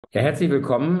Ja, herzlich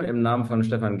willkommen im Namen von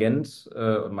Stefan Gent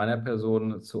und meiner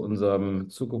Person zu unserem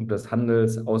Zukunft des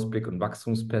Handels, Ausblick und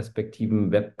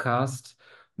Wachstumsperspektiven Webcast,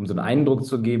 um so einen Eindruck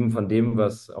zu geben von dem,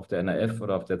 was auf der NRF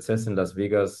oder auf der CES in Las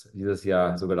Vegas dieses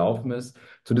Jahr so gelaufen ist,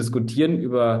 zu diskutieren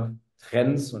über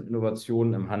Trends und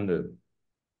Innovationen im Handel.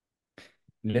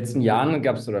 In den letzten Jahren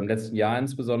gab es, oder im letzten Jahr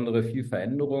insbesondere, viel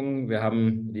Veränderungen. Wir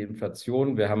haben die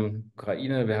Inflation, wir haben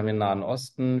Ukraine, wir haben den Nahen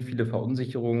Osten, viele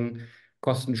Verunsicherungen,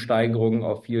 Kostensteigerungen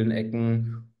auf vielen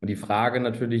Ecken. Und die Frage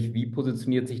natürlich, wie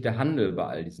positioniert sich der Handel bei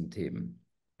all diesen Themen?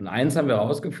 Und eins haben wir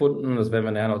herausgefunden, und das werden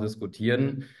wir nachher noch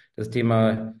diskutieren, das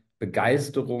Thema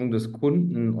Begeisterung des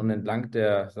Kunden und entlang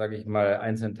der, sage ich mal,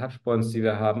 einzelnen Touchpoints, die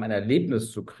wir haben, ein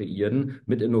Erlebnis zu kreieren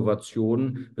mit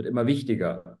Innovation, wird immer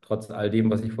wichtiger, trotz all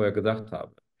dem, was ich vorher gesagt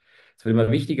habe. Es wird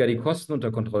immer wichtiger, die Kosten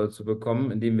unter Kontrolle zu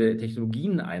bekommen, indem wir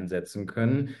Technologien einsetzen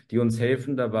können, die uns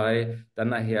helfen dabei, dann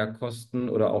nachher Kosten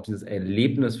oder auch dieses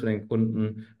Erlebnis für den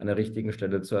Kunden an der richtigen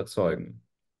Stelle zu erzeugen.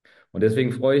 Und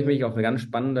deswegen freue ich mich auf eine ganz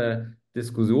spannende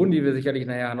Diskussion, die wir sicherlich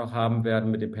nachher noch haben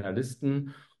werden mit den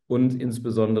Panelisten und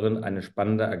insbesondere eine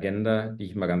spannende Agenda, die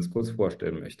ich mal ganz kurz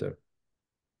vorstellen möchte.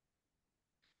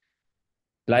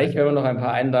 Gleich werden wir noch ein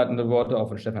paar einleitende Worte auch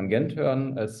von Stefan Gent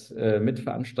hören als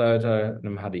Mitveranstalter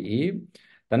im HDE.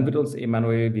 Dann wird uns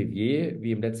Emmanuel Vivier,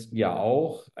 wie im letzten Jahr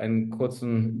auch, einen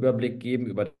kurzen Überblick geben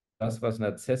über das, was in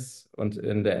der CES und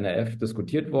in der NRF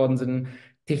diskutiert worden sind.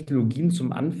 Technologien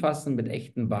zum Anfassen mit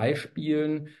echten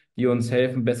Beispielen, die uns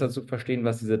helfen, besser zu verstehen,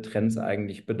 was diese Trends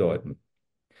eigentlich bedeuten.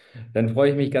 Dann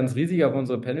freue ich mich ganz riesig auf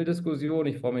unsere Panel-Diskussion.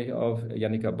 Ich freue mich auf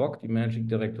Jannika Bock, die Managing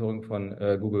Directorin von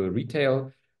Google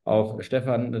Retail, auf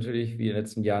Stefan natürlich, wie in den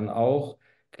letzten Jahren auch,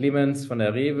 Clemens von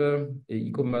der REWE,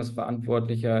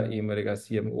 E-Commerce-Verantwortlicher, ehemaliger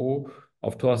CMO,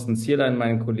 auf Thorsten Zierlein,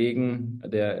 meinen Kollegen,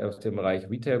 der aus dem Bereich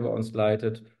Retail bei uns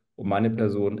leitet, und meine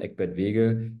Person, Eckbert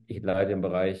Wege. Ich leite den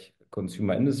Bereich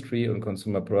Consumer Industry und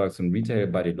Consumer Products und Retail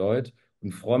bei Deloitte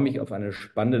und freue mich auf eine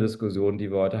spannende Diskussion,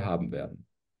 die wir heute haben werden.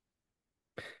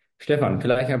 Stefan,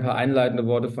 vielleicht ein paar einleitende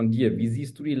Worte von dir. Wie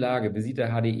siehst du die Lage? Wie sieht der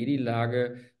HDE die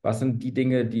Lage? Was sind die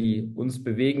Dinge, die uns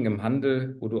bewegen im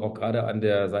Handel, wo du auch gerade an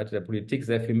der Seite der Politik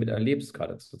sehr viel miterlebst,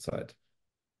 gerade zurzeit?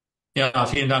 Ja,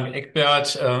 vielen Dank,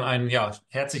 Eckbert. Ein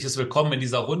herzliches Willkommen in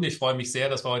dieser Runde. Ich freue mich sehr,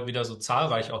 dass wir heute wieder so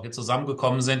zahlreich auch hier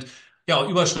zusammengekommen sind. Ja,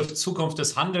 Überschrift Zukunft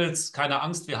des Handels. Keine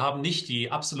Angst, wir haben nicht die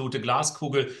absolute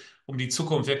Glaskugel, um die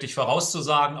Zukunft wirklich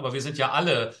vorauszusagen, aber wir sind ja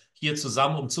alle hier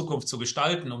zusammen, um Zukunft zu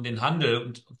gestalten, um den Handel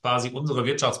und quasi unsere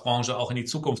Wirtschaftsbranche auch in die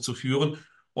Zukunft zu führen.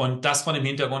 Und das von dem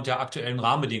Hintergrund der aktuellen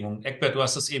Rahmenbedingungen. Eckbert, du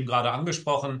hast es eben gerade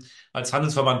angesprochen. Als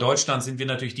Handelsverband Deutschland sind wir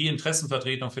natürlich die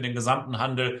Interessenvertretung für den gesamten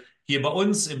Handel hier bei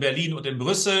uns in Berlin und in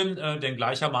Brüssel, denn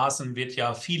gleichermaßen wird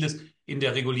ja vieles in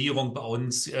der Regulierung bei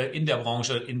uns in der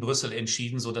Branche in Brüssel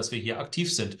entschieden, so dass wir hier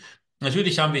aktiv sind.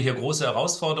 Natürlich haben wir hier große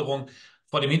Herausforderungen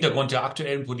vor dem Hintergrund der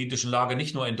aktuellen politischen Lage,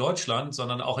 nicht nur in Deutschland,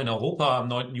 sondern auch in Europa. Am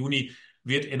 9. Juni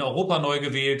wird in Europa neu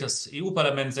gewählt. Das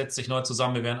EU-Parlament setzt sich neu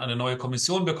zusammen. Wir werden eine neue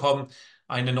Kommission bekommen,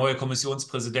 eine neue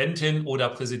Kommissionspräsidentin oder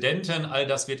Präsidenten. All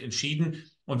das wird entschieden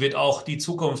und wird auch die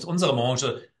Zukunft unserer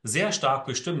Branche sehr stark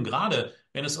bestimmen, gerade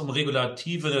wenn es um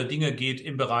regulative Dinge geht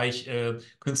im Bereich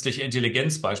künstliche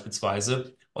Intelligenz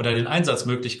beispielsweise oder den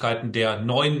Einsatzmöglichkeiten der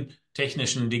neuen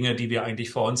technischen Dinge, die wir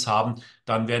eigentlich vor uns haben,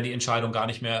 dann werden die Entscheidungen gar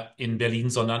nicht mehr in Berlin,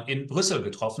 sondern in Brüssel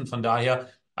getroffen. Von daher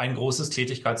ein großes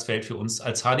Tätigkeitsfeld für uns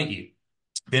als HDE.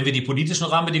 Wenn wir die politischen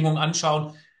Rahmenbedingungen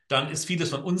anschauen, dann ist vieles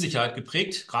von Unsicherheit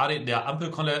geprägt, gerade in der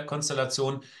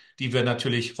Ampelkonstellation, die wir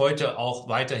natürlich heute auch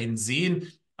weiterhin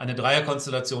sehen. Eine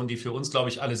Dreierkonstellation, die für uns, glaube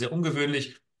ich, alle sehr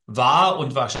ungewöhnlich war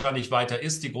und wahrscheinlich weiter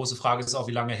ist. Die große Frage ist auch,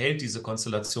 wie lange hält diese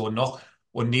Konstellation noch?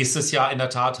 Und nächstes Jahr in der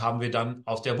Tat haben wir dann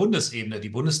auf der Bundesebene die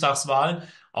Bundestagswahlen,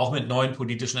 auch mit neuen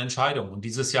politischen Entscheidungen. Und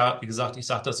dieses Jahr, wie gesagt, ich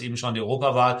sagte das eben schon, die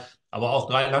Europawahl, aber auch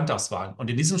 3 Landtagswahlen. Und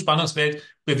in diesem Spannungsfeld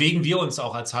bewegen wir uns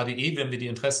auch als HDE, wenn wir die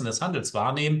Interessen des Handels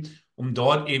wahrnehmen, um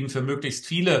dort eben für möglichst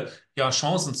viele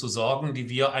Chancen zu sorgen, die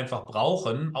wir einfach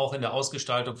brauchen, auch in der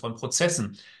Ausgestaltung von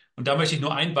Prozessen. Und da möchte ich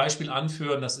nur ein Beispiel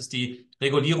anführen, das ist die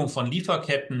Regulierung von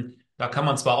Lieferketten. Da kann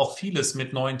man zwar auch vieles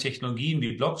mit neuen Technologien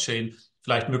wie Blockchain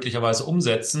vielleicht möglicherweise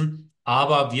umsetzen,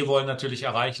 aber wir wollen natürlich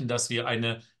erreichen, dass wir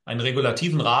einen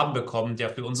regulativen Rahmen bekommen, der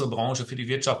für unsere Branche, für die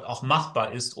Wirtschaft auch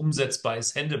machbar ist, umsetzbar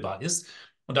ist, handelbar ist.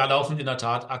 Und da laufen in der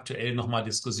Tat aktuell nochmal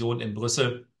Diskussionen in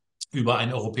Brüssel über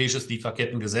ein europäisches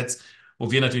Lieferkettengesetz, wo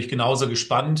wir natürlich genauso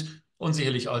gespannt und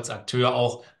sicherlich als Akteur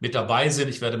auch mit dabei sind.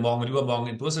 Ich werde morgen und übermorgen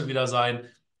in Brüssel wieder sein.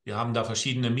 Wir haben da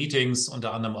verschiedene Meetings,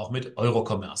 unter anderem auch mit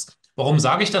Eurocommerce. Warum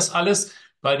sage ich das alles?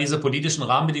 Weil diese politischen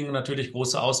Rahmenbedingungen natürlich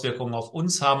große Auswirkungen auf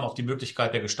uns haben, auf die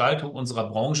Möglichkeit der Gestaltung unserer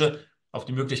Branche, auf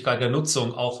die Möglichkeit der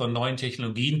Nutzung auch von neuen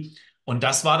Technologien. Und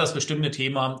das war das bestimmte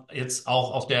Thema jetzt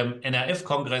auch auf dem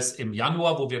NRF-Kongress im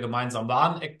Januar, wo wir gemeinsam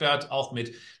waren, Eckbert, auch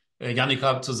mit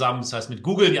Jannika zusammen, das heißt mit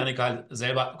Google. Jannika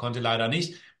selber konnte leider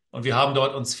nicht. Und wir haben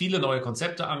dort uns viele neue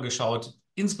Konzepte angeschaut,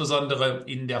 insbesondere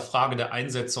in der Frage der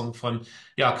Einsetzung von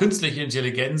künstlicher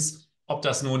Intelligenz, ob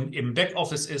das nun im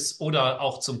Backoffice ist oder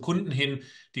auch zum Kunden hin,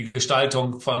 die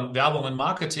Gestaltung von Werbung und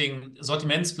Marketing,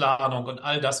 Sortimentsplanung und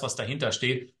all das, was dahinter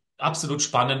steht. Absolut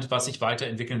spannend, was sich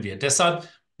weiterentwickeln wird. Deshalb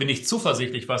bin ich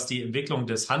zuversichtlich, was die Entwicklung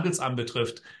des Handels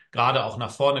anbetrifft, gerade auch nach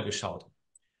vorne geschaut.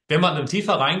 Wenn man dann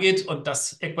tiefer reingeht, und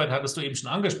das, Eckbert, hattest du eben schon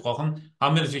angesprochen,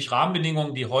 haben wir natürlich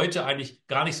Rahmenbedingungen, die heute eigentlich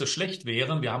gar nicht so schlecht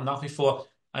wären. Wir haben nach wie vor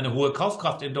eine hohe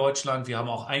Kaufkraft in Deutschland, wir haben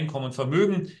auch Einkommen und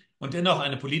Vermögen und dennoch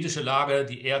eine politische Lage,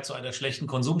 die eher zu einer schlechten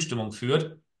Konsumstimmung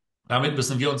führt. Damit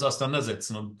müssen wir uns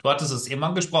auseinandersetzen. Und du hattest es eben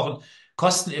angesprochen,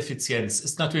 Kosteneffizienz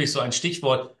ist natürlich so ein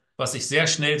Stichwort, was sich sehr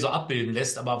schnell so abbilden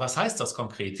lässt. Aber was heißt das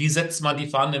konkret? Wie setzt man die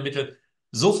vorhandenen Mittel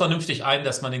so vernünftig ein,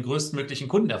 dass man den größtmöglichen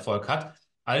Kundenerfolg hat?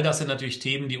 All das sind natürlich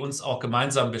Themen, die uns auch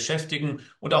gemeinsam beschäftigen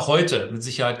und auch heute mit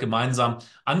Sicherheit gemeinsam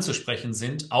anzusprechen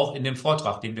sind, auch in dem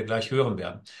Vortrag, den wir gleich hören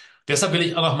werden. Deshalb will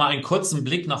ich auch noch mal einen kurzen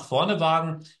Blick nach vorne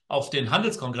wagen auf den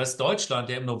Handelskongress Deutschland,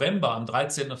 der im November, am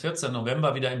 13. und 14.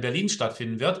 November wieder in Berlin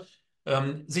stattfinden wird.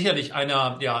 Sicherlich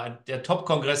der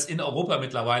Top-Kongress in Europa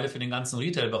mittlerweile für den ganzen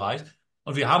Retail-Bereich.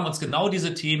 Und wir haben uns genau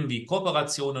diese Themen wie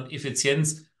Kooperation und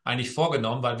Effizienz eigentlich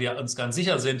vorgenommen, weil wir uns ganz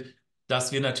sicher sind,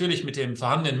 dass wir natürlich mit den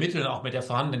vorhandenen Mitteln, auch mit der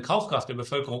vorhandenen Kaufkraft der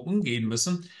Bevölkerung umgehen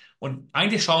müssen und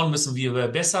eigentlich schauen müssen, wie wir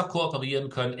besser kooperieren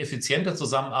können, effizienter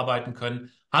zusammenarbeiten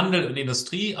können, Handel und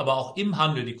Industrie, aber auch im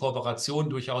Handel die Kooperation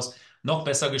durchaus noch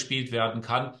besser gespielt werden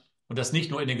kann. Und das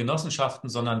nicht nur in den Genossenschaften,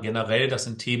 sondern generell, das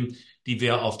sind Themen, die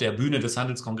wir auf der Bühne des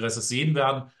Handelskongresses sehen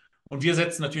werden. Und wir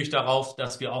setzen natürlich darauf,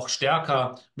 dass wir auch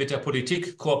stärker mit der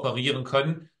Politik kooperieren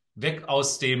können, weg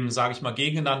aus dem, sage ich mal,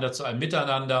 Gegeneinander zu einem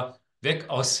Miteinander, weg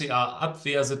aus der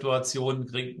Abwehrsituation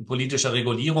politischer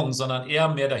Regulierung, sondern eher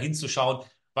mehr dahin zu schauen,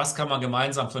 was kann man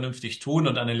gemeinsam vernünftig tun.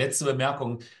 Und eine letzte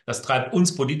Bemerkung, das treibt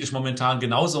uns politisch momentan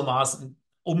genauso maßen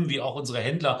um wie auch unsere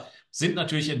Händler, sind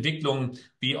natürlich Entwicklungen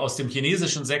wie aus dem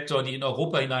chinesischen Sektor, die in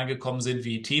Europa hineingekommen sind,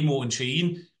 wie Temu und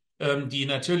Shein, die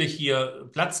natürlich hier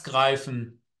Platz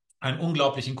greifen, einen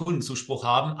unglaublichen Kundenzuspruch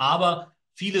haben, aber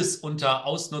vieles unter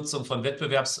Ausnutzung von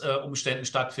Wettbewerbsumständen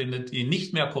stattfindet, die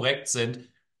nicht mehr korrekt sind,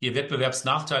 hier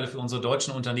Wettbewerbsnachteile für unsere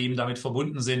deutschen Unternehmen damit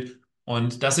verbunden sind.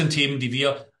 Und das sind Themen, die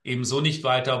wir eben so nicht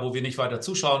weiter, wo wir nicht weiter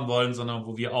zuschauen wollen, sondern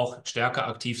wo wir auch stärker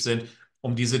aktiv sind,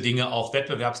 um diese Dinge auch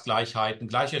Wettbewerbsgleichheiten,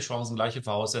 gleiche Chancen, gleiche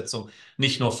Voraussetzungen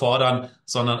nicht nur fordern,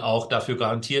 sondern auch dafür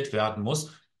garantiert werden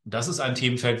muss. Das ist ein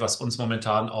Themenfeld, was uns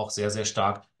momentan auch sehr, sehr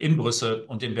stark in Brüssel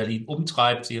und in Berlin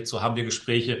umtreibt. Hierzu haben wir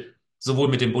Gespräche sowohl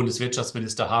mit dem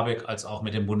Bundeswirtschaftsminister Habeck als auch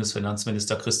mit dem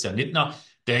Bundesfinanzminister Christian Lindner,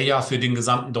 der ja für den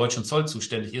gesamten deutschen Zoll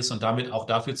zuständig ist und damit auch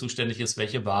dafür zuständig ist,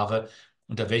 welche Ware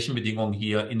unter welchen Bedingungen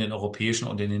hier in den europäischen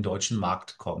und in den deutschen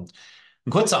Markt kommt. Ein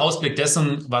kurzer Ausblick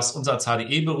dessen, was uns als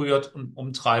HDE berührt und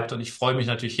umtreibt. Und ich freue mich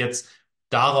natürlich jetzt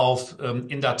darauf,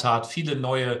 in der Tat viele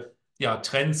neue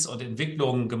Trends und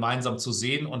Entwicklungen gemeinsam zu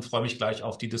sehen und freue mich gleich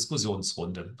auf die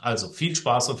Diskussionsrunde. Also viel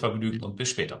Spaß und Vergnügen und bis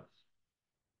später.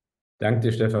 Danke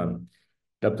dir, Stefan.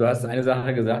 Ich glaube, du hast eine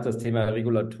Sache gesagt, das Thema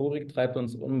Regulatorik treibt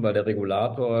uns um, weil der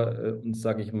Regulator uns,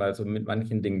 sage ich mal, so mit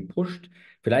manchen Dingen pusht.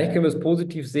 Vielleicht können wir es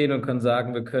positiv sehen und können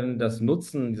sagen, wir können das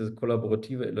nutzen, dieses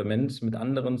kollaborative Element mit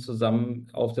anderen zusammen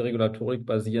auf der Regulatorik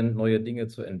basierend neue Dinge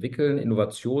zu entwickeln,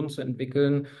 Innovationen zu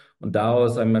entwickeln und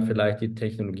daraus, sagen wir, vielleicht die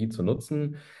Technologie zu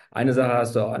nutzen. Eine Sache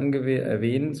hast du auch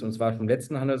erwähnt, und zwar vom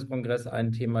letzten Handelskongress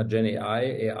ein Thema Gen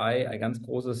AI, ein ganz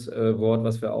großes Wort,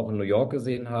 was wir auch in New York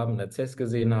gesehen haben, in der CES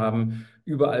gesehen haben.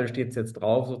 Überall steht es jetzt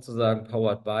drauf, sozusagen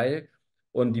powered by.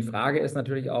 Und die Frage ist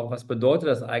natürlich auch, was bedeutet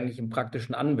das eigentlich in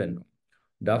praktischen Anwendungen?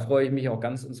 Und da freue ich mich auch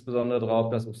ganz insbesondere drauf,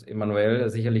 dass uns Emanuel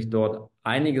sicherlich dort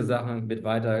einige Sachen mit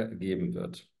weitergeben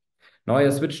wird. Now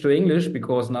I switch to English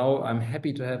because now I'm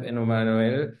happy to have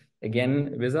Emmanuel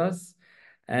again with us.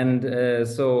 And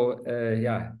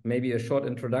yeah, maybe a short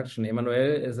introduction.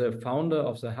 Emmanuel is a founder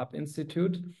of the Hub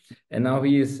Institute, and now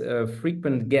he is a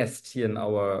frequent guest here in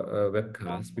our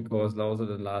webcast because over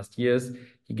the last years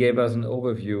he gave us an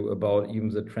overview about even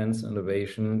the trends and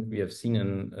innovation we have seen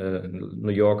in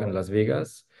New York and Las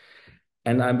Vegas.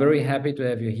 And I'm very happy to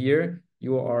have you here.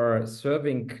 You are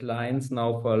serving clients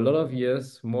now for a lot of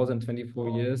years, more than 24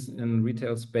 years in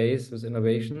retail space with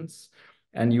innovations.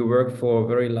 And you work for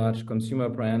very large consumer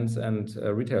brands and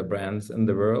retail brands in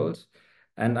the world.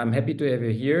 And I'm happy to have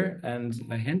you here. And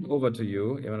I hand over to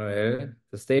you, Emmanuel.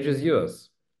 The stage is yours.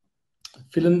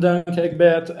 Vielen Dank,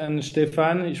 Egbert und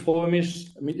Stefan. Ich freue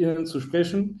mich, mit Ihnen zu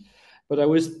sprechen. but I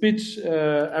will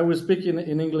speak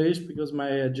in English because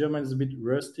my German is a bit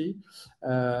rusty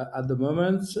at the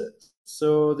moment.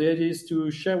 So the idea is to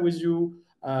share with you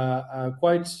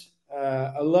quite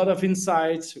a lot of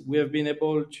insights we have been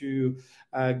able to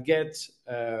get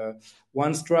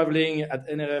once traveling at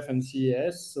NRF and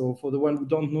CES. So for the one who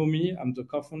don't know me, I'm the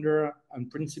co-founder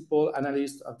and principal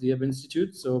analyst of the REWE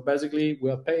Institute. So basically, we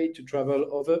are paid to travel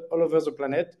all over the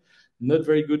planet. Not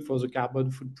very good for the carbon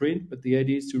footprint, but the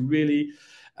idea is to really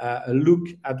look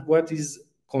at what is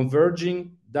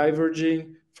converging,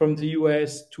 diverging from the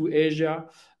US to Asia.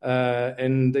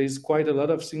 And there's quite a lot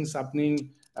of things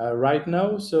happening right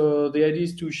now. So the idea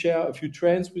is to share a few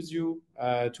trends with you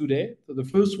today. So the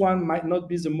first one might not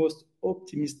be the most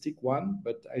optimistic one,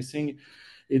 but I think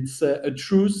it's a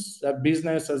truth that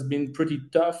business has been pretty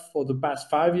tough for the past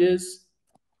 5 years.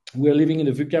 We're living in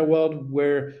a VUCA world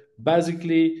where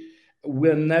basically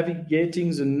we're navigating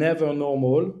the never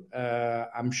normal.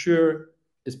 I'm sure,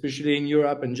 especially in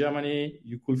Europe and Germany,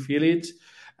 you could feel it.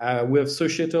 We have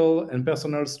societal and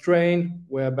personal strain,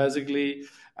 where basically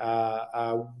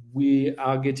we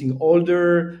are getting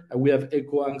older. We have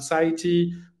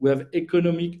eco-anxiety. We have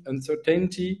economic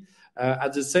uncertainty.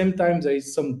 At the same time, there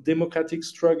is some democratic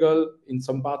struggle in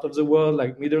some part of the world,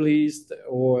 like Middle East,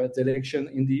 or the election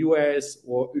in the US,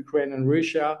 or Ukraine and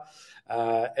Russia.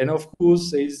 And of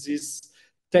course, there is this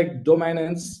tech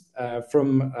dominance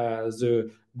from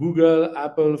the Google,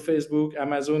 Apple, Facebook,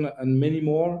 Amazon, and many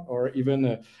more, or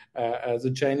even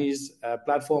the Chinese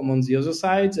platform on the other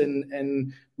side.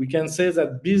 And we can say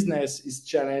that business is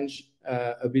challenged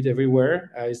a bit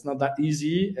everywhere. It's not that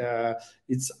easy.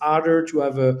 It's harder to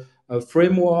have a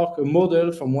framework, a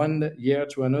model from one year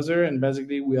to another, and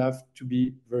basically we have to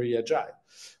be very agile.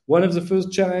 One of the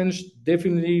first challenge,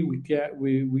 definitely we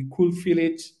could feel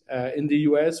it in the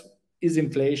US, is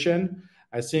inflation.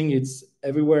 I think it's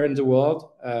everywhere in the world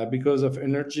because of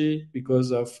energy,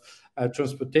 because of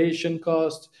transportation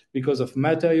cost, because of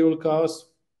material cost.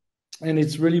 And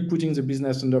it's really putting the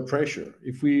business under pressure.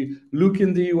 If we look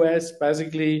in the US,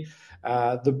 basically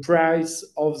the price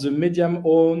of the medium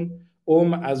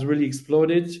home has really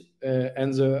exploded,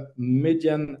 and the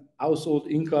median household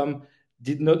income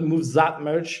did not move that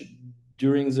much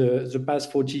during the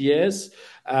past 40 years.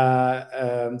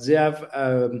 They have,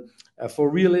 for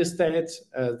real estate,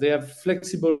 they have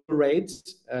flexible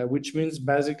rates, which means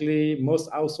basically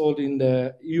most households in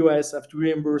the US have to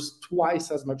reimburse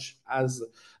twice as much as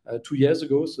 2 years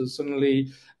ago. So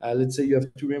suddenly, let's say you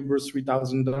have to reimburse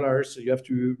 $3,000, so you have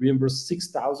to reimburse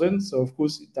 $6,000. So of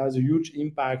course, it has a huge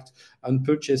impact on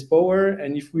purchase power.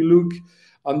 And if we look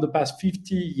on the past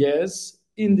 50 years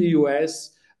in the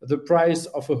US, the price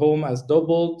of a home has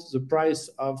doubled. The price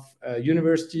of a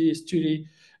university study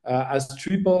has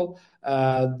tripled.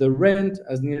 The rent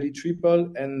has nearly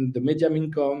tripled, and the median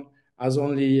income has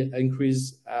only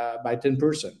increased by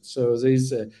 10%. So there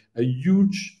is a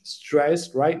huge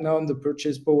stress right now on the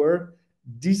purchase power,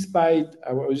 despite,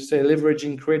 I would say,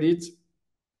 leveraging credit.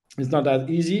 It's not that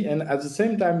easy. And at the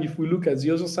same time, if we look at the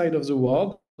other side of the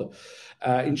world,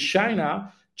 in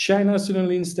China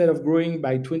suddenly, instead of growing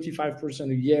by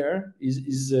 25% a year,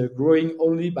 is growing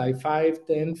only by 5,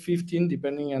 10, 15,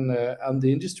 depending on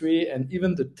the industry, and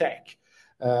even the tech.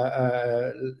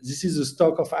 This is the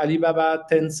stock of Alibaba,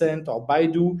 Tencent, or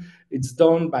Baidu. It's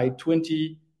down by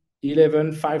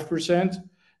 2011, 5%.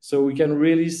 So we can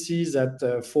really see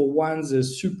that for once, the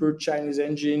super Chinese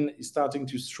engine is starting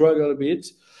to struggle a bit.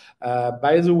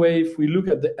 By the way, if we look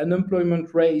at the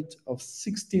unemployment rate of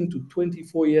 16 to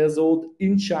 24 years old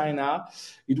in China,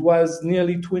 it was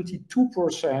nearly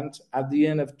 22% at the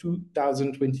end of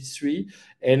 2023.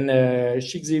 And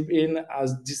Xi Jinping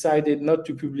has decided not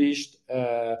to publish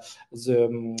I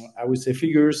would say,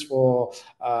 figures for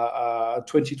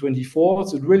 2024.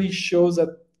 So it really shows that,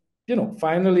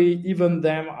 finally, even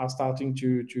them are starting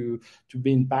to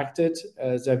be impacted.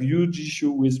 They have huge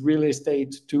issue with real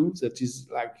estate too, that is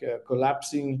like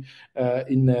collapsing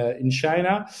in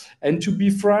China. And to be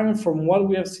frank, from what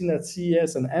we have seen at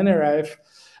CES and NRF,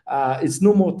 it's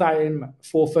no more time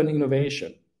for fun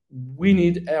innovation. We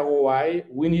need ROI,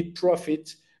 we need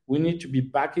profit, we need to be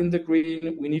back in the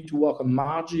green, we need to work on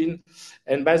margin,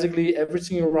 and basically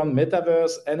everything around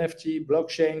metaverse, NFT,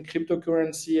 blockchain,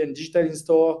 cryptocurrency, and digital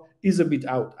in-store is a bit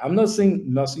out. I'm not saying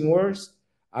nothing works.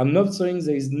 I'm not saying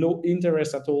there is no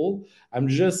interest at all. I'm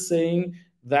just saying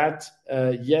that,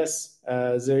 yes,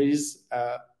 there is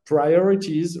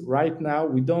priorities right now.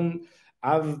 We don't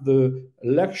have the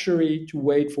luxury to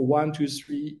wait for 1, 2,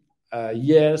 3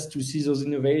 years to see those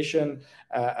innovations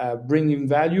bringing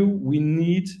value. We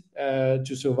need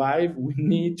to survive. We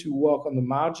need to work on the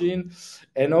margin.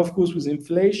 And of course, with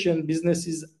inflation,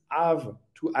 businesses have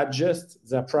to adjust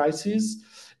their prices.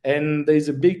 And there's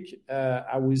a big,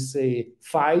 I would say,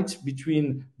 fight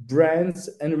between brands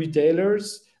and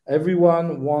retailers.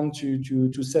 Everyone wants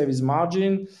to save his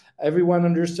margin. Everyone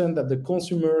understands that the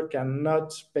consumer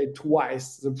cannot pay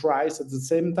twice the price at the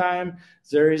same time.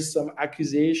 There is some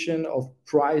accusation of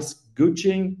price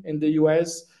gouging in the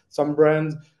US. Some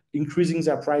brands increasing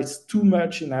their price too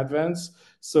much in advance.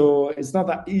 So it's not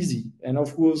that easy. And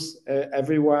of course,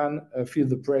 everyone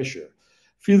feels the pressure.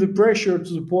 Feel the pressure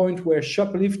to the point where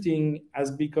shoplifting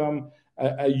has become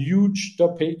a huge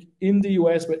topic in the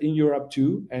US, but in Europe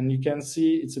too. And you can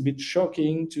see it's a bit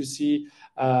shocking to see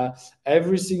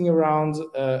everything around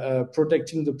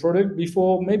protecting the product.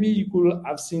 Before, maybe you could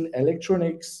have seen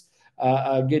electronics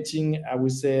getting, I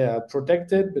would say,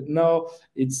 protected, but now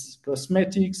it's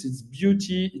cosmetics, it's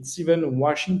beauty, it's even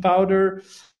washing powder,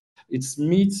 it's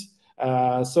meat.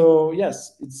 So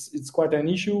yes, it's quite an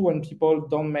issue when people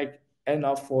don't make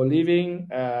enough for a living.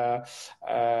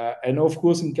 And of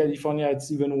course, in California,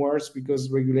 it's even worse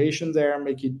because regulations there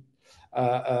make it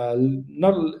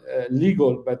not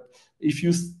legal, but if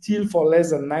you steal for less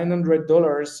than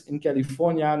 $900 in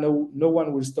California, no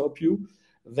one will stop you.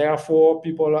 Therefore,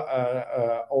 people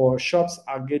or shops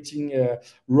are getting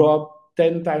robbed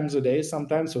 10 times a day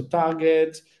sometimes. So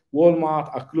Target,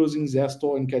 Walmart are closing their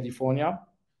store in California.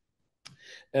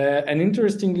 And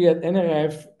interestingly, at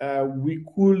NRF, we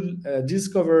could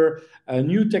discover a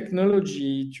new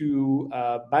technology to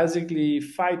basically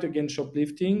fight against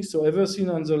shoplifting. So everything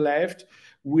on the left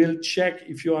will check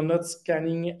if you are not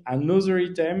scanning another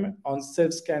item on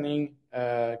self-scanning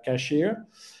cashier.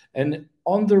 And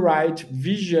on the right,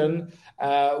 vision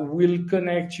will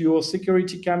connect your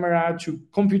security camera to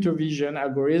computer vision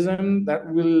algorithm that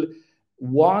will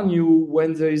warn you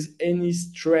when there is any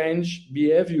strange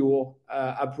behavior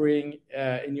appearing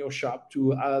in your shop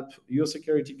to help your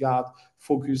security guard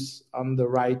focus on the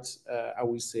right, I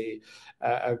would say,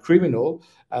 criminal.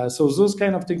 So those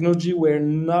kind of technology were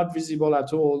not visible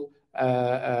at all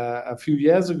a few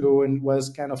years ago and was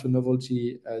kind of a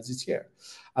novelty this year.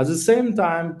 At the same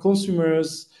time,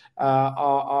 consumers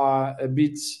are a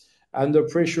bit under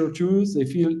pressure too. They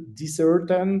feel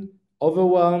disheartened,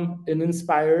 overwhelmed, and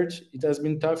inspired. It has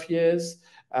been tough years.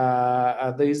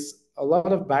 There's a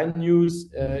lot of bad news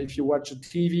if you watch the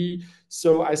TV.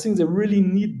 So I think they really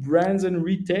need brands and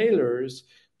retailers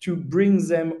to bring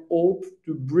them hope,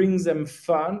 to bring them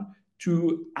fun,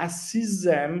 to assist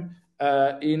them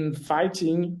in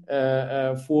fighting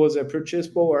for their purchase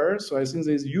power. So I think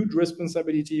there's huge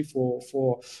responsibility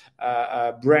for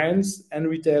brands and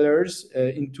retailers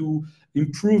into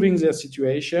improving their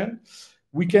situation.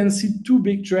 We can see two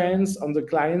big trends on the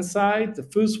client side. The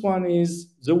first one is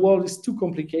the world is too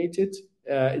complicated.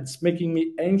 It's making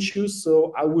me anxious,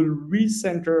 so I will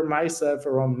recenter myself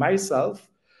around myself,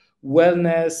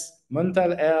 wellness,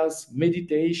 mental health,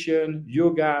 meditation,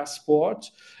 yoga, sport,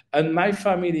 and my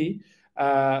family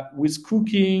with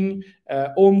cooking,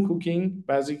 home cooking,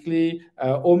 basically,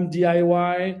 home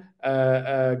DIY,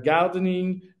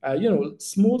 gardening,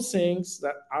 small things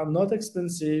that are not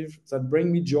expensive, that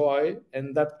bring me joy,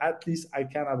 and that at least I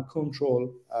can have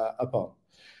control upon.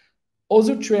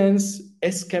 Other trends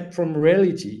escape from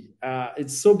reality.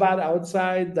 It's so bad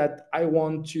outside that I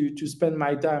want to spend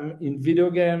my time in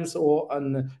video games or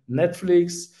on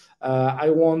Netflix. I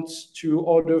want to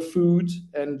order food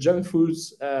and junk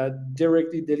foods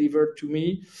directly delivered to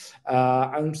me.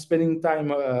 I'm spending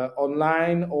time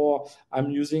online, or I'm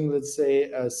using, let's say,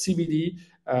 CBD,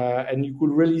 and you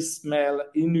could really smell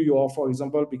in New York, for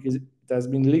example, because it has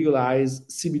been legalized,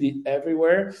 CBD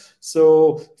everywhere.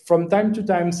 So from time to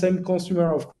time, same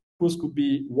consumer, of course, could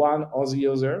be one or the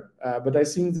other, but I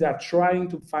think they are trying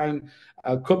to find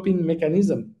a coping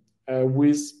mechanism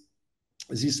with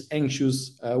this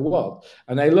anxious world.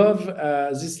 And I love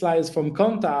these slides from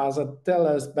Kantar that tell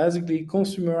us basically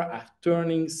consumers are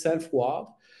turning self-worth.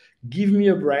 Give me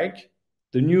a break.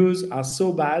 The news are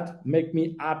so bad. Make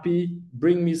me happy.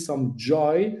 Bring me some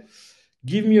joy.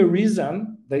 Give me a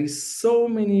reason. There is so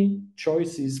many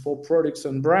choices for products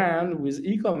and brand with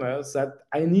e-commerce that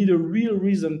I need a real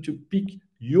reason to pick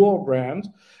your brand.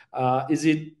 Is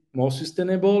it more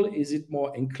sustainable? Is it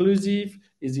more inclusive?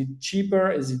 Is it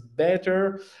cheaper? Is it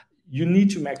better? You need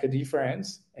to make a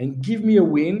difference and give me a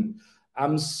win.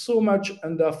 I'm so much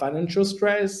under financial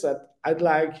stress that I'd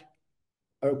like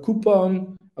a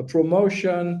coupon, a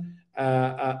promotion,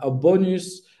 a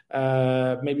bonus,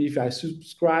 maybe if I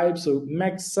subscribe, so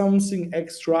make something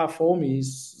extra for me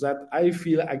that I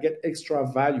feel I get extra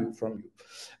value from you.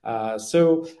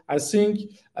 So I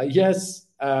think, yes,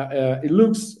 it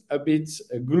looks a bit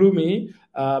gloomy,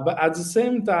 but at the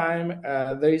same time,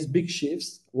 there is big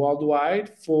shifts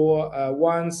worldwide. For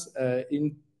once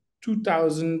in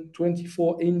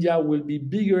 2024, India will be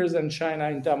bigger than China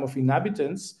in terms of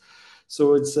inhabitants.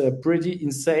 So it's pretty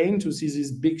insane to see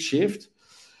this big shift.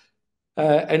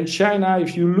 And China,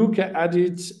 if you look at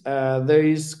it, there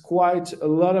is quite a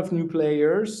lot of new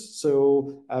players.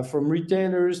 So from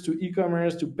retailers to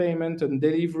e-commerce to payment and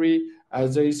delivery,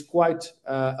 there is quite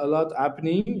a lot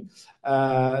happening.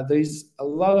 There is a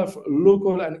lot of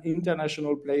local and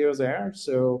international players there.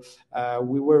 So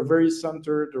we were very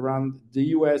centered around the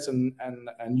US and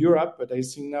Europe, but I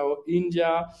think now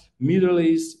India, Middle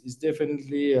East is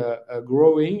definitely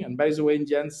growing. And by the way,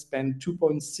 Indians spend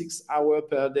 2.6 hours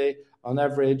per day on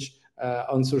average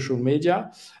on social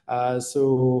media.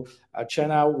 So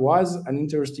China was an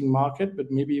interesting market,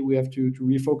 but maybe we have to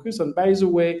refocus. And by the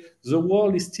way, the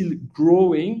world is still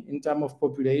growing in terms of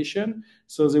population.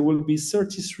 So there will be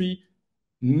 33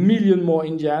 million more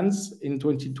Indians in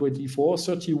 2024,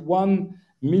 31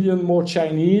 million more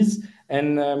Chinese,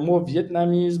 and more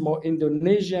Vietnamese, more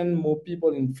Indonesian, more people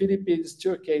in Philippines,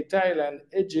 Turkey, Thailand,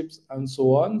 Egypt, and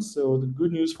so on. So the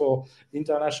good news for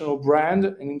international brand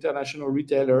and international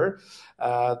retailer,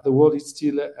 the world is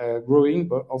still growing,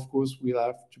 but of course we'll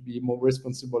have to be more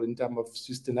responsible in terms of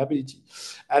sustainability.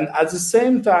 And at the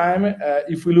same time,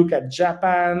 if we look at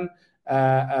Japan,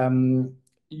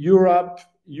 Europe,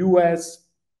 US,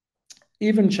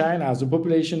 even China, the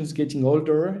population is getting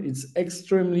older. It's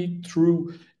extremely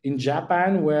true in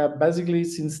Japan, where basically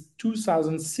since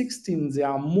 2016, there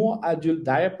are more adult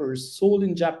diapers sold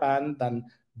in Japan than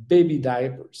baby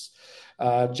diapers.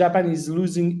 Japan is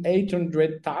losing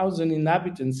 800,000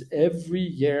 inhabitants every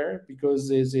year because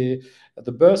the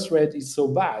birth rate is so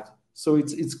bad. So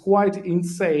it's quite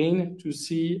insane to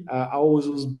see how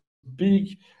those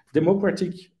big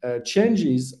democratic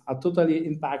changes are totally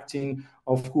impacting,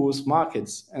 of course,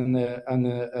 markets and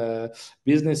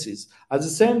businesses. At the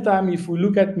same time, if we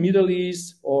look at Middle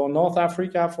East or North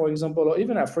Africa, for example, or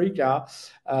even Africa,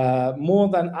 more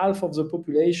than half of the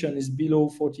population is below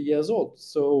 40 years old.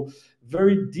 So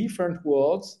very different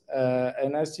worlds.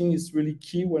 And I think it's really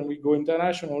key when we go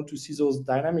international to see those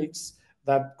dynamics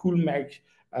that could make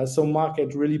some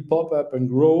market really pop up and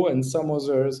grow, and some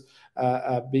others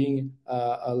being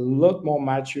a lot more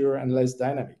mature and less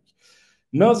dynamic.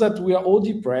 Now that we are all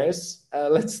depressed,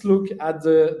 let's look at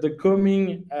the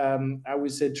coming, I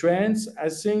would say, trends. I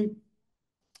think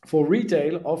for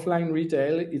retail, offline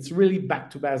retail, it's really back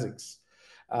to basics.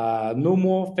 No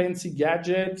more fancy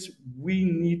gadgets. We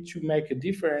need to make a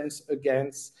difference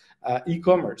against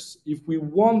e-commerce. If we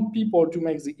want people to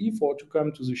make the effort to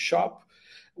come to the shop,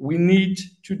 we need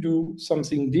to do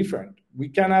something different. We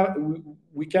cannot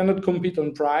compete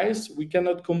on price. We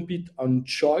cannot compete on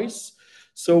choice.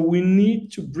 So we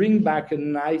need to bring back a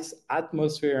nice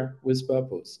atmosphere with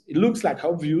purpose. It looks like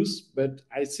obvious, but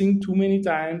I think too many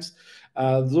times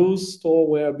those stores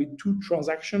were a bit too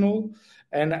transactional.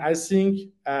 And I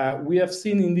think we have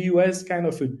seen in the US kind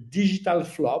of a digital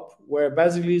flop where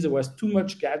basically there was too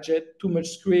much gadget, too much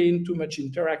screen, too much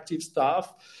interactive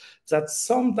stuff that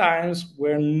sometimes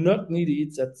were not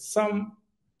needed, that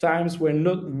sometimes were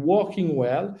not working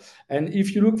well. And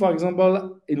if you look, for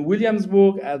example, in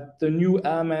Williamsburg at the new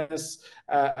Hermes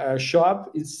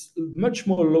shop, it's much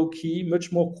more low-key,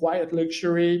 much more quiet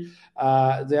luxury.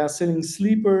 They are selling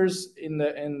slippers in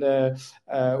the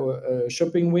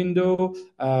shopping window.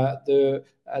 The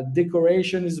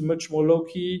decoration is much more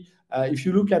low-key. If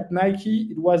you look at Nike,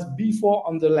 it was before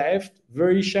on the left,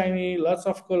 very shiny, lots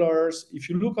of colors. If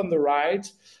you look on the right,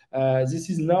 this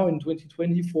is now in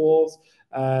 2024,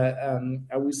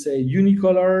 I would say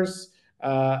unicolors,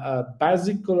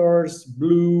 basic colors,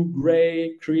 blue,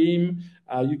 gray, cream.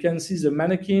 You can see the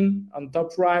mannequin on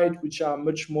top right, which are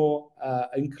much more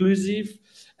inclusive.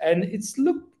 And it's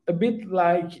look a bit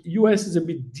like US is a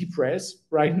bit depressed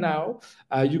right now.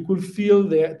 You could feel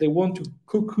they want to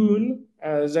cocoon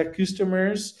their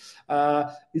customers.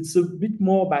 It's a bit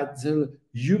more about the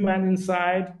human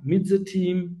inside, meet the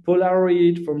team,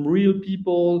 Polaroid from real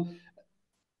people,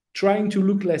 trying to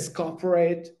look less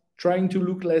corporate, trying to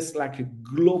look less like a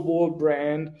global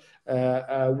brand.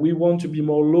 We want to be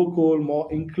more local,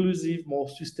 more inclusive, more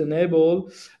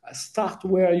sustainable. Start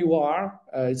where you are.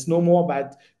 It's no more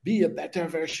about be a better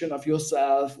version of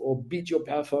yourself or beat your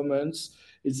performance.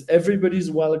 It's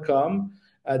everybody's welcome.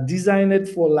 Design it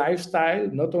for lifestyle,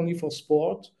 not only for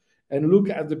sport. and look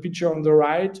at the picture on the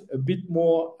right, a bit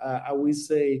more, I will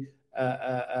say,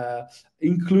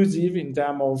 inclusive in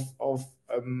terms of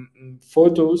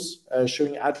photos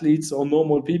showing athletes or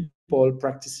normal people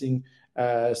practicing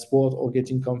sport or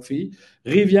getting comfy.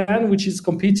 Rivian, which is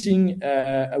competing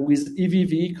with EV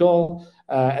vehicle,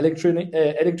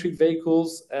 electric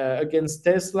vehicles against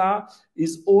Tesla,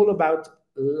 is all about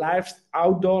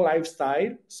outdoor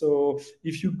lifestyle. So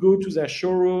if you go to their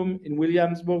showroom in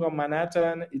Williamsburg or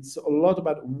Manhattan, it's a lot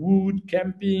about wood,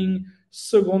 camping,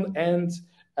 second-hand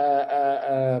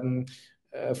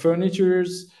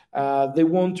furnitures. They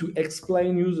want to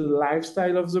explain you the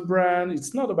lifestyle of the brand.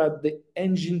 It's not about the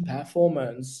engine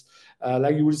performance,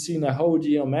 like you will see in a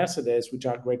Audi or Mercedes, which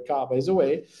are great cars, by the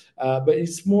way. But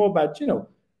it's more about,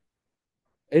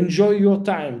 enjoy your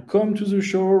time, come to the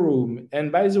showroom.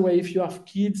 And by the way, if you have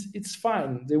kids, it's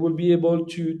fine. They will be able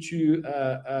to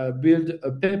build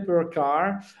a paper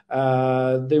car.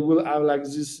 They will have like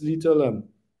this little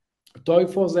toy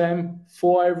for them.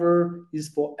 Forever is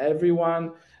for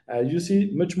everyone. You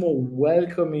see, much more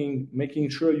welcoming, making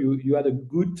sure you had a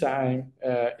good time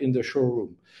in the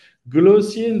showroom.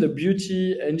 Glossier in the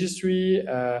beauty industry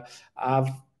have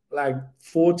like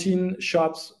 14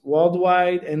 shops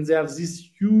worldwide, and they have this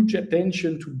huge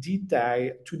attention to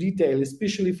detail,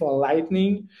 especially for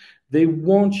lighting. They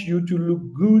want you to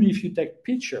look good if you take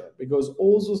picture, because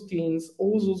all those teens,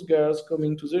 all those girls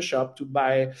coming to the shop to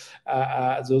buy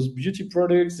those beauty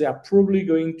products, they are probably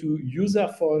going to use their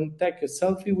phone, take a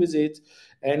selfie with it,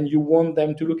 and you want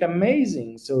them to look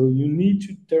amazing. So you need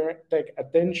to take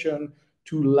attention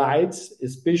to lights,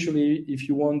 especially if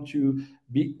you want to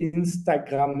be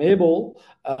Instagrammable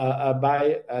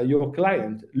by your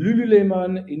client.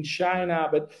 Lululemon in China,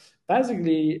 but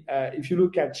basically, if you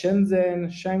look at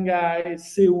Shenzhen, Shanghai,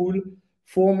 Seoul,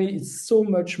 for me, it's so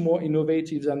much more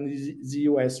innovative than the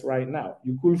US right now.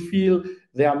 You could feel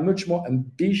they are much more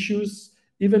ambitious.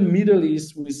 Even Middle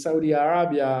East with Saudi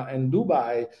Arabia and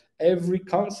Dubai, every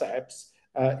concept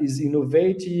is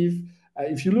innovative.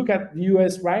 If you look at the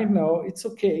US right now, it's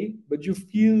okay, but you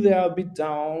feel they are a bit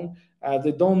down.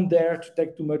 They don't dare to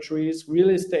take too much risk.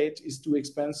 Real estate is too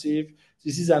expensive.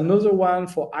 This is another one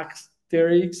for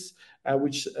Asterix,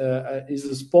 which is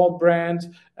a sport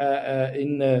brand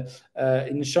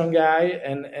in Shanghai.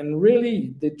 And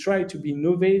really, they try to be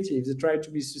innovative. They try to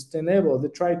be sustainable. They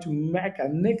try to make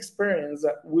an experience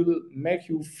that will make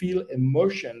you feel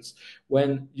emotions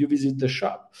when you visit the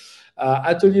shop.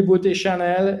 Atelier Beauté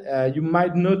Chanel, you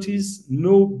might notice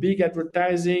no big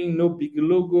advertising, no big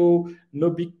logo, no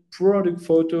big product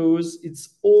photos.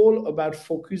 It's all about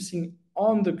focusing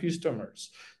on the customers.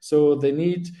 So they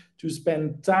need to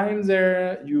spend time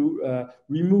there. You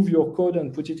remove your code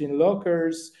and put it in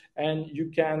lockers, and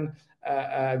you can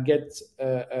get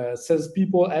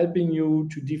salespeople helping you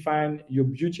to define your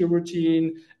beauty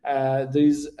routine.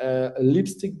 There's a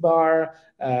lipstick bar.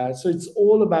 So it's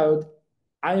all about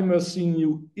immersing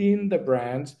you in the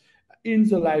brand, in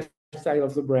the lifestyle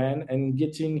of the brand, and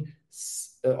getting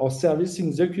or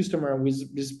servicing the customer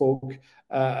with bespoke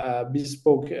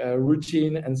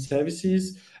routine and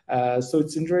services. So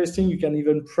it's interesting. You can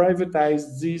even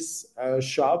privatize this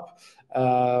shop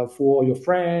for your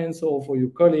friends or for your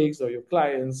colleagues or your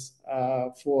clients,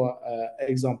 for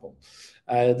example.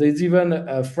 There's even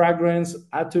a fragrance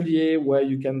atelier where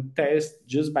you can test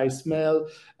just by smell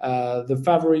the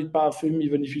favorite perfume,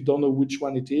 even if you don't know which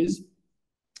one it is.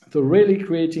 So really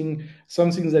creating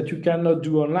something that you cannot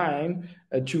do online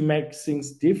to make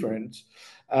things different.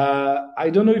 I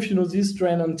don't know if you know this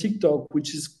trend on TikTok,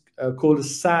 which is called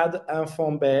Sad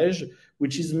Enfant Beige,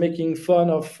 which is making fun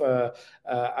of,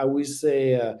 I would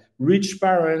say, rich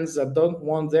parents that don't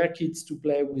want their kids to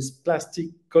play with plastic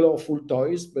colorful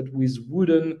toys, but with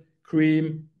wooden,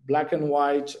 cream, black and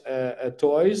white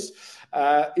toys.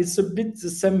 It's a bit the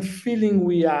same feeling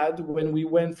we had when we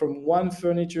went from one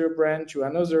furniture brand to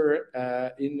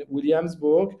another in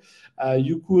Williamsburg.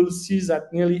 You could see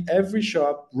that nearly every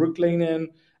shop, Brooklinen,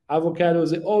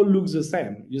 Avocados, they all look the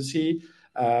same. You see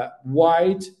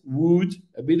white, wood,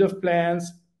 a bit of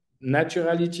plants,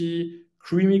 naturality,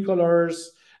 creamy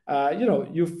colors.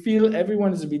 You feel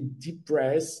everyone is a bit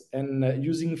depressed and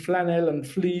using flannel and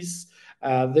fleece.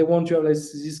 They want to have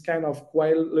this kind of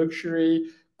quiet luxury,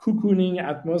 cocooning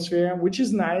atmosphere, which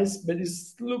is nice, but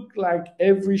it's look like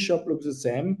every shop looks the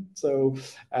same. So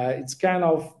it's kind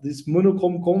of this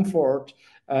monochrome comfort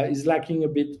is lacking a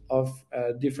bit of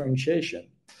differentiation.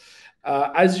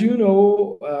 As you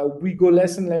know, we go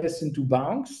less and less into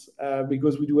banks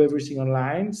because we do everything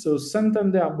online. So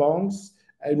Santander Banks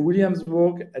and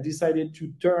Williamsburg decided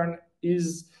to turn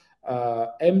his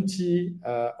empty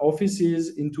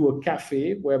offices into a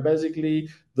cafe where basically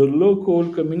the local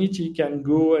community can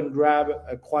go and grab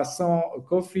a croissant, a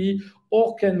coffee,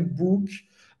 or can book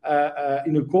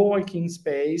in a co-working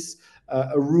space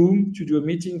a room to do a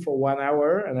meeting for 1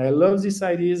 hour. And I love this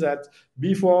idea that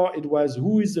before it was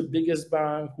who is the biggest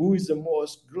bank, who is the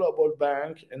most global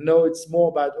bank, and now it's more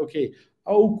about, okay,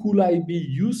 how could I be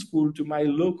useful to my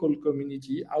local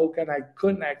community? How can I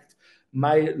connect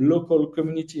my local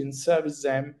community and service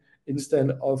them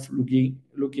instead of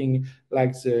looking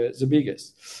like the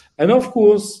biggest? And of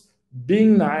course,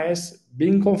 being nice,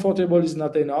 being comfortable is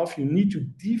not enough. You need to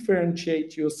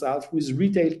differentiate yourself with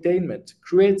retailtainment.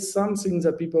 Create something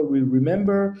that people will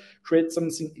remember, create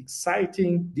something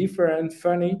exciting, different,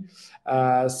 funny.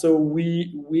 So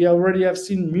we already have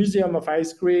seen Museum of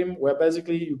Ice Cream, where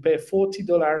basically you pay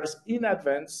 $40 in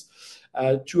advance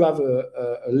to have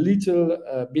a little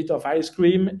bit of ice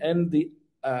cream, and the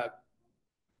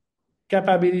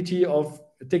capability of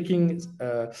taking,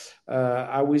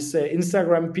 I would say,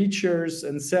 Instagram pictures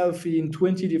and selfie in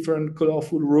 20 different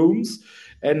colorful rooms.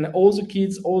 And all the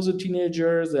kids, all the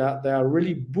teenagers, they are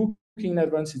really booking in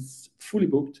advance. It's fully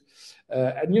booked.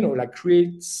 And, like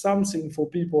create something for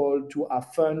people to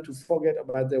have fun, to forget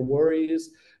about their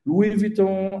worries. Louis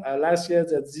Vuitton, last year,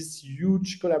 had this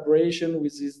huge collaboration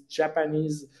with this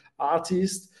Japanese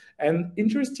artist. And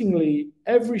interestingly,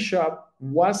 every shop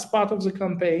was part of the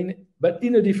campaign, but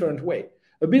in a different way.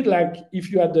 A bit like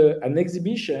if you had an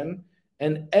exhibition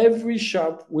and every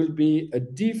shop will be a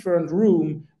different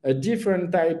room, a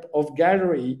different type of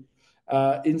gallery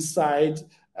inside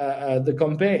the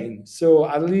campaign. So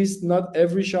at least not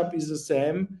every shop is the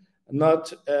same.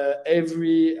 Not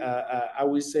every, I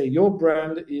would say, your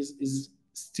brand is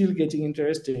still getting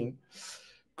interesting.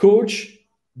 Coach,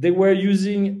 they were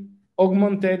using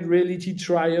augmented reality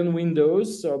try-on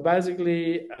windows. So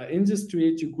basically, in the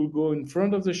street, you could go in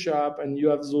front of the shop and you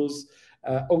have those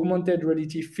augmented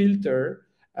reality filter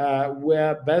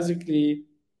where basically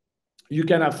you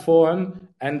can have fun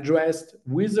and dressed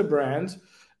with the brand.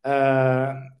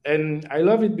 And I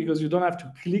love it because you don't have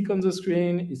to click on the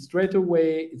screen. It's straight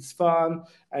away, it's fun,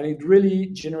 and it really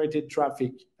generated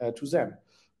traffic to them.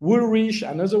 Woolrich,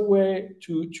 another way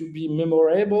to be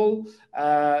memorable.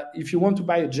 If you want to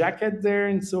buy a jacket there,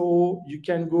 and so you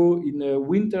can go in a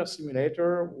winter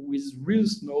simulator with real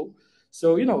snow.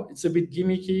 So, it's a bit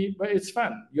gimmicky, but it's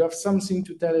fun. You have something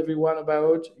to tell everyone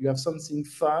about. You have something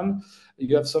fun.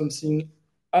 You have something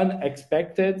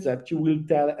unexpected that you will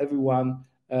tell everyone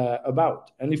about.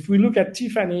 And if we look at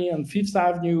Tiffany on Fifth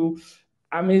Avenue,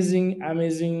 amazing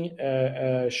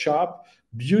shop.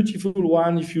 Beautiful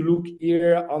one. If you look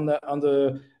here on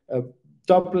the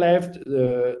top left,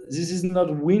 this is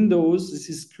not windows, this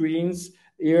is screens.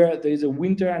 Here there is a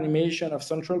winter animation of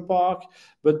Central Park,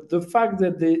 but the fact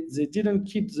that they didn't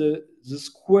keep the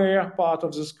square part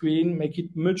of the screen make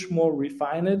it much more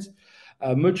refined,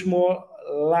 much more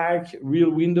like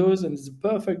real windows, and it's a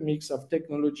perfect mix of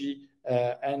technology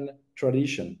and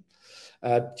tradition.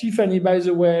 Tiffany, by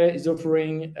the way, is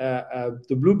offering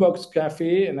the Blue Box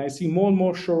Cafe, and I see more and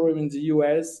more showrooms in the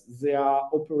US. They are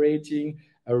operating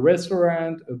a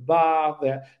restaurant, a bar.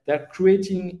 They're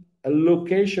creating a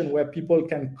location where people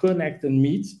can connect and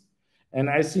meet. And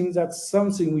I think that's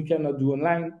something we cannot do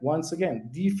online. Once again,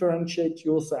 differentiate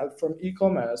yourself from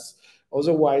e-commerce.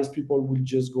 Otherwise, people will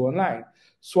just go online.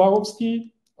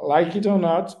 Swarovski, like it or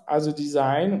not, as a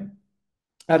design,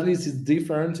 at least it's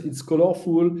different, it's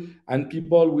colorful, and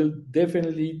people will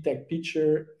definitely take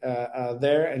picture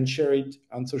there and share it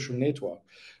on social network.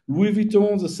 Louis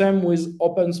Vuitton, the same with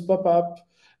opens pop-up,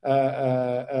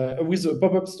 with a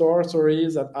pop-up store,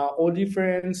 that are all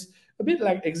different. A bit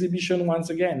like exhibition once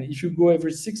again. If you go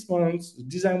every 6 months, the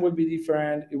design will be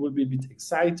different. It will be a bit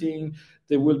exciting.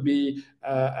 There will be,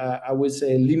 I would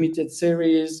say, limited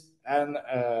series and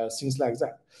things like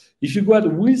that. If you go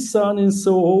at Wilson in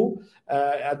Soho,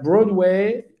 at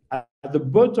Broadway, at the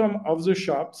bottom of the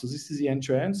shop, so this is the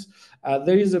entrance,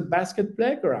 there is a basket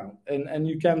playground, and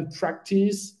you can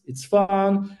practice. It's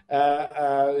fun.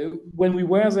 When we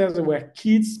were there were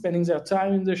kids spending their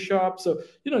time in the shop. So,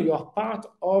 you are part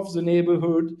of the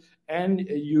neighborhood, and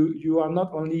you are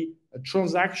not only a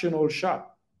transactional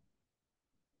shop.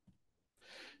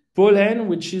 Pollen,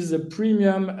 which is a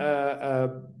premium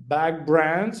bag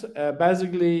brand,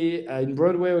 basically in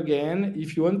Broadway again.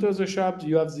 If you enter the shop,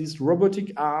 you have this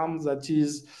robotic arm that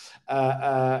is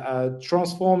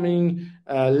transforming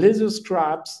leather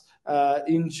scraps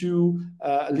into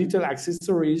little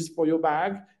accessories for your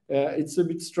bag. It's a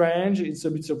bit strange, it's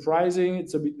a bit surprising,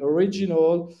 it's a bit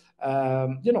original.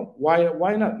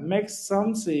 why not make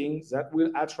something that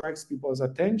will attract people's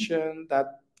attention,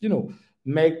 that,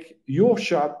 make your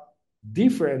shop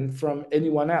different from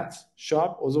anyone else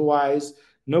shop. Otherwise,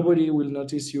 nobody will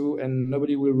notice you and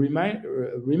nobody will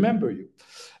remember you.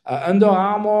 Under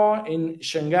Armour in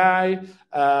Shanghai,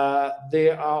 they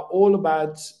are all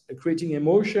about creating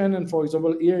emotion. And for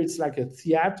example, here it's like a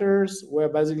theaters where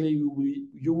basically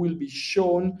you will be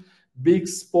shown big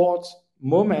sport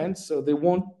moments. So they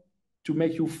want to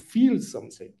make you feel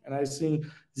something. And I think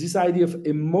this idea of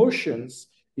emotions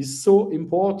is so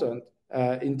important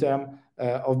in terms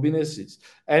of businesses.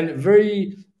 And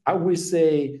very, I would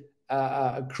say,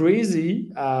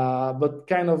 crazy, but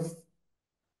kind of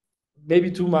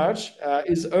maybe too much,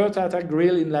 is Earth Attack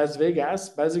Grill in Las Vegas.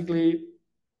 Basically,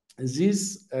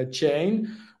 this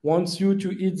chain wants you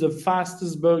to eat the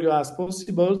fastest burger as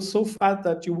possible, so fast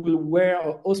that you will wear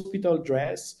a hospital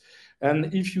dress.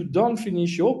 And if you don't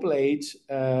finish your plate,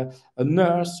 a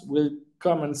nurse will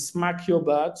come and smack your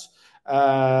butt.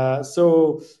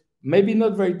 So maybe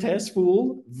not very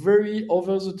tasteful, very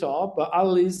over the top, but at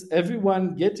least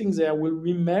everyone getting there will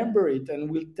remember it and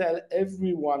will tell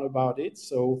everyone about it.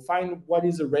 So find what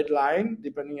is the red line,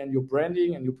 depending on your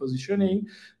branding and your positioning,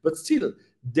 but still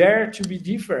dare to be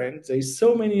different. There's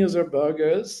so many other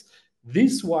burgers.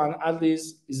 This one, at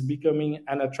least, is becoming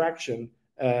an attraction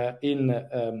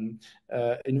in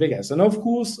Vegas. And of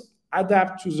course,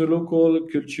 adapt to the local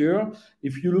culture.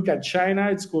 If you look at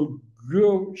China, it's called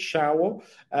Guo Shao,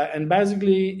 and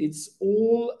basically it's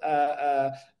all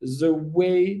the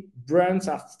way brands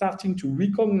are starting to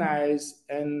recognize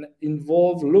and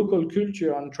involve local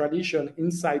culture and tradition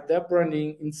inside their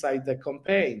branding, inside their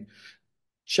campaign.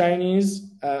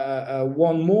 Chinese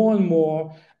want more and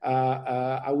more,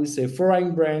 I would say,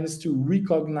 foreign brands to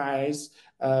recognize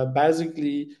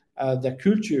basically their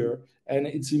culture, and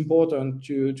it's important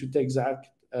to take that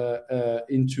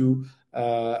into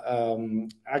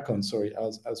account. Sorry,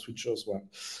 I'll switch those one.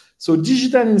 So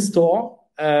digital in store.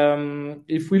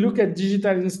 If we look at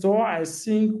digital in store, I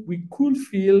think we could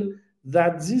feel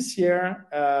that this year,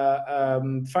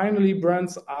 finally,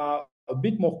 brands are a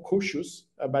bit more cautious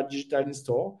about digital in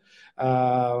store.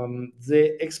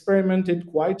 They experimented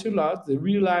quite a lot. They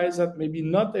realized that maybe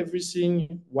not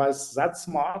everything was that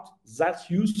smart, that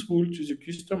useful to the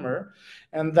customer,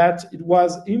 and that it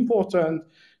was important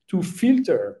to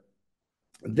filter.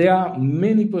 There are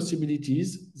many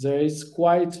possibilities. There is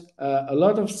quite a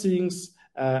lot of things,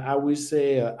 I will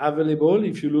say, available.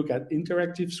 If you look at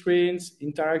interactive screens,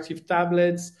 interactive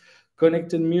tablets,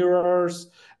 connected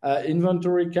mirrors,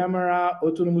 inventory camera,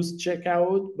 autonomous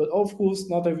checkout, but of course,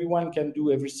 not everyone can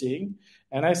do everything.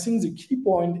 And I think the key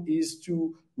point is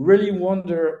to really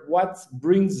wonder what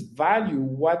brings value,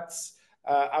 what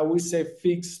I would say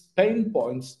fixed pain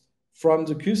points from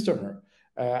the customer.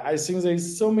 I think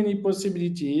there's so many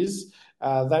possibilities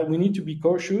that we need to be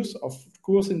cautious, of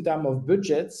course, in terms of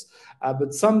budgets,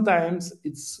 but sometimes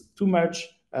it's too much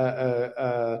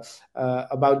about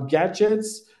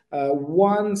gadgets.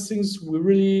 One thing we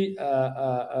really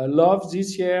loved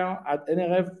this year at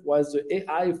NRF was the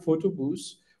AI photo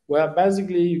booth, where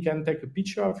basically you can take a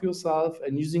picture of yourself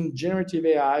and using generative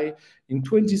AI, in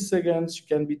 20 seconds, you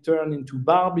can be turned into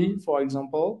Barbie, for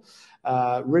example.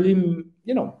 Really,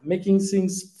 making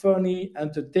things funny,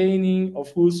 entertaining.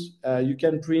 Of course, you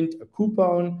can print a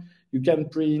coupon, you can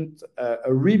print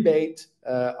a rebate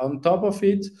on top of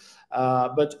it,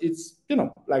 but it's,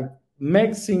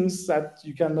 make things that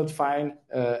you cannot find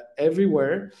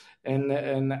everywhere.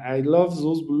 And I love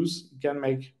those booths. You can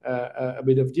make a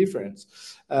bit of difference.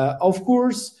 Of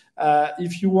course,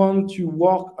 if you want to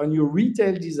work on your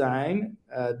retail design,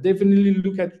 definitely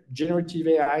look at generative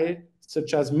AI,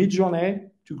 such as Midjourney,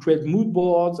 to create mood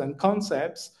boards and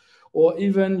concepts, or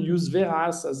even use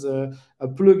Veras as a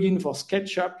plugin for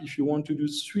SketchUp if you want to do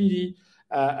 3D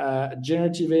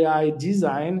generative AI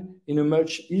design in a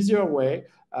much easier way.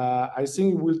 I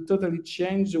think it will totally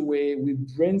change the way we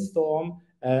brainstorm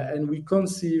and we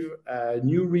conceive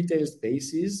new retail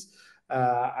spaces.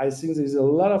 I think there's a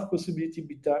lot of possibility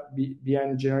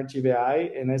behind generative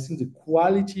AI, and I think the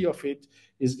quality of it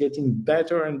is getting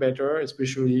better and better,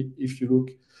 especially if you look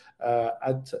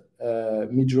at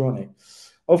Midjourney.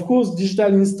 Of course,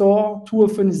 digital in-store too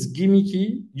often is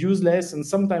gimmicky, useless, and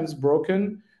sometimes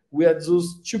broken. We had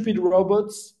those stupid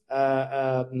robots,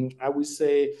 I would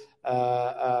say,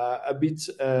 a bit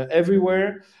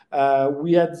everywhere.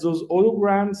 We had those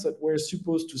holograms that were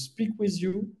supposed to speak with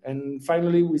you, and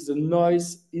finally, with the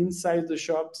noise inside the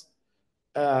shops,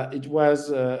 it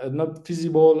was not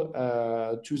feasible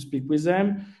to speak with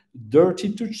them.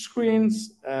 dirty touch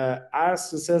screens.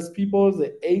 Ask the salespeople,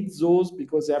 they hate those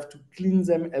because they have to clean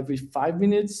them every 5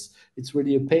 minutes. It's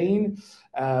really a pain.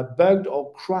 Bugged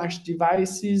or crashed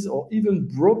devices, or even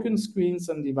broken screens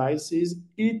and devices,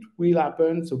 it will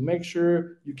happen. So make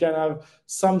sure you can have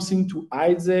something to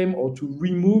hide them or to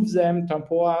remove them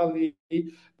temporarily.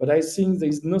 But I think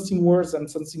there's nothing worse than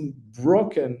something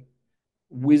broken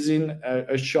within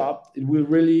a shop. It will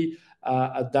really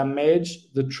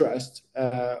damage the trust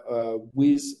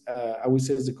with, I would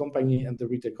say, the company and the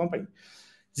retail company.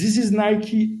 This is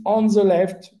Nike on the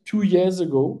left 2 years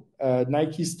ago,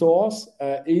 Nike stores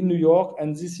in New York,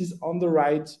 and this is on the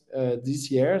right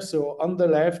this year. So on the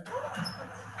left,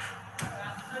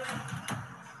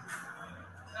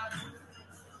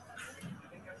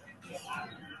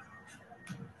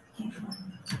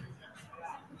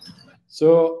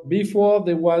 so before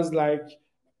there was like,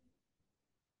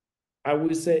 I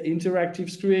would say, interactive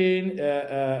screen,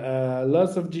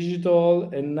 lots of digital,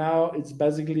 and now it's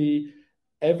basically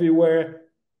everywhere.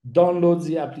 Download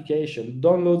the application,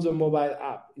 download the mobile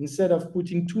app. Instead of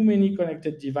putting too many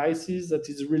connected devices, that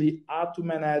is really hard to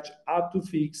manage, hard to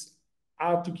fix,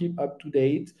 hard to keep up to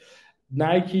date.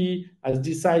 Nike has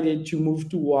decided to move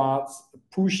towards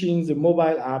pushing the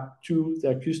mobile app to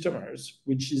their customers,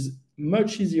 which is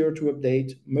much easier to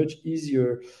update, much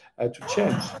easier to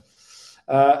change.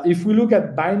 If we look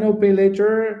at buy now, pay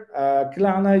later,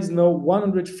 Klarna is now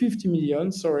 150 million,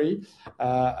 sorry.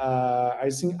 I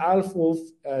think half of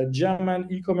German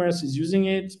e-commerce is using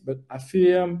it, but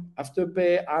Affirm,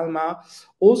 Afterpay, Alma,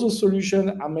 all those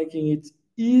solutions are making it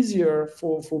easier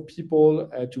for people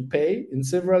to pay in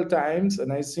several times.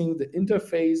 And I think the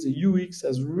interface, the UX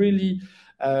has really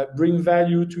bring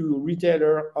value to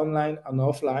retailer online and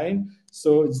offline.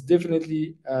 So it's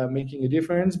definitely making a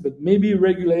difference, but maybe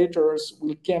regulators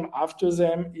will come after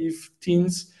them if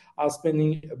teens are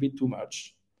spending a bit too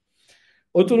much.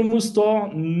 Autonomous store,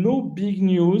 no big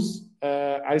news.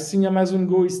 I think Amazon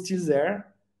Go is still there,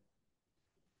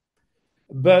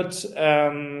 but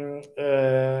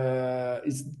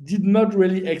it did not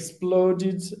really explode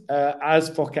as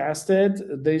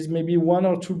forecasted. There is maybe one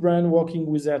or two brands working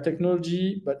with their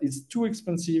technology, but it's too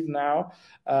expensive now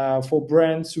for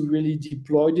brands who really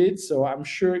deployed it. So I'm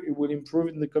sure it will improve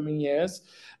in the coming years,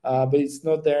 but it's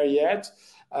not there yet.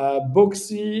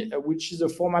 Boxy, which is a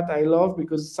format I love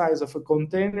because the size of a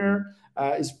container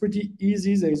is pretty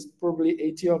easy. There's probably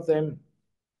 80 of them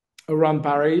around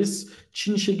Paris.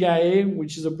 Shinsegae,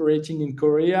 which is operating in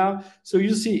Korea. So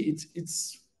you see,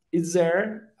 it's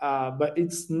there, but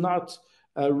it's not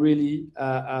really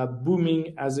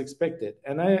booming as expected.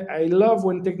 And I love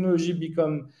when technology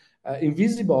become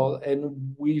invisible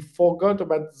and we forgot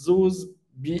about those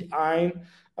behind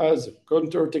the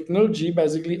counter technology,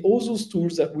 basically all those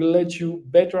tools that will let you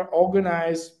better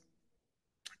organize,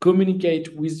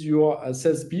 communicate with your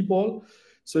salespeople.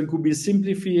 So it could be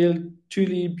Simplifield,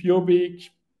 Tulip, Überblick,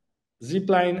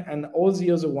 Zipline, and all the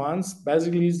other ones.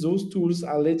 Basically, those tools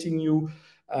are letting you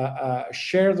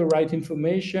share the right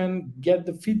information, get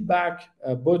the feedback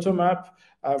bottom up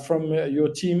from your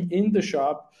team in the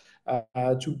shop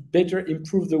to better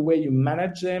improve the way you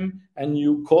manage them and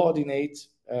you coordinate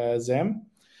them.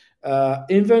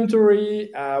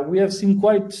 Inventory, we have seen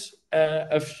quite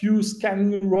a few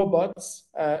scanning robots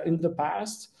in the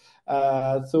past.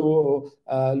 So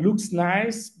looks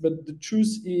nice, but the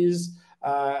truth is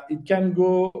it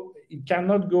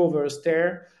cannot go over a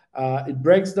stair. It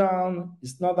breaks down.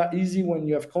 It's not that easy when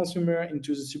you have consumer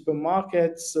into the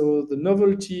supermarket. So the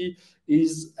novelty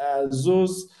is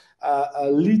those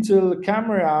little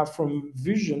camera from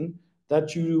Vision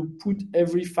that you put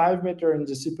every 5 meters in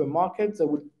the supermarket that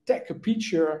will take a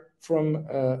picture from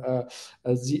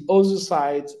the other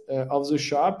side of the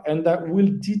shop, and that will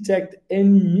detect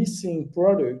any missing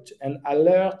product and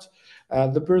alert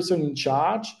the person in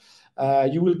charge.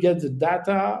 You will get the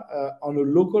data on a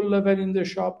local level in the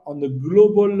shop, on the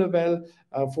global level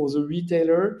for the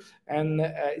retailer, and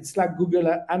it's like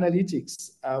Google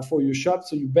Analytics for your shop,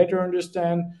 so you better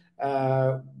understand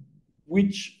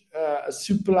which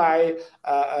supply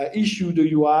issue do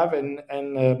you have and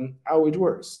how it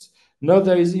works. Now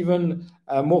there is even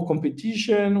more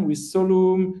competition with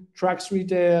Solum, Trax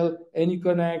Retail,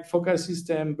 AnyConnect, Focus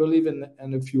System, Believe,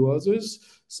 and a few others.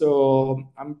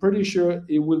 So I'm pretty sure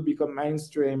it will become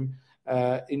mainstream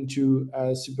into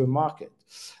a supermarket.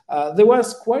 There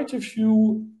was quite a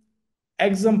few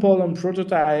example and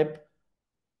prototype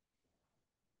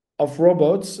of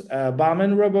robots,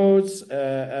 barman robots,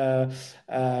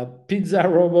 pizza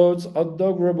robots, hot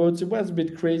dog robots. It was a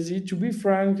bit crazy. To be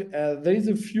frank, there is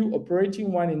a few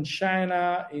operating one in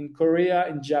China, in Korea,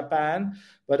 in Japan,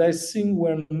 but I think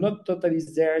we're not totally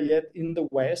there yet in the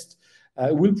West.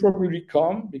 It will probably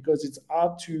come because it's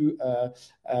hard to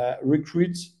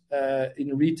recruit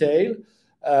in retail.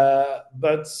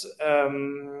 But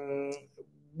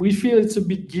we feel it's a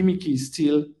bit gimmicky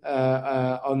still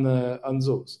on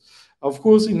those. Of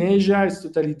course, in Asia, it's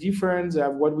totally different. They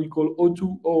have what we call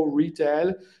O2O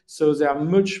retail. So they are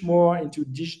much more into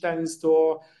digital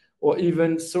in-store or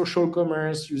even social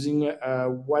commerce using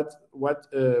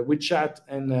WeChat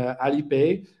and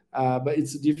Alipay. But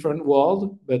it's a different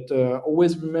world. But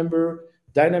always remember,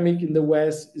 dynamic in the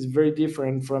West is very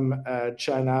different from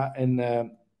China and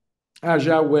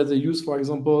Asia, where they use, for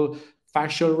example,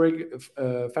 facial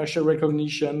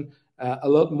recognition a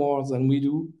lot more than we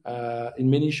do in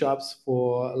many shops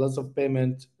for lots of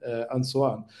payment and so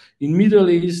on. In Middle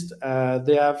East,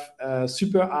 they have a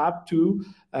super app too,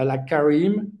 like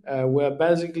Karim, where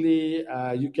basically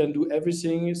you can do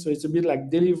everything. So it's a bit like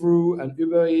Deliveroo and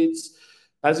Uber Eats.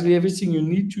 Basically, everything you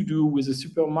need to do with a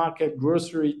supermarket,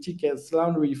 grocery, tickets,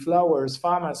 laundry, flowers,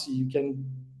 pharmacy, you can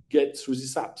get through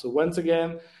this app. So once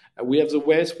again, we have the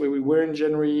West where we were in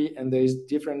January, and there is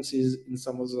differences in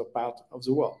some other part of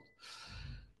the world.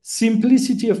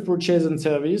 Simplicity of purchase and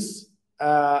service.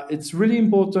 It's really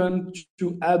important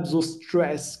to help those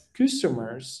stressed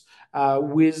customers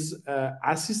with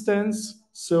assistance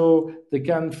so they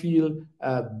can feel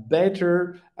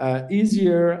better,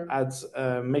 easier at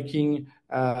making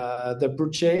the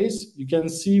purchase. You can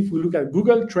see if we look at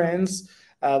Google Trends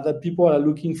that people are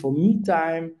looking for me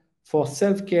time, for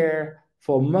self-care,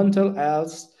 for mental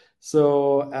health.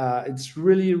 So it's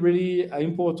really, really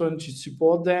important to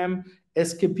support them.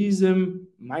 Escapism,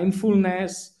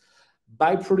 mindfulness,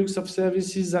 buy products of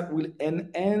services that will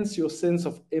enhance your sense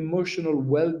of emotional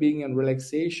well-being and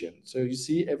relaxation. So you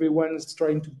see, everyone is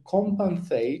trying to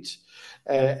compensate,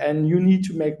 and you need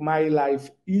to make my life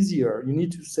easier. You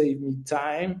need to save me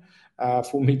time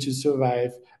for me to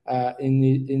survive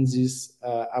in this,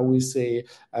 I will say,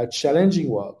 challenging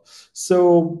world.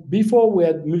 So before we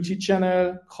had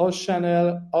multi-channel,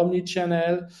 cross-channel,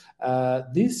 omni-channel.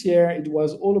 This year, it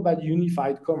was all about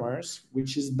unified commerce,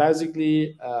 which is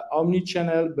basically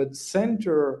omni-channel, but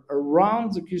centered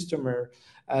around the customer,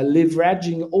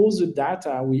 leveraging all the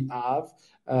data we have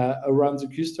around the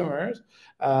customers.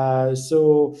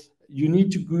 So you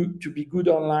need to be good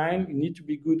online. You need to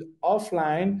be good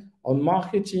offline on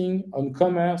marketing, on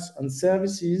commerce, on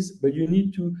services, but you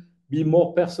need to be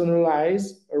more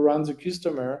personalized around the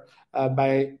customer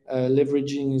by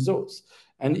leveraging those.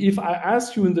 And if I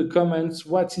ask you in the comments,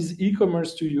 what is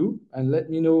e-commerce to you? And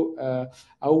let me know,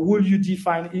 how would you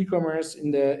define e-commerce in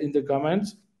the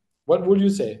comments? What would you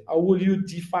say? How would you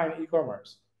define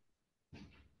e-commerce?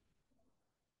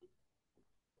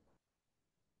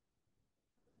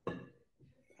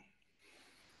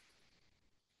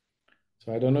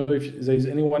 So I don't know if there is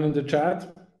anyone in the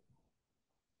chat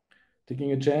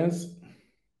taking a chance.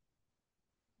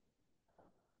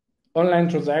 Online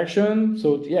transaction.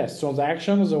 So yes,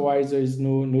 transaction, otherwise there is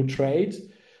no trade.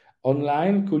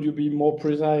 Online, could you be more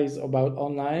precise about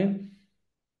online?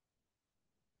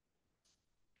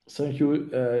 Thank you,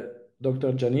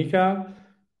 Dr. Janika.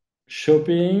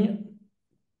 Shopping.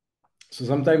 So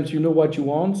sometimes you know what you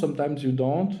want, sometimes you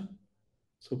don't.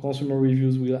 So consumer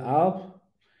reviews will help.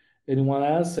 Anyone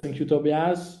else? Thank you,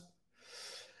 Tobias.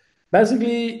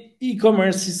 Basically,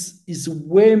 e-commerce is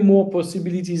way more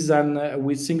possibilities than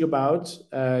we think about.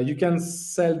 You can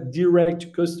sell direct to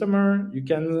customer. You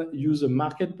can use a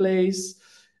marketplace.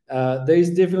 There is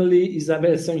definitely,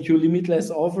 Isabel, thank you, limitless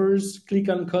offers, click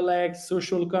and collect,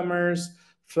 social commerce,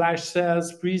 flash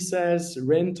sales, pre-sales,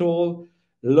 rental,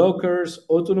 lockers,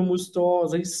 autonomous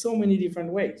stores. There's so many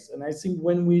different ways. And I think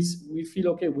when we feel,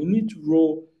 okay, we need to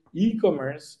grow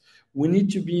e-commerce, we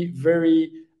need to be very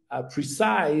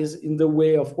precise in the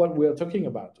way of what we are talking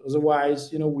about.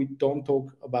 Otherwise, we don't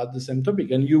talk about the same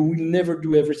topic, and you will never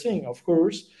do everything, of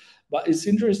course. But it's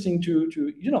interesting to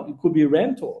it could be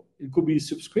rental, it could be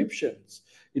subscriptions,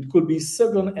 it could be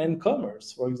second-hand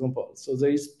commerce, for example. So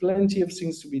there is plenty of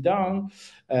things to be done,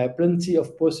 plenty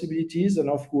of possibilities, and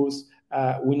of course,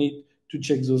 we need to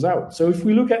check those out. So if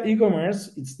we look at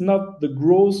e-commerce, it's not the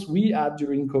growth we had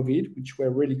during COVID, which were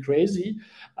really crazy,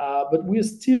 but we're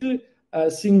still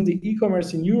seeing the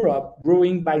e-commerce in Europe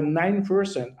growing by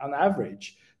 9% on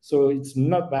average. So it's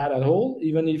not bad at all,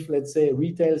 even if, let's say,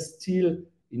 retail still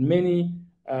in many,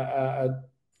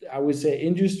 I would say,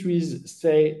 industries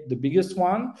stay the biggest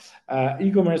one.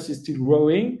 E-commerce is still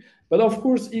growing. But of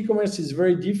course, e-commerce is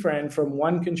very different from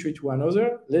one country to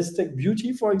another. Let's take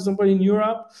beauty, for example, in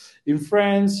Europe. In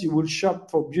France, you will shop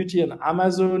for beauty on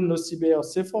Amazon, Nocibé, or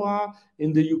Sephora.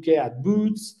 In the UK, at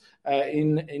Boots.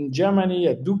 In Germany,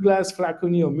 at Douglas,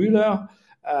 Flaconi, or Müller.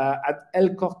 At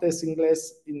El Corte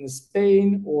Inglés in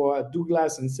Spain, or at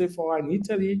Douglas and Sephora in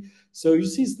Italy. So you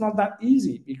see, it's not that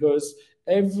easy because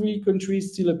every country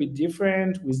is still a bit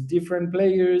different, with different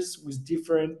players, with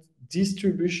different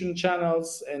distribution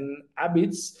channels and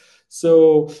habits.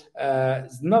 So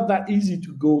it's not that easy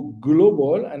to go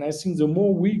global. And I think the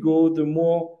more we go, the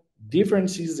more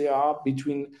differences there are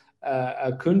between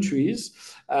countries.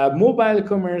 Mobile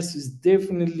commerce is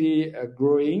definitely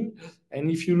growing. And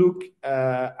if you look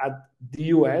at the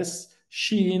US,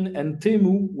 Shein and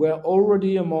Temu were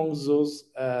already among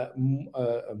those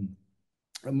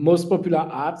most popular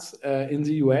apps in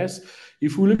the US.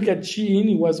 If we look at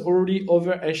Shein, it was already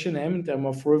over H&M in terms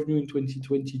of revenue in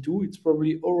 2022. It's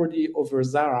probably already over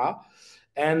Zara.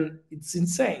 And it's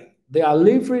insane. They are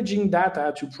leveraging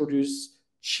data to produce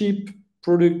cheap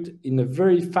product in a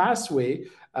very fast way.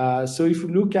 So if you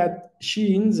look at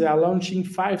Shein, they are launching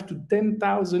 5,000 to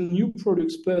 10,000 new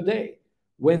products per day,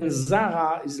 when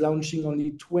Zara is launching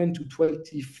only 20,000 to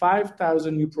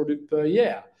 25,000 new products per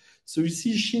year. So you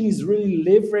see, Shein is really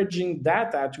leveraging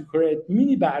data to create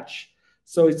mini batch.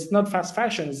 So it's not fast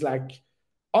fashion, it's like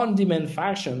on-demand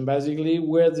fashion, basically,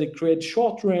 where they create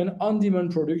short-run,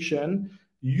 on-demand production,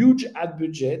 huge ad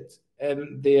budget,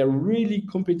 and they are really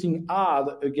competing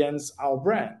hard against our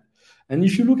brand. And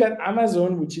if you look at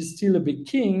Amazon, which is still a big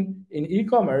king in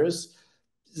e-commerce,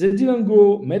 they didn't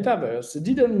go metaverse, they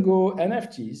didn't go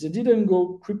NFTs, they didn't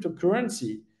go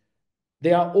cryptocurrency.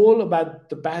 They are all about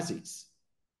the basics.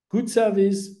 Good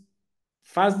service,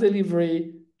 fast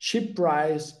delivery, cheap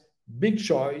price, big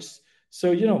choice.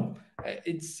 So,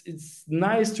 it's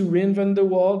nice to reinvent the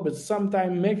world, but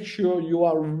sometimes make sure you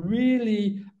are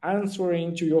really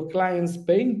answering to your client's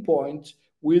pain point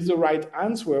with the right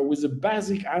answer, with a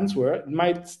basic answer. It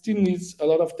might still need a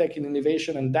lot of tech and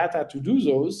innovation and data to do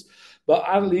those, but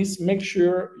at least make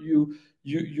sure you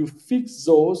fix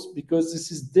those, because this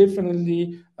is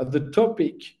definitely the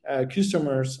topic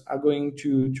customers are going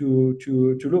to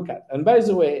look at. And by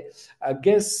the way,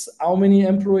 guess how many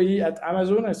employees at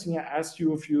Amazon? I think I asked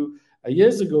you a few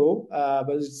years ago,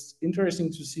 but it's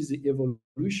interesting to see the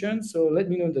evolution. So let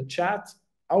me know in the chat,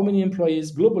 how many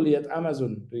employees globally at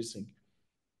Amazon do you think?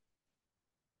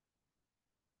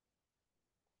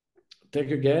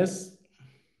 Take a guess.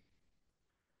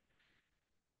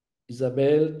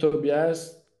 Isabel,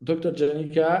 Tobias, Dr.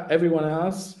 Janica, everyone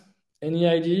else, any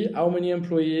idea how many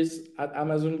employees at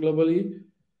Amazon globally?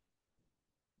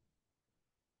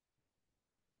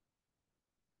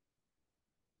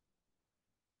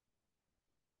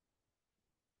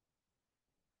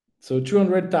 So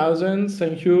 200,000,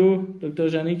 thank you, Dr.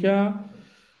 Janica.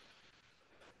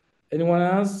 Anyone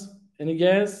else? Any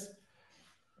guess?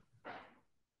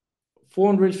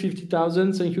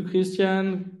 450,000, thank you,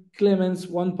 Christian. Clemens,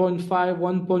 1.5,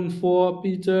 1.4,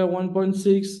 Peter,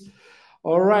 1.6.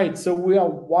 All right, so we are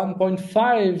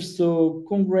 1.5, so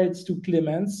congrats to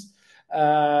Clemens.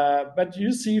 But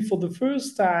you see, for the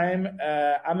first time,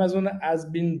 Amazon has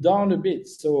been down a bit.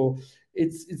 So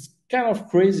it's kind of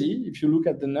crazy if you look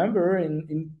at the number.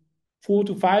 In 4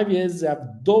 to 5 years, they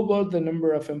have doubled the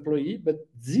number of employees, but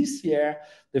this year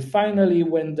they finally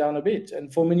went down a bit,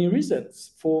 and for many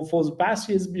reasons. For the past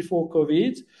years before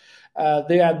COVID,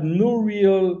 they had no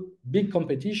real big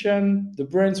competition. The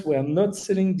brands were not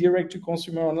selling direct to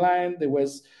consumer online. There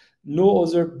was no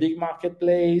other big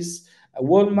marketplace.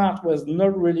 Walmart was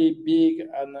not really big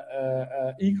on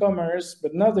e-commerce,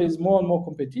 but now there is more and more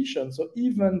competition. So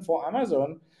even for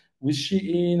Amazon, with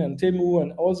Shein and Temu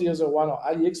and all the other one, or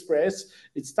AliExpress,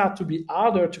 it starts to be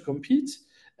harder to compete,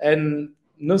 and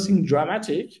nothing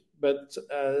dramatic. But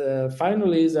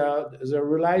finally, they're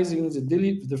realizing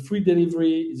the free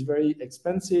delivery is very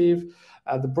expensive.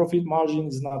 The profit margin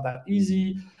is not that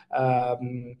easy.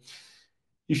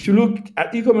 If you look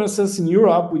at e-commerces in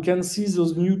Europe, we can see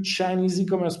those new Chinese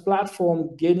e-commerce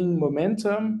platforms gaining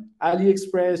momentum.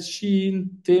 AliExpress, Shein,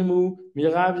 Temu,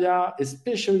 Miravia,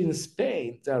 especially in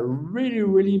Spain, they're really,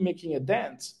 really making a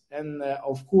dent. And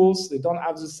of course, they don't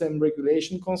have the same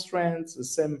regulation constraints, the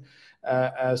same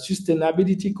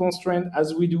sustainability constraint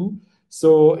as we do.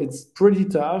 So it's pretty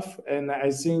tough. And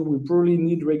I think we probably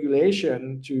need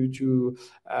regulation to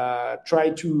try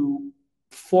to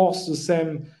force the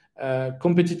same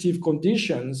competitive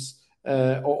conditions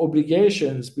or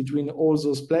obligations between all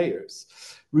those players.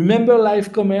 Remember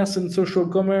live commerce and social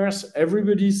commerce?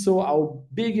 Everybody saw how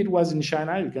big it was in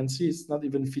China. You can see it's not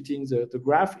even fitting the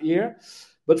graph here.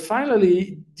 But finally,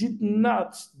 it did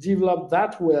not develop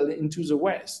that well into the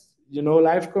West. You know,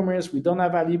 live commerce, we don't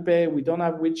have Alipay, we don't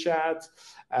have WeChat.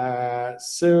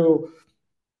 So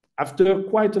after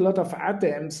quite a lot of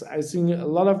attempts, I think a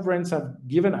lot of brands have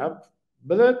given up,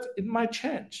 but it might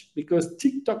change because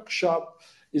TikTok Shop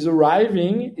is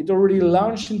arriving. It already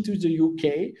launched into the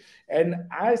UK, and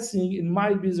I think it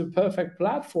might be the perfect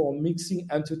platform mixing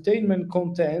entertainment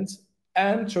content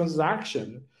and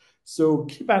transaction. So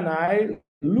keep an eye,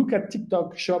 look at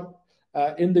TikTok Shop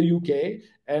in the UK,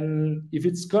 and if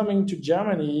it's coming to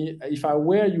Germany, if I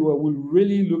were you, I will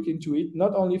really look into it,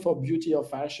 not only for beauty or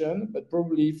fashion, but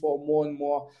probably for more and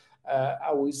more,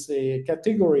 I would say,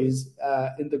 categories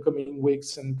in the coming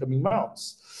weeks and coming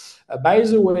months. By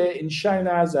the way, in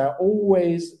China, they're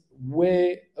always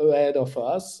way ahead of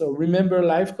us. So remember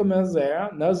live commerce there.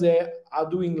 Now they are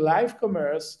doing live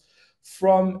commerce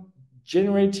from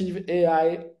generative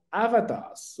AI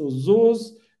avatars. So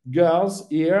those girls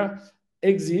here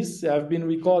exist. They have been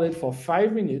recorded for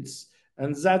 5 minutes,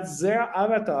 and that's their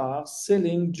avatar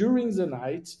selling during the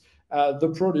night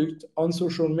the product on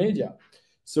social media.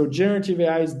 So generative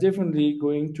AI is definitely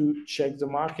going to check the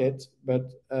market, but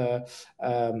a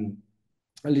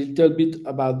little bit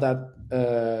about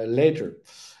that later.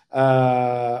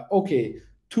 Okay,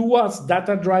 towards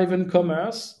data-driven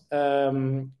commerce,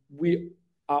 we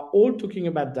are all talking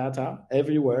about data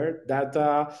everywhere.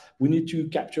 Data, we need to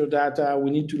capture data,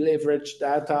 we need to leverage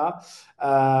data.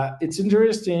 It's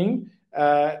interesting,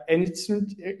 and it's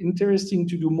interesting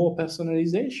to do more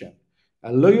personalization.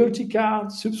 A loyalty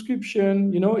card,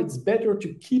 subscription, you know, it's better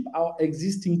to keep our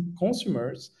existing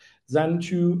consumers than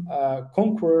to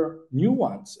conquer new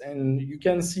ones. And you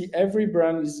can see every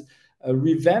brand is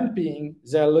revamping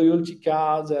their loyalty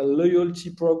card, their loyalty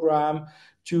program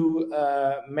to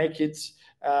make it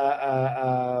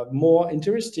more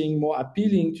interesting, more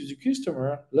appealing to the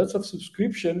customer. Lots of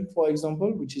subscription, for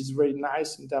example, which is very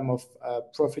nice in terms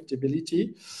of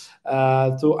profitability.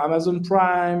 So Amazon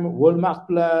Prime, Walmart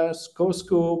Plus,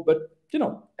 Costco, but you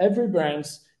know, every brand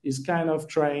is kind of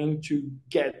trying to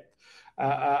get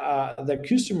the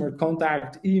customer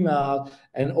contact email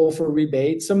and offer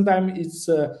rebate. Sometimes it's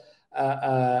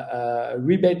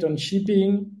rebate on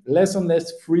shipping, less and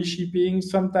less free shipping.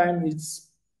 Sometimes it's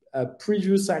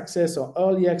previous access or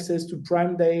early access to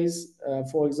Prime Days,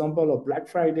 for example, or Black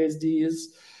Friday's deals.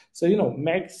 So, you know,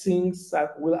 make things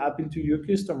that will happen to your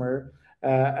customer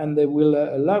and they will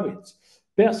love it.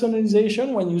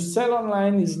 Personalization, when you sell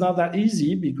online, is not that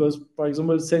easy because, for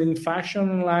example, selling fashion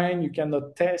online, you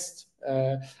cannot test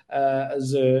I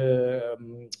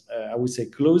would say,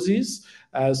 closes.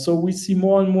 So we see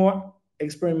more and more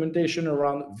experimentation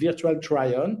around virtual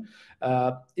try-on.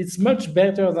 It's much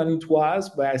better than it was,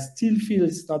 but I still feel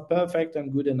it's not perfect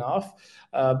and good enough.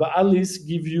 But at least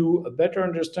give you a better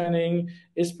understanding,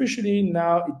 especially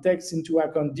now it takes into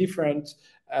account different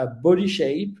body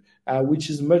shape,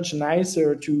 which is much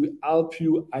nicer to help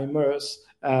you immerse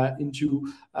into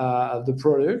the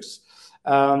products.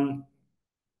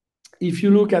 If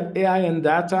you look at AI and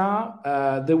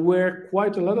data, there were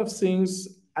quite a lot of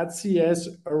things at CES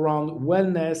around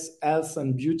wellness, health,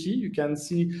 and beauty. You can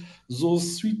see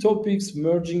those three topics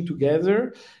merging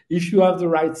together. If you have the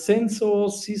right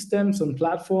sensors, systems, and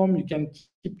platform, you can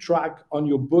keep track on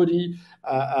your body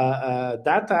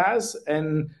data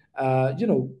and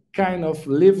kind of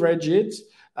leverage it.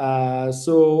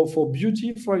 So for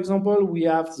beauty, for example, we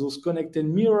have those connected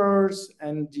mirrors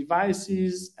and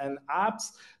devices and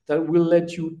apps that will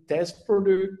let you test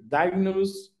product,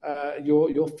 diagnose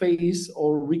your face,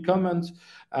 or recommend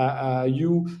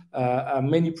you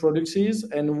many products.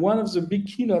 And one of the big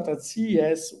keynote at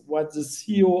CES was the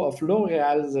CEO of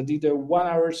L'Oreal that did a 1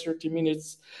 hour, 30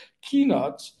 minutes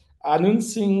keynote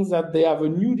announcing that they have a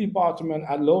new department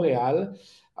at L'Oreal.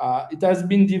 It has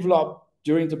been developed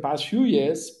during the past few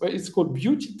years, but it's called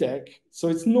beauty tech. So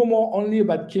it's no more only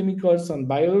about chemicals and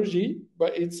biology,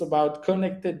 but it's about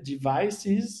connected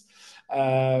devices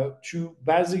to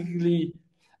basically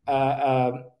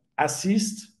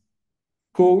assist,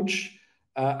 coach,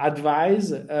 advise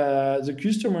the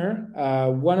customer.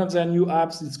 One of their new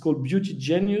apps is called Beauty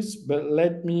Genius, but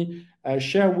let me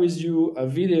share with you a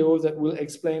video that will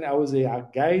explain how they are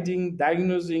guiding,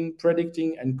 diagnosing,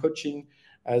 predicting, and coaching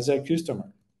their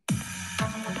customer.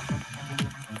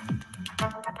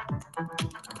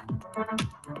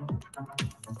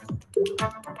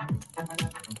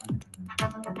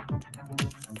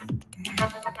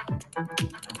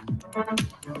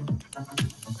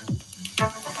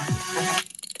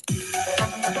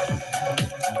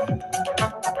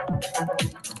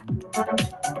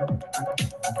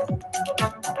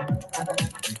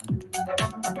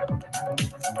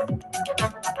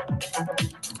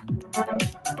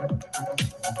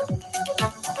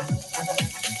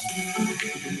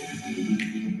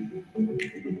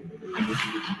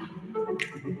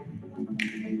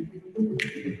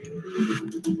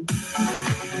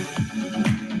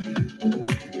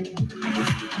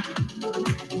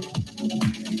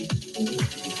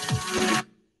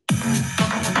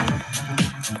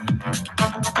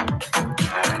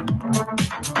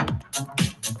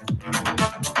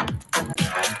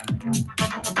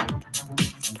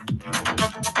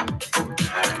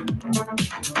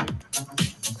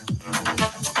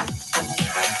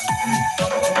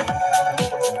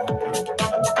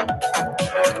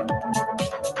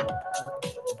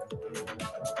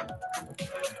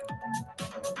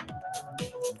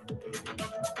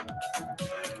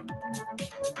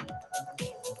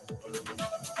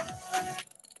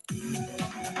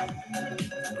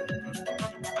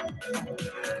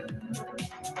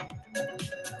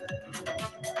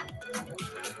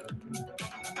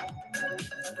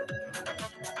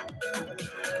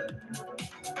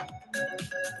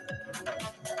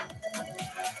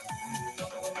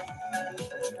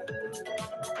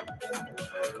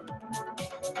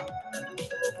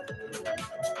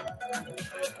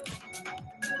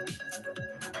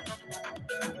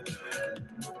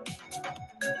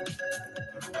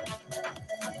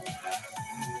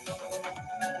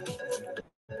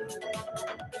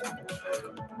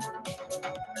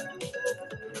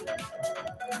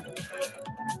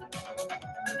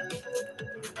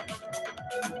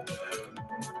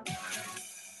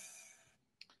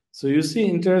 So you see,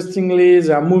 interestingly,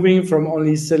 they are moving from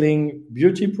only selling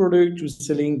beauty products to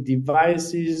selling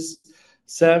devices,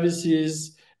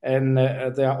 services, and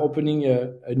they are opening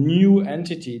a new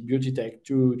entity, beauty tech,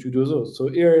 to do those. So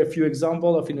here are a few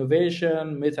examples of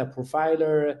innovation: Meta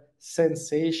Profiler,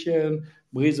 Sensation,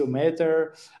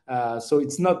 Brizometer. So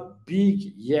it's not big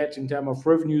yet in terms of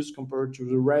revenues compared to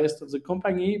the rest of the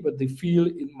company, but they feel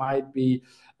it might be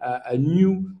a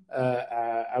new,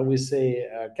 I would say,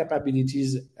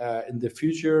 capabilities in the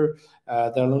future.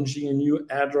 They're launching a new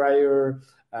hair dryer,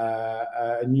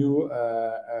 a new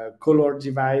color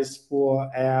device for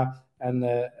hair, and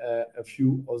a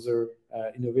few other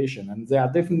innovation. And they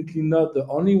are definitely not the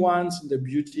only ones in the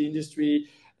beauty industry.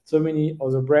 So many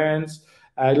other brands.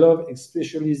 I love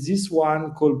especially this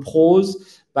one called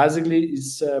Pros. Basically,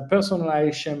 it's a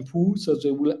personalized shampoo. So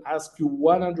they will ask you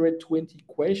 120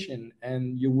 questions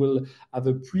and you will have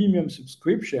a premium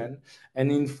subscription.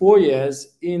 And in 4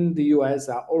 years in the US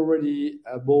are already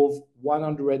above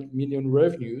 100 million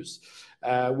revenues,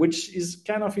 which is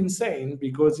kind of insane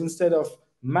because instead of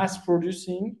mass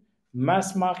producing,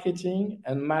 mass marketing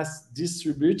and mass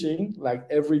distributing like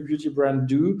every beauty brand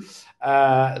do,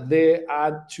 they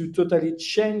had to totally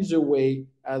change the way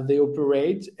they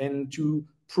operate and to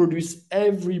produce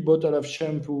every bottle of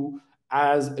shampoo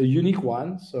as a unique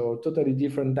one. So totally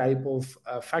different type of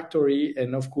factory.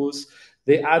 And of course,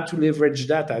 they had to leverage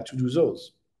data to do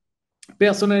those.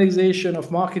 Personalization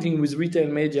of marketing with retail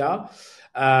media.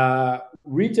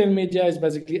 Retail media is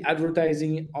basically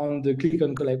advertising on the click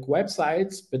and collect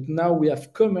websites, but now we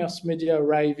have commerce media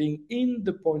arriving in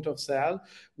the point of sale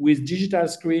with digital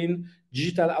screen,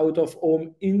 digital out of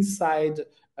home inside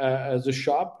the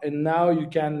shop. And now you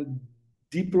can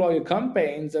deploy a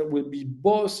campaign that will be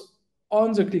both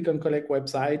on the click and collect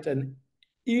website and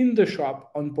in the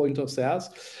shop on point of sales.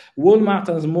 Walmart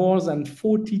has more than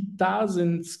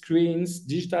 40,000 screens,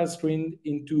 digital screen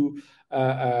into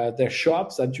their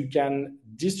shops that you can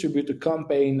distribute a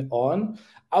campaign on.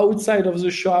 Outside of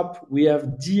the shop, we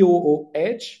have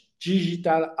DOOH,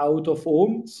 digital out of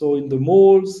home. So in the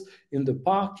malls, in the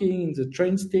parking, in the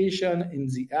train station, in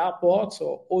the airport.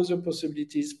 So other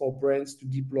possibilities for brands to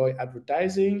deploy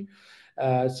advertising.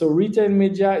 So retail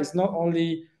media is not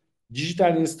only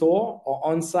digital in store or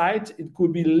on site, it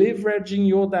could be leveraging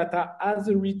your data as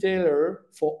a retailer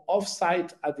for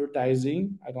off-site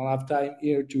advertising. I don't have time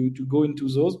here to go into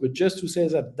those, but just to say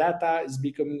that data is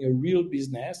becoming a real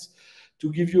business. To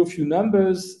give you a few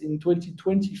numbers, in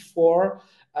 2024,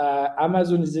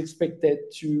 Amazon is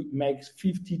expected to make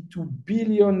 $52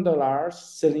 billion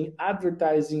selling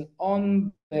advertising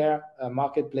on their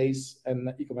marketplace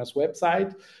and e-commerce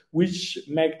website, which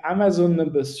make Amazon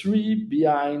number 3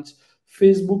 behind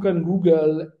Facebook and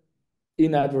Google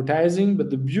in advertising. But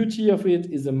the beauty of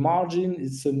it is the margin.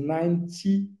 It's a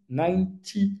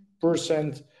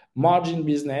 90% margin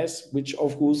business, which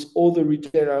of course all the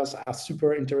retailers are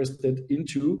super interested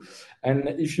into. And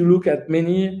if you look at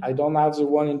many, I don't have the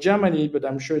one in Germany, but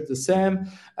I'm sure it's the same.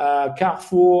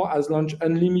 Carrefour has launched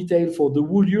Unlimited for the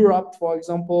whole Europe, for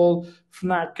example.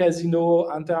 Fnac, Casino,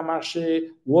 Intermarché,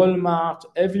 Walmart,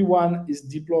 everyone is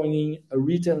deploying a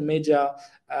retail media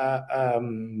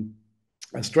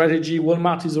strategy.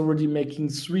 Walmart is already making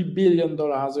 $3 billion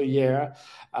a year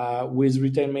with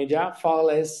retail media, far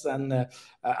less than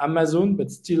Amazon,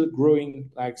 but still growing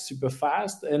like super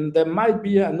fast. And there might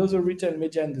be another retail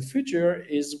media in the future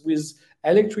is with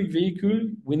electric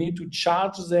vehicle. We need to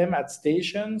charge them at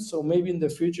stations. So maybe in the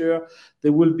future,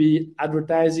 there will be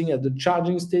advertising at the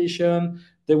charging station.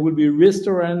 There will be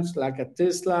restaurants like at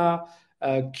Tesla.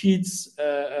 Kids,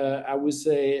 I would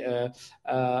say,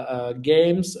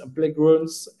 games,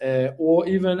 playgrounds, or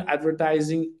even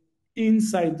advertising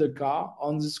inside the car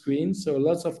on the screen. So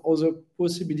lots of other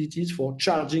possibilities for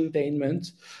charging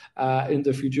entertainment in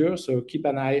the future. So keep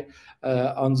an eye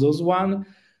on those one.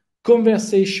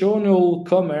 Conversational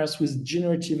commerce with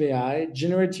generative AI.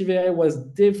 Generative AI was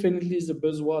definitely the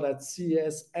buzzword at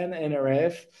CES and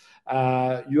NRF.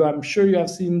 I'm sure you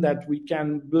have seen that we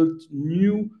can build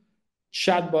new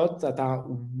chatbots that are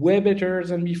way better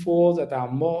than before, that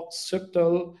are more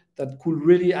subtle, that could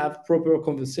really have proper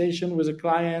conversation with the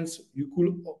clients. You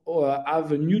could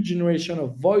have a new generation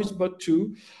of voice bot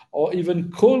too, or even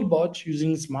call bot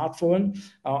using smartphone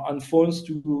on phones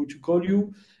to call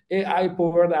you,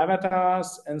 AI-powered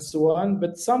avatars, and so on.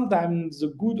 But sometimes the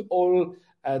good old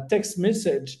text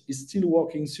message is still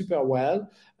working super well.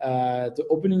 The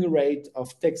opening rate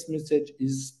of text message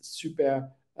is super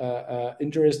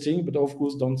interesting, but of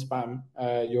course don't spam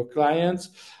your clients.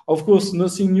 Of course,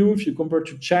 nothing new if you compare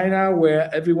to China,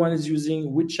 where everyone is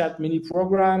using WeChat mini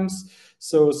programs.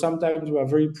 So sometimes we are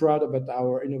very proud about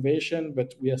our innovation,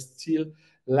 but we are still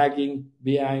lagging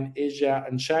behind Asia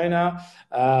and China.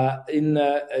 In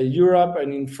Europe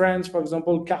and in France, for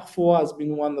example, Carrefour has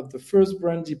been one of the first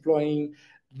brands deploying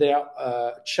their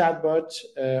chatbot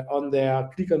on their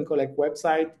click and collect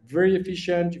website. Very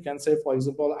efficient. You can say, for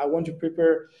example, I want to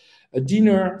prepare a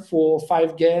dinner for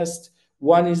 5 guests.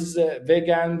 One is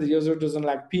vegan, the other doesn't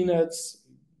like peanuts.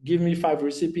 Give me 5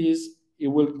 recipes. It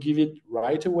will give it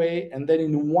right away. And then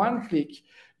in one click,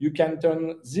 you can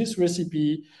turn this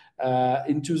recipe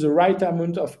into the right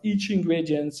amount of each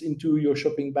ingredient into your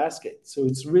shopping basket. So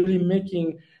it's really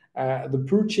making the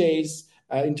purchase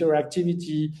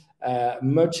interactivity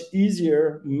much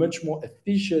easier, much more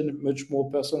efficient, much more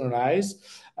personalized.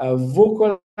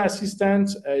 Vocal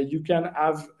assistant, you can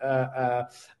have a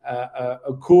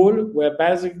call where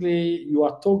basically you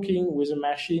are talking with a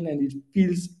machine and it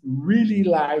feels really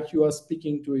like you are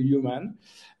speaking to a human.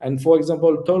 And for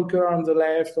example, Talker on the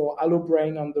left or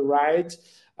HelloBrain on the right.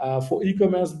 For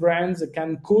e-commerce brands, they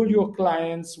can call your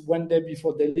clients one day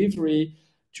before delivery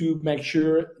to make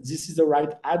sure this is the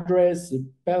right address, the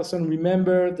person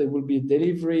remember there will be a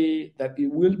delivery, that it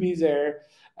will be there.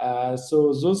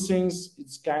 So those things,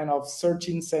 it's kind of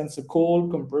 13 cents a call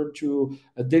compared to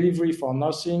a delivery for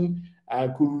nothing,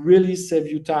 could really save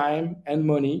you time and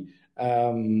money.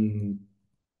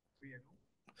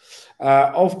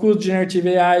 Of course, generative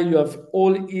AI, you have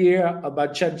all hear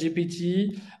about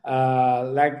ChatGPT.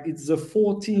 Like it's the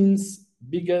 14th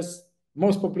biggest,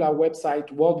 most popular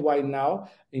website worldwide now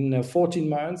in 14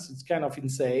 months. It's kind of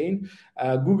insane.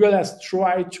 Google has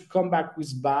tried to come back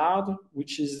with Bard,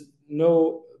 which is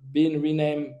now being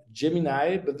renamed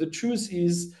Gemini. But the truth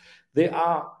is there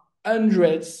are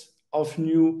hundreds of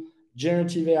new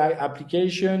generative AI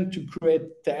applications to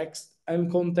create text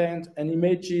and content and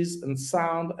images and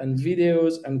sound and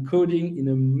videos and coding in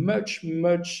a much,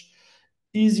 much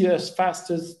easiest,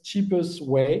 fastest, cheapest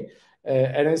way.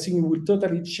 And I think it will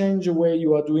totally change the way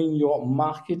you are doing your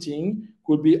marketing.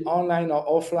 Could be online or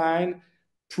offline,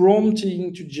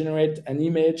 prompting to generate an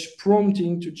image,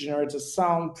 prompting to generate a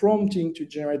sound, prompting to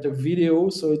generate a video.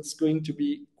 So it's going to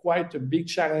be quite a big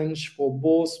challenge for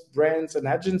both brands and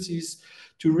agencies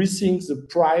to rethink the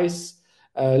price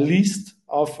list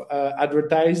of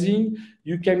advertising.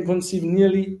 You can conceive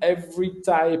nearly every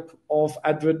type of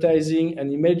advertising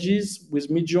and images with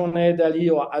Midjourney, DALL-E,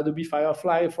 or Adobe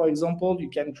Firefly, for example. You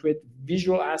can create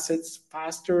visual assets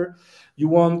faster. You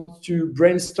want to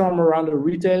brainstorm around a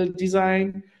retail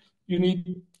design. You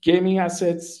need gaming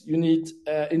assets. You need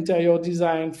interior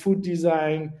design, food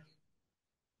design,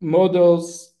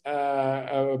 models,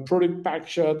 product pack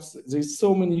shots. There's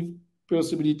so many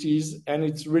possibilities, and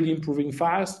it's really improving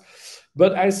fast.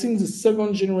 But I think the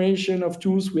second generation of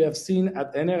tools we have seen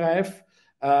at NRF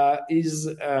is,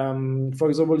 for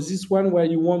example, this one where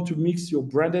you want to mix your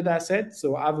branded assets.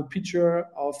 So I have a picture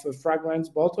of a fragrance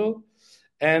bottle,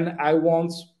 and I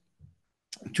want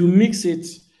to mix it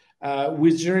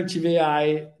with generative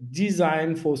AI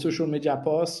design for social media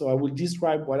posts. So I will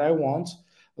describe what I want: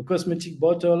 a cosmetic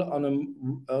bottle on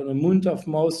a mount of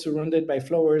moss surrounded by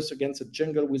flowers against a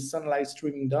jungle with sunlight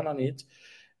streaming down on it.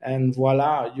 And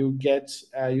voila, you get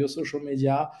your social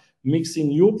media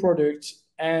mixing your product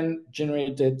and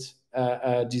generated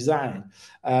design.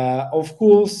 Of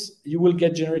course, you will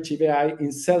get generative AI in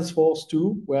Salesforce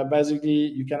too, where basically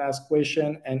you can ask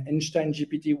questions and Einstein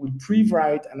GPT will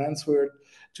pre-write an answer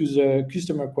to the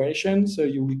customer question. So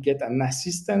you will get an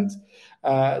assistant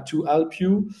to help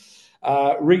you.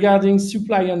 Regarding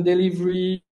supply and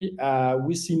delivery,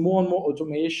 we see more and more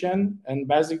automation, and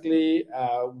basically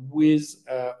with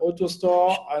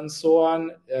AutoStore and so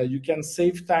on, you can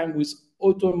save time with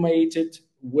automated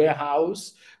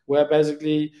warehouse, where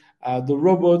basically the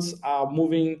robots are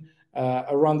moving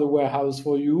around the warehouse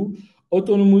for you.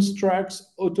 Autonomous trucks,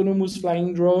 autonomous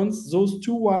flying drones, those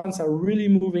two ones are really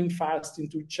moving fast in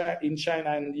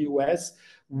China and the US.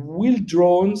 With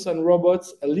drones and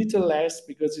robots, a little less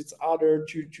because it's harder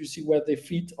to see where they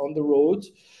fit on the road.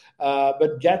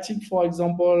 But Gatik, for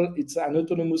example, it's an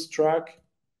autonomous truck,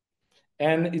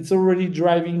 and it's already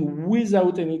driving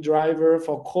without any driver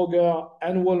for Kroger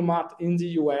and Walmart in the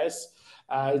US.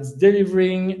 It's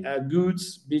delivering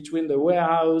goods between the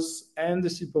warehouse and the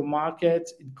supermarket.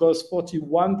 It costs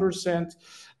 41%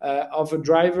 of a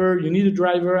driver. You need a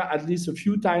driver at least a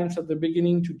few times at the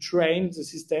beginning to train the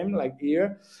system, like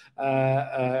here,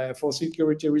 for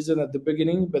security reasons at the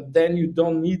beginning, but then you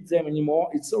don't need them anymore.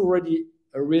 It's already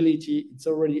a reality. It's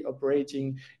already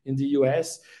operating in the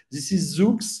US. This is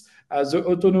Zoox, the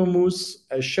autonomous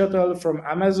shuttle from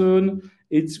Amazon.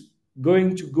 It's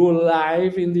going to go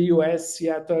live in the US,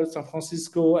 Seattle, San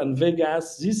Francisco, and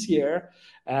Vegas this year.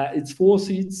 It's 4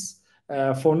 seats.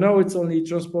 For now, it's only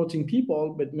transporting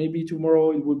people, but maybe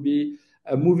tomorrow it will be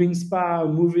a moving spa, a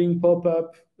moving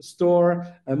pop-up store,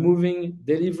 a moving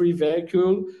delivery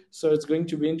vehicle. So it's going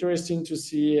to be interesting to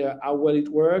see how well it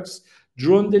works.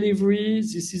 Drone delivery,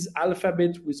 this is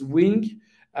Alphabet with Wing.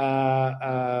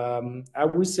 I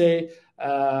would say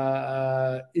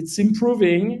it's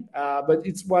improving, but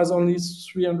it was only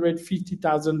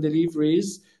 350,000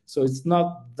 deliveries, so it's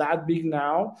not that big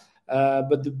now.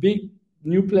 But the big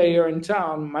new player in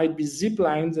town might be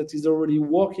Zipline, that is already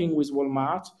working with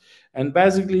Walmart. And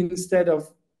basically, instead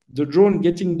of the drone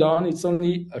getting down, it's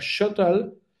only a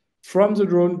shuttle from the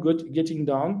drone getting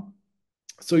down,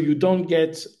 so you don't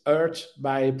get hurt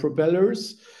by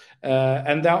propellers.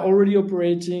 And they're already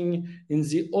operating in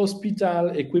the hospital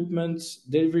equipment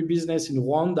delivery business in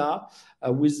Rwanda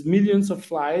with millions of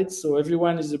flights. So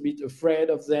everyone is a bit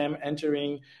afraid of them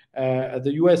entering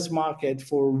the US market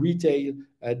for retail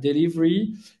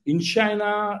delivery. In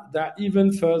China, they're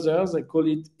even further. They call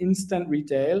it instant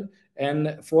retail.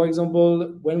 And for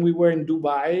example, when we were in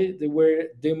Dubai, they were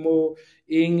demoing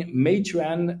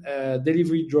Meituan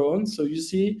delivery drones. So you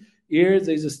see here,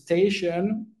 there's a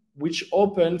station which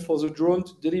opened for the drone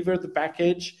to deliver the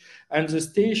package, and the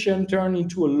station turned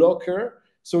into a locker.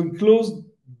 So it closed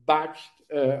back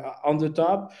on the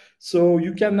top. So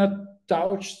you cannot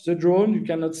touch the drone, you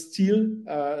cannot steal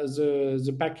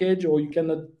the package, or you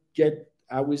cannot get,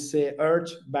 I would say, hurt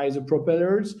by the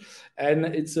propellers. And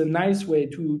it's a nice way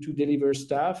to deliver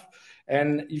stuff.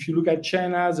 And if you look at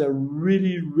China, they're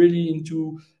really, really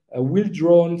into wheeled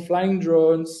drone, flying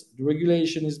drones. The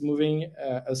regulation is moving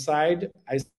aside.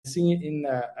 I think in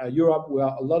Europe we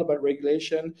are a lot about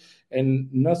regulation and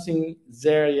nothing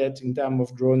there yet in terms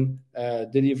of drone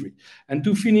delivery. And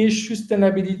to finish,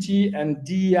 sustainability and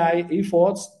DEI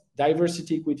efforts,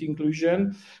 diversity, equity,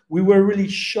 inclusion. We were really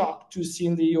shocked to see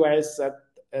in the US that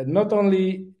not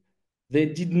only they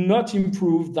did not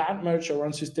improve that much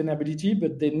around sustainability,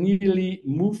 but they nearly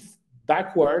moved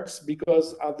backwards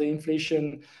because of the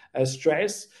inflation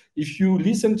stress. If you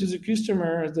listen to the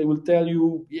customers, they will tell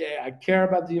you, yeah, I care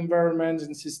about the environment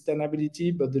and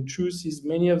sustainability, but the truth is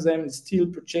many of them is still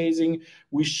purchasing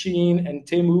with Shein and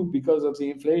Temu because of the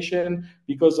inflation,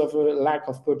 because of a lack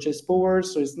of purchase power.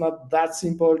 So it's not that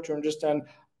simple to understand,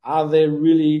 are they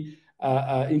really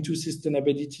into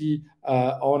sustainability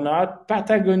or not.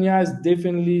 Patagonia is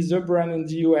definitely the brand in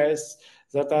the US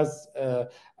that has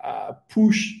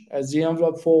pushed the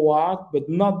envelope forward, but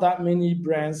not that many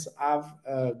brands have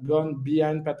gone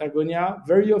behind Patagonia.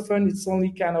 Very often it's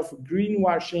only kind of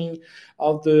greenwashing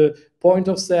of the point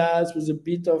of sales with a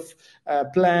bit of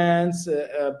plants,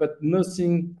 but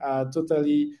nothing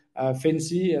totally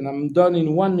fancy. And I'm done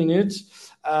in 1 minute.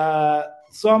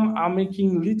 Some are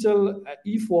making little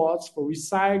efforts for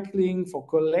recycling, for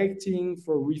collecting,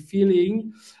 for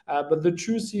refilling. But the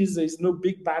truth is there is no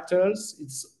big battles.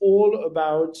 It's all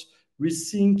about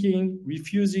rethinking,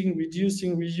 refusing,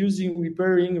 reducing, reusing,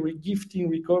 repairing, regifting,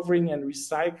 recovering, and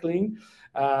recycling.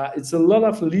 It's a lot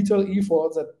of little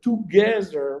efforts that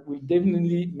together will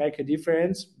definitely make a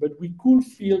difference. But we could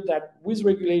feel that with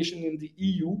regulation in the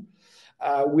EU,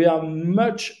 we are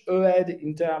much ahead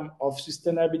in terms of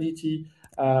sustainability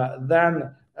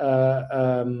than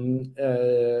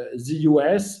the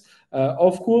US.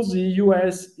 Of course, the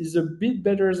US is a bit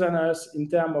better than us in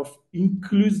terms of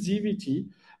inclusivity.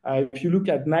 If you look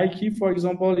at Nike, for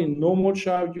example, in normal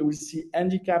shop, you will see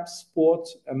handicap sport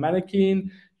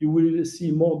mannequin. You will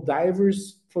see more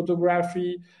diverse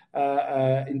photography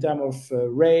in terms of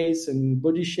race and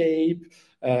body shape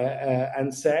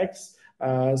and sex.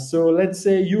 So let's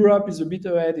say Europe is a bit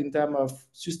ahead in terms of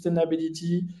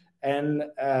sustainability, and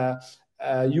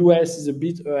US is a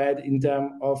bit ahead in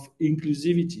terms of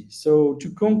inclusivity. So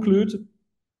to conclude,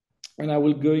 and I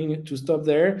will going to stop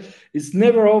there, it's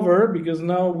never over because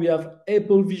now we have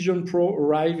Apple Vision Pro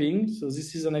arriving. So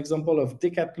this is an example of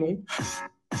Decathlon.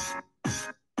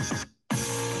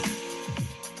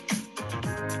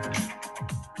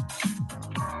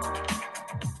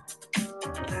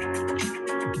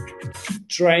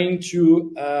 Trying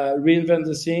to reinvent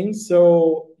the thing.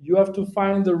 So you have to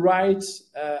find the right,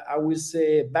 I would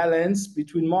say, balance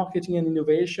between marketing and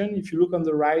innovation. If you look on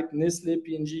the right, Nestle,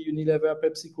 P&G, Unilever,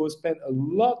 PepsiCo spend a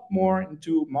lot more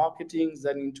into marketing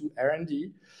than into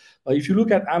R&D. If you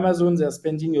look at Amazon, they're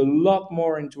spending a lot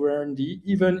more into R&D,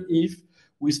 even if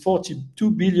with 42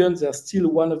 billion, they're still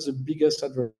one of the biggest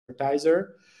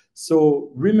advertisers.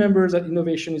 So remember that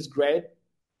innovation is great.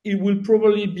 It will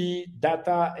probably be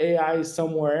data, AI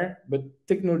somewhere, but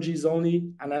technology is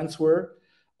only an answer.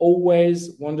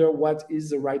 Always wonder what is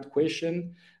the right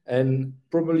question, and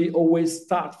probably always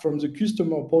start from the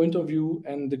customer point of view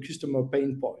and the customer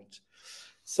pain point.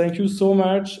 Thank you so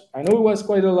much. I know it was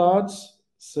quite a lot,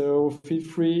 so feel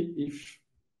free if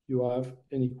you have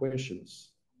any questions.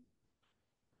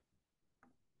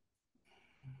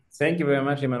 Thank you very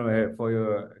much, Emmanuel, for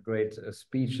your great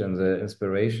speech and the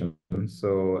inspiration.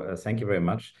 So thank you very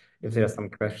much. If there are some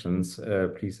questions,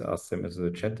 please ask them into the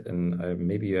chat, and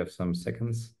maybe you have some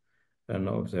seconds. I don't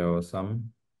know if there are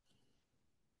some.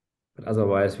 But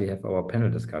otherwise, we have our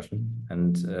panel discussion,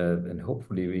 and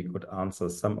hopefully we could answer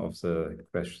some of the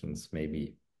questions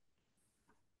maybe.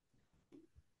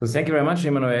 So thank you very much,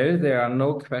 Emmanuel. There are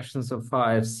no questions so far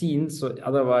I've seen. So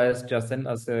otherwise, just send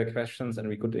us the questions and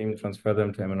we could even transfer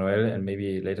them to Emmanuel and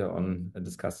maybe later on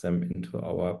discuss them into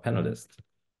our panelists.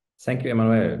 Thank you,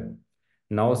 Emmanuel.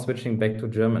 Now switching back to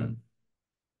German.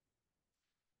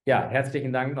 Ja,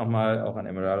 herzlichen Dank nochmal auch an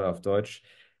Emmanuel auf Deutsch.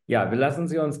 Ja, wir lassen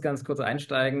Sie uns ganz kurz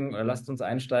einsteigen, lasst uns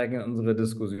einsteigen in unsere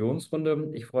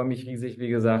Diskussionsrunde. Ich freue mich riesig, wie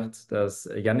gesagt, dass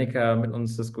Jannika mit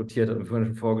uns diskutiert hat und vorhin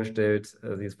schon vorgestellt.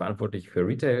 Sie ist verantwortlich für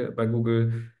Retail bei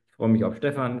Google. Ich freue mich auf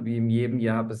Stefan, wie in jedem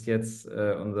Jahr bis jetzt,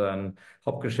 unseren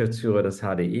Hauptgeschäftsführer des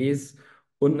HDEs.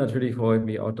 Und natürlich freue ich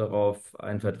mich auch darauf,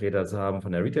 einen Vertreter zu haben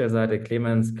von der Retail-Seite.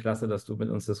 Clemens, klasse, dass du mit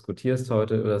uns diskutierst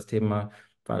heute über das Thema,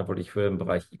 verantwortlich für den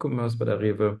Bereich E-Commerce bei der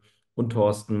REWE. Und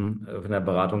Thorsten von der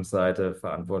Beratungsseite,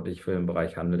 verantwortlich für den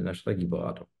Bereich Handel in der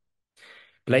Strategieberatung.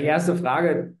 Vielleicht erste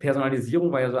Frage,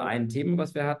 Personalisierung war ja so ein Thema,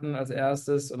 was wir hatten als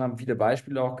erstes und haben viele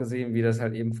Beispiele auch gesehen, wie das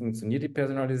halt eben funktioniert, die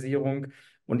Personalisierung,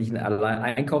 und ich ein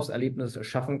Einkaufserlebnis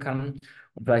schaffen kann.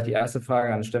 Und vielleicht die erste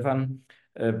Frage an Stefan.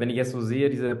 Wenn ich jetzt so sehe,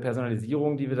 diese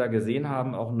Personalisierung, die wir da gesehen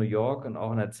haben, auch in New York und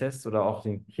auch in der CES oder auch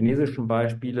die chinesischen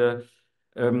Beispiele,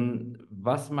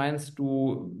 was meinst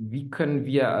du, wie können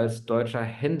wir als deutscher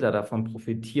Händler davon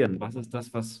profitieren? Was ist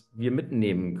das, was wir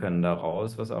mitnehmen können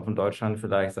daraus, was auch in Deutschland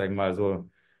vielleicht, sagen wir mal, so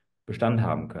Bestand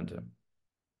haben könnte?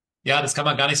 Ja, das kann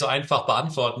man gar nicht so einfach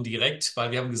beantworten direkt,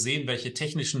 weil wir haben gesehen, welche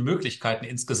technischen Möglichkeiten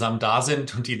insgesamt da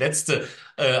sind. Und die letzte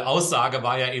Aussage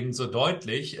war ja eben so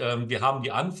deutlich. Wir haben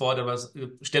die Antwort, aber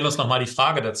stellen uns nochmal die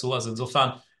Frage dazu. Also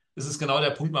insofern ist es genau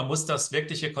der Punkt, man muss das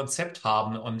wirkliche Konzept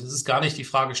haben. Und es ist gar nicht die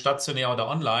Frage stationär oder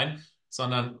online,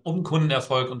 sondern um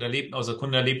Kundenerfolg und also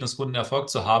Kundenerlebnis, Kundenerfolg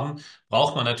zu haben,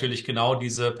 braucht man natürlich genau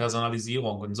diese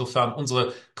Personalisierung. Insofern,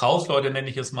 unsere Kaufleute, nenne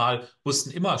ich es mal,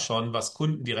 wussten immer schon, was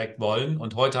Kunden direkt wollen.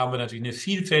 Und heute haben wir natürlich eine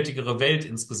vielfältigere Welt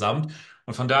insgesamt.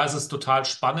 Und von daher ist es total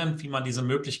spannend, wie man diese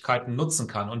Möglichkeiten nutzen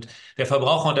kann. Und der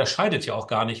Verbraucher unterscheidet ja auch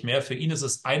gar nicht mehr. Für ihn ist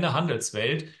es eine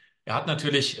Handelswelt. Er hat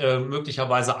natürlich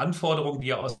möglicherweise Anforderungen, die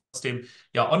er aus dem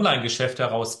Online-Geschäft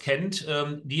heraus kennt,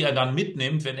 die er dann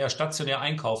mitnimmt, wenn er stationär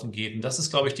einkaufen geht. Und das ist,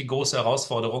 glaube ich, die große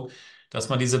Herausforderung, dass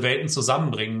man diese Welten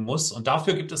zusammenbringen muss. Und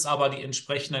dafür gibt es aber die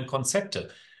entsprechenden Konzepte.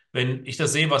 Wenn ich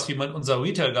das sehe, was wir mit unserer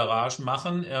Retail-Garage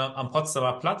machen, am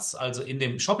Potsdamer Platz, also in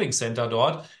dem Shopping-Center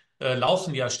dort,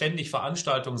 laufen ja ständig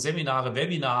Veranstaltungen, Seminare,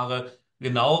 Webinare,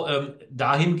 genau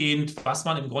dahingehend, was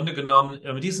man im Grunde genommen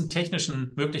mit diesen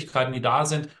technischen Möglichkeiten, die da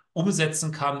sind,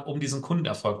 umsetzen kann, um diesen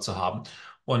Kundenerfolg zu haben.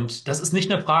 Und das ist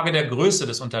nicht eine Frage der Größe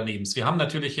des Unternehmens. Wir haben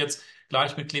natürlich jetzt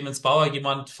gleich mit Clemens Bauer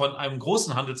jemand von einem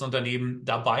großen Handelsunternehmen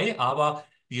dabei, aber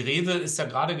die REWE ist ja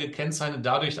gerade gekennzeichnet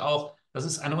dadurch auch, dass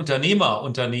es ein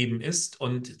Unternehmerunternehmen ist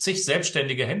und zig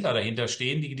selbstständige Händler dahinter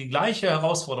stehen, die die gleiche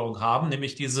Herausforderung haben,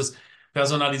 nämlich dieses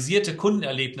personalisierte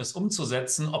Kundenerlebnis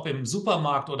umzusetzen, ob im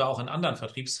Supermarkt oder auch in anderen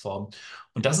Vertriebsformen.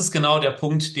 Und das ist genau der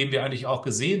Punkt, den wir eigentlich auch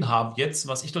gesehen haben jetzt,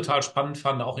 was ich total spannend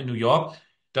fand, auch in New York,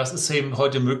 dass es eben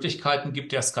heute Möglichkeiten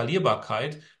gibt der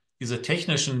Skalierbarkeit. Diese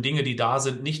technischen Dinge, die da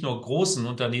sind, nicht nur großen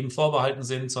Unternehmen vorbehalten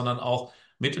sind, sondern auch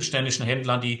mittelständischen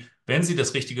Händlern, die, wenn sie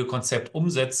das richtige Konzept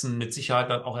umsetzen, mit Sicherheit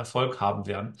dann auch Erfolg haben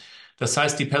werden. Das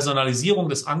heißt, die Personalisierung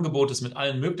des Angebotes mit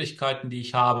allen Möglichkeiten, die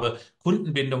ich habe,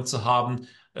 Kundenbindung zu haben,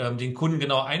 den Kunden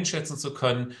genau einschätzen zu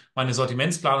können, meine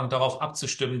Sortimentsplanung darauf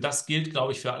abzustimmen, das gilt,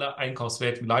 glaube ich, für alle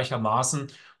Einkaufswelten gleichermaßen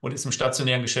und ist im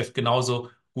stationären Geschäft genauso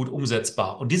gut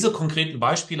umsetzbar. Und diese konkreten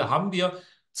Beispiele haben wir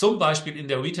zum Beispiel in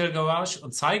der Retail Garage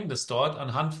und zeigen das dort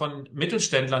anhand von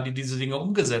Mittelständlern, die diese Dinge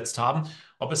umgesetzt haben.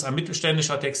 Ob es ein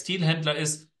mittelständischer Textilhändler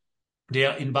ist,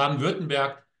 der in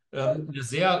Baden-Württemberg eine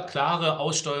sehr klare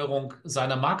Aussteuerung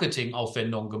seiner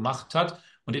Marketingaufwendungen gemacht hat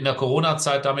und in der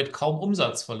Corona-Zeit damit kaum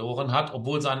Umsatz verloren hat,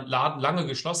 obwohl sein Laden lange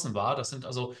geschlossen war. Das sind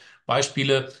also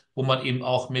Beispiele, wo man eben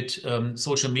auch mit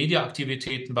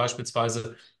Social-Media-Aktivitäten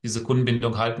beispielsweise diese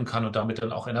Kundenbindung halten kann und damit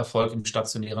dann auch einen Erfolg im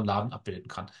stationären Laden abbilden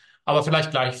kann. Aber vielleicht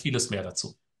gleich vieles mehr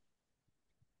dazu.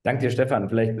 Danke dir, Stefan.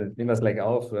 Vielleicht nehmen wir es gleich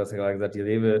auf. Du hast ja gerade gesagt, die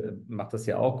REWE macht das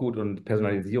ja auch gut und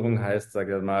Personalisierung heißt,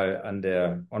 sage ich mal, an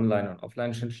der Online- und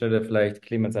Offline-Schnittstelle. Vielleicht,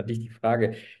 Clemens, an dich die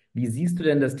Frage. Wie siehst du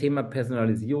denn das Thema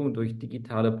Personalisierung durch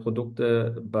digitale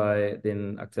Produkte bei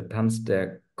den Akzeptanz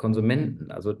der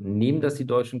Konsumenten? Also nehmen das die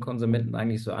deutschen Konsumenten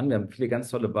eigentlich so an? Wir haben viele ganz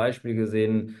tolle Beispiele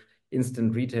gesehen.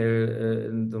 Instant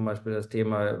Retail, zum Beispiel das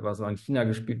Thema, was auch in China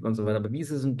gespielt wird und so weiter. Aber wie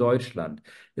ist es in Deutschland?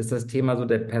 Ist das Thema so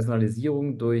der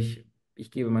Personalisierung durch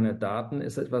ich gebe meine Daten.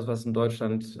 Ist das etwas, was in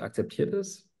Deutschland akzeptiert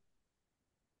ist?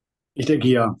 Ich denke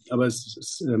ja, aber es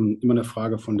ist immer eine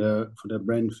Frage von der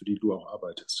Brand, für die du auch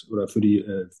arbeitest oder für die,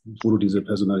 wo du diese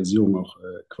Personalisierung auch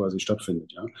quasi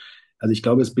stattfindet, ja. Also ich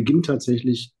glaube, es beginnt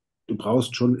tatsächlich, du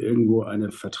brauchst schon irgendwo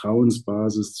eine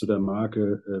Vertrauensbasis zu der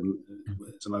Marke,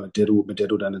 sag mal, mit der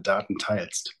du deine Daten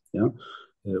teilst, ja.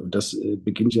 Und das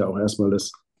beginnt ja auch erstmal,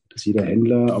 dass jeder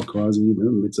Händler auch quasi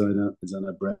ne, mit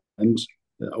seiner Brand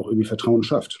auch irgendwie Vertrauen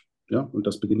schafft, ja. Und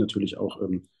das beginnt natürlich auch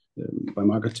beim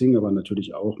Marketing, aber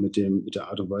natürlich auch mit der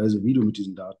Art und Weise, wie du mit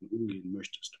diesen Daten umgehen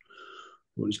möchtest.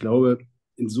 Und ich glaube,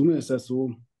 in Summe ist das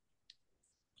so,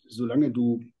 solange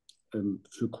du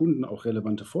für Kunden auch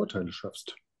relevante Vorteile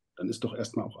schaffst, dann ist doch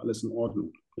erstmal auch alles in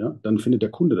Ordnung. Ja? Dann findet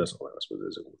der Kunde das auch erstmal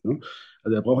sehr, sehr gut. Ne?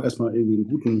 Also er braucht erstmal irgendwie einen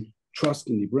guten Trust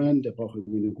in die Brand, er braucht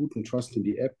irgendwie einen guten Trust in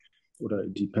die App oder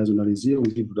die Personalisierung,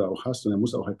 die du da auch hast. Und er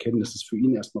muss auch erkennen, dass es für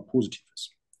ihn erstmal positiv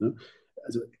ist. Ne?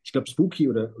 Also ich glaube, spooky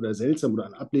oder seltsam oder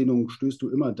an Ablehnung stößt du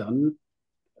immer dann,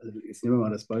 also jetzt nehmen wir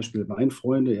mal das Beispiel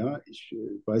Weinfreunde, ja, ich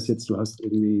weiß jetzt, du hast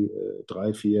irgendwie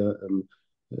drei, vier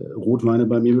Rotweine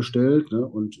bei mir bestellt, ne,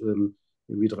 und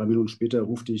irgendwie 3 Minuten später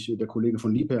ruft dich der Kollege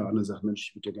von Liebherr an und sagt, Mensch,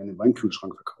 ich würde dir gerne den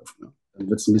Weinkühlschrank verkaufen. Ne? Dann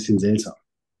wird es ein bisschen seltsam.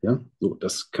 Ja, so,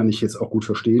 das kann ich jetzt auch gut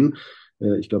verstehen.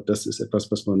 Ich glaube, das ist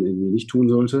etwas, was man irgendwie nicht tun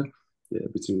sollte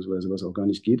beziehungsweise was auch gar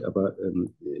nicht geht. Aber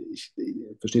ich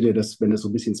verstehe ja, dass wenn das so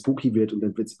ein bisschen spooky wird und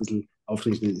dann wird es ein bisschen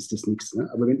aufregend, dann ist das nichts.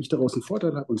 Ne? Aber wenn ich daraus einen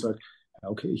Vorteil habe und sage, ja,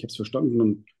 okay, ich habe es verstanden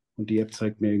und die App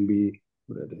zeigt mir irgendwie,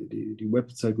 oder die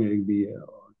Web zeigt mir irgendwie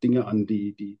Dinge an,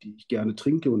 die ich gerne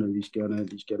trinke und die ich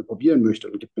gerne probieren möchte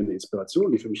und gibt mir eine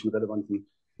Inspiration, die für mich einen relevanten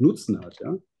Nutzen hat,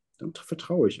 ja, dann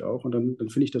vertraue ich auch und dann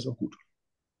finde ich das auch gut.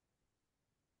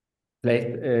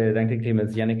 Vielleicht, danke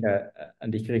Clemens, Jannika,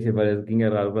 an dich gerichtet, weil es ging ja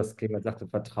darüber, was Clemens sagte,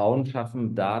 Vertrauen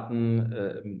schaffen,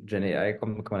 Daten, Gen AI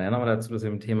kommt man ja nochmal dazu, das ist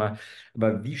ein Thema.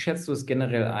 Aber wie schätzt du es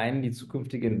generell ein, die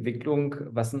zukünftige Entwicklung?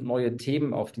 Was sind neue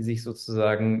Themen, auf die sich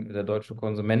sozusagen der deutsche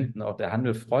Konsumenten, auch der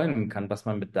Handel freuen kann, was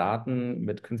man mit Daten,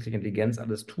 mit künstlicher Intelligenz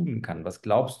alles tun kann? Was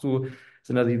glaubst du,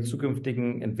 sind da die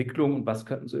zukünftigen Entwicklungen und was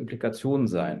könnten so Implikationen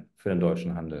sein für den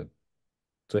deutschen Handel?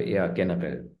 So eher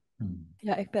generell.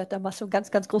 Ja, Eckbert, da machst du ein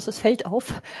ganz, ganz großes Feld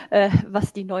auf,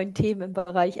 was die neuen Themen im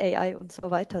Bereich AI und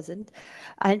so weiter sind.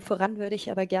 Allen voran würde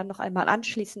ich aber gerne noch einmal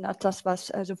anschließen an das,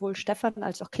 was sowohl Stefan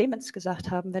als auch Clemens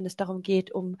gesagt haben, wenn es darum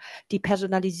geht, um die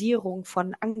Personalisierung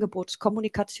von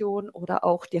Angebotskommunikation oder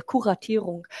auch der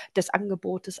Kuratierung des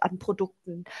Angebotes an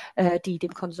Produkten, die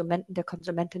dem Konsumenten, der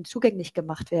Konsumentin zugänglich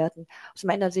gemacht werden. Aus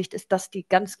meiner Sicht ist das die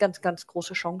ganz, ganz, ganz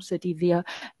große Chance, die wir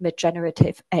mit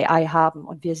Generative AI haben.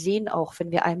 Und wir sehen auch,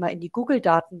 wenn wir einmal in die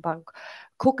Google-Datenbank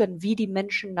gucken, wie die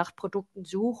Menschen nach Produkten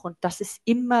suchen, dass es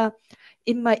immer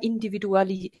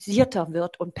individualisierter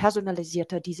wird und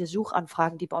personalisierter, diese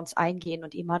Suchanfragen, die bei uns eingehen.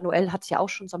 Und Emanuel hat es ja auch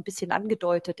schon so ein bisschen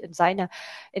angedeutet in seinem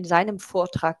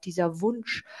Vortrag, dieser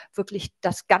Wunsch, wirklich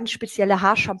das ganz spezielle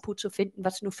Haarshampoo zu finden,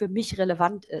 was nur für mich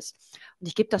relevant ist. Und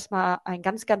ich gebe das mal ein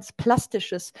ganz, ganz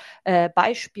plastisches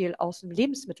Beispiel aus dem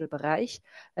Lebensmittelbereich.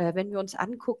 Wenn wir uns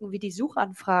angucken, wie die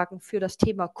Suchanfragen für das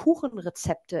Thema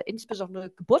Kuchenrezepte, insbesondere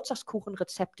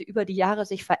Geburtstagskuchenrezepte über die Jahre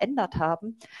sich verändert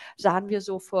haben, sahen wir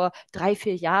so vor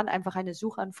 3-4 Jahren einfach eine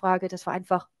Suchanfrage, das war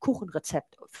einfach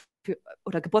Kuchenrezept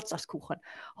oder Geburtstagskuchen.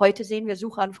 Heute sehen wir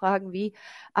Suchanfragen wie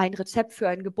ein Rezept für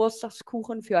einen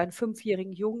Geburtstagskuchen für einen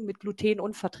 5-jährigen Jungen mit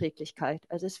Glutenunverträglichkeit.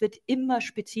 Also es wird immer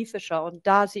spezifischer und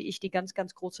da sehe ich die ganz,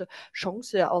 ganz große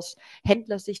Chance aus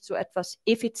Händlersicht, so etwas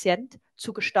effizient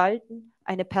zu gestalten,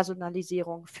 eine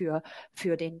Personalisierung für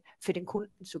den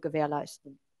Kunden zu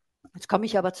gewährleisten. Jetzt komme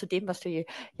ich aber zu dem, was du ja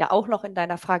auch noch in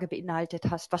deiner Frage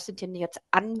beinhaltet hast. Was sind denn jetzt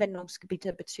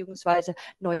Anwendungsgebiete beziehungsweise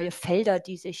neue Felder,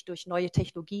 die sich durch neue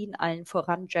Technologien, allen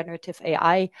voran Generative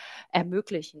AI,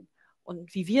 ermöglichen?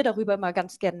 Und wie wir darüber mal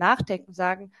ganz gern nachdenken,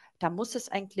 sagen, da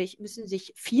müssen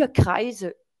sich 4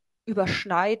 Kreise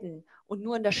überschneiden. Und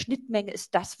nur in der Schnittmenge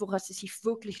ist das, woran es sich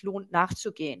wirklich lohnt,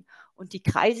 nachzugehen. Und die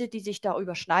Kreise, die sich da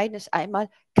überschneiden, ist einmal,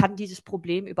 kann dieses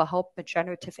Problem überhaupt mit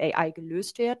Generative AI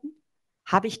gelöst werden?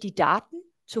 Habe ich die Daten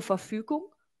zur Verfügung,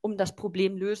 um das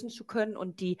Problem lösen zu können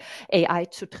und die AI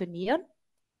zu trainieren?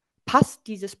 Passt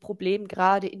dieses Problem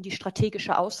gerade in die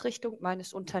strategische Ausrichtung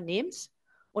meines Unternehmens?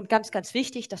 Und ganz, ganz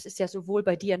wichtig, das ist ja sowohl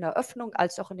bei dir in der Eröffnung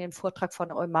als auch in dem Vortrag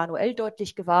von Emanuel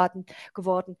deutlich geworden,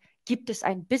 gibt es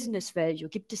ein Business Value?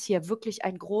 Gibt es hier wirklich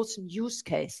einen großen Use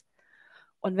Case?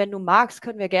 Und wenn du magst,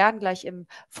 können wir gern gleich im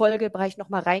Folgebereich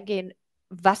nochmal reingehen,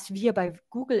 was wir bei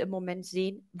Google im Moment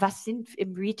sehen. Was sind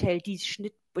im Retail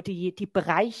die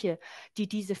Bereiche, die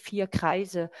diese 4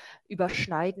 Kreise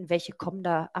überschneiden? Welche kommen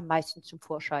da am meisten zum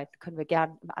Vorschein? Können wir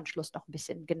gern im Anschluss noch ein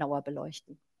bisschen genauer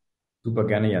beleuchten. Super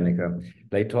gerne, Jannika.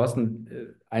 Vielleicht,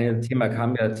 Thorsten, ein Thema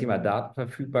kam ja, Thema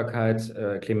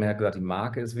Datenverfügbarkeit. Clemens hat gesagt, die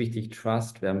Marke ist wichtig,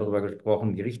 Trust. Wir haben darüber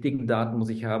gesprochen, die richtigen Daten muss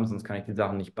ich haben, sonst kann ich die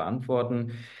Sachen nicht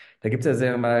beantworten. Da gibt es ja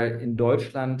sehr mal in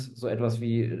Deutschland so etwas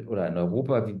wie, oder in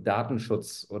Europa, wie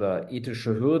Datenschutz oder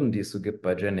ethische Hürden, die es so gibt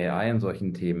bei Gen AI und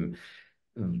solchen Themen.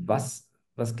 Was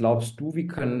glaubst du, wie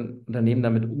können Unternehmen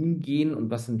damit umgehen und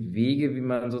was sind Wege, wie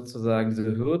man sozusagen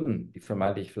diese Hürden, die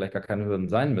vermeintlich vielleicht gar keine Hürden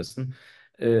sein müssen,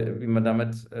 wie man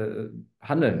damit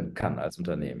handeln kann als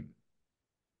Unternehmen?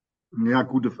 Ja,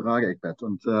 gute Frage, Eckbert.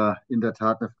 Und in der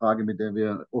Tat eine Frage, mit der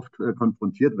wir oft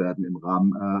konfrontiert werden im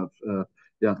Rahmen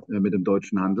mit dem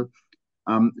deutschen Handel.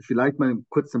 Vielleicht mal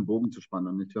kurz den Bogen zu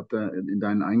spannen. Ich glaube, in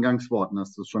deinen Eingangsworten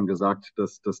hast du es schon gesagt,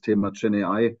 dass das Thema Gen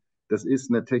AI, das ist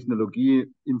eine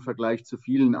Technologie im Vergleich zu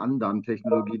vielen anderen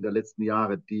Technologien der letzten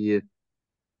Jahre, die,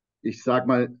 ich sag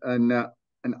mal, einen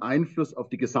Einfluss auf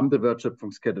die gesamte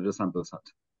Wertschöpfungskette des Handels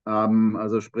hat.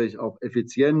 Also sprich auf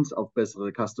Effizienz, auf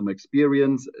bessere Customer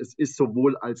Experience. Es ist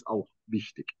sowohl als auch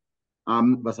wichtig.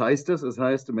 Was heißt das? Es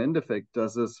heißt im Endeffekt,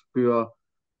 dass es für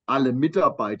alle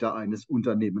Mitarbeiter eines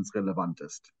Unternehmens relevant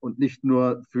ist und nicht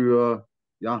nur für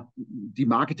die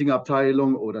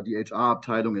Marketingabteilung oder die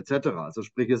HR-Abteilung etc. Also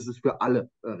sprich, es ist für alle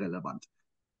relevant.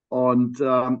 Und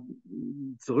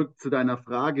zurück zu deiner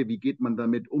Frage, wie geht man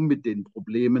damit um mit den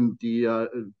Problemen, die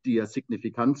ja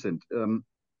signifikant sind?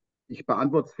 Ich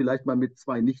beantworte es vielleicht mal mit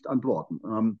 2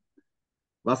 Nicht-Antworten.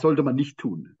 Was sollte man nicht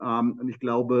tun? Und ich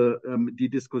glaube, die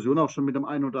Diskussion auch schon mit dem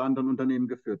einen oder anderen Unternehmen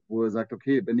geführt, wo er sagt,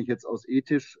 okay, wenn ich jetzt aus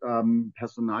ethisch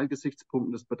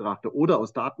Personalgesichtspunkten das betrachte oder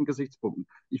aus Datengesichtspunkten,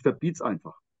 ich verbiete es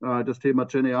einfach. Das Thema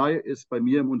Gen AI ist bei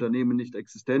mir im Unternehmen nicht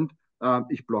existent.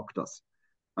 Ich block das.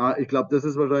 Ich glaube, das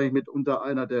ist wahrscheinlich mitunter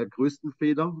einer der größten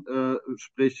Fehler,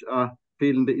 sprich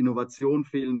fehlende Innovation,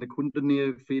 fehlende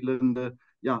Kundennähe,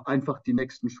 einfach die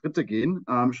nächsten Schritte gehen.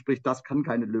 Sprich, das kann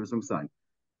keine Lösung sein.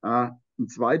 Ein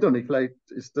zweiter, und vielleicht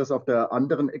ist das auf der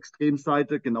anderen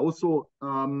Extremseite genauso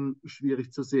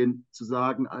schwierig zu sehen, zu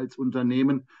sagen als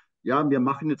Unternehmen, ja, wir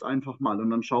machen jetzt einfach mal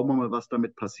und dann schauen wir mal, was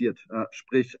damit passiert.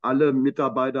 Sprich, alle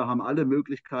Mitarbeiter haben alle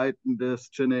Möglichkeiten des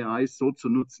Gen AI so zu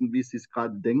nutzen, wie sie es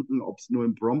gerade denken, ob es nur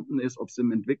im Prompten ist, ob es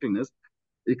im Entwickeln ist.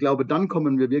 Ich glaube, dann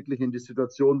kommen wir wirklich in die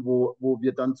Situation, wo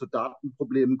wir dann zu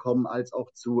Datenproblemen kommen, als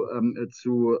auch zu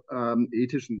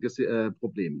ethischen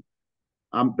Problemen.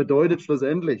 Bedeutet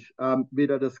schlussendlich,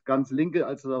 weder das ganz Linke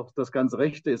als auch das ganz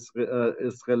Rechte ist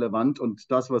relevant. Und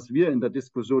das, was wir in der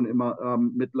Diskussion immer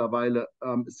mittlerweile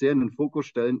sehr in den Fokus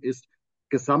stellen, ist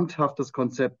gesamthaftes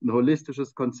Konzept, ein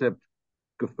holistisches Konzept,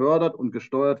 gefördert und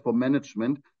gesteuert vom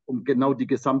Management, um genau die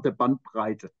gesamte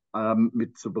Bandbreite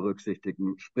mit zu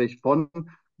berücksichtigen. Sprich von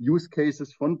Use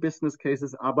Cases, von Business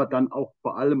Cases, aber dann auch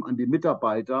vor allem an die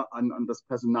Mitarbeiter, an das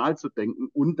Personal zu denken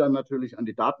und dann natürlich an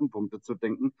die Datenpunkte zu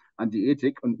denken, an die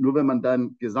Ethik. Und nur wenn man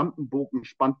dann gesamten Bogen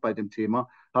spannt bei dem Thema,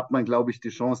 hat man, glaube ich, die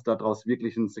Chance, daraus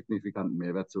wirklich einen signifikanten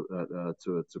Mehrwert zu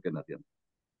generieren.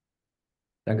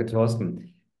 Danke,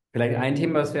 Thorsten. Vielleicht ein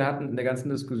Thema, was wir hatten in der ganzen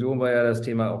Diskussion, war ja das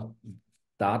Thema auch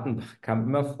Daten kam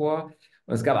immer vor.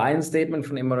 Und es gab ein Statement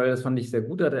von Emanuel, das fand ich sehr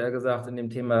gut, hat er gesagt, in dem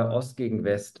Thema Ost gegen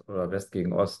West oder West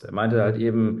gegen Ost. Er meinte halt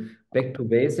eben, Back to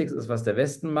Basics ist, was der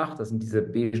Westen macht. Das sind diese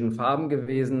beigen Farben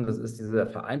gewesen, das ist diese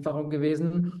Vereinfachung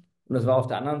gewesen. Und das war auf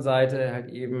der anderen Seite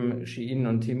halt eben Shein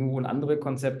und Temu und andere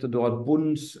Konzepte dort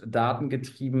bunt,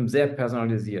 datengetrieben, sehr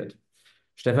personalisiert.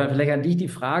 Stefan, vielleicht an dich die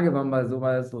Frage, wenn man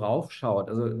mal so raufschaut.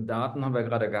 Also Daten haben wir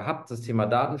gerade gehabt, das Thema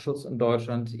Datenschutz in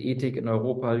Deutschland, Ethik in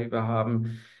Europa, die wir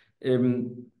haben.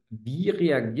 Wie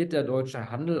reagiert der deutsche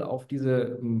Handel auf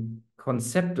diese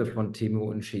Konzepte von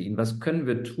Temu und Shein? Was können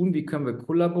wir tun? Wie können wir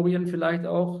kollaborieren vielleicht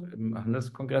auch? Im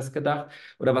Handelskongress gedacht.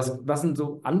 Oder was sind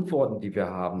so Antworten, die wir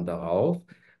haben darauf?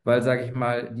 Weil, sage ich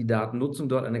mal, die Datennutzung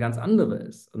dort eine ganz andere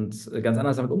ist und ganz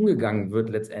anders damit umgegangen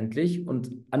wird letztendlich und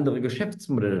andere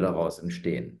Geschäftsmodelle daraus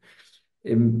entstehen.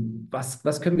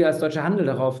 Was können wir als deutscher Handel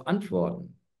darauf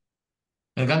antworten?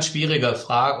 Eine ganz schwierige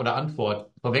Frage oder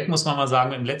Antwort. Vorweg muss man mal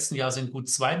sagen, im letzten Jahr sind gut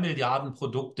 2 Milliarden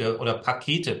Produkte oder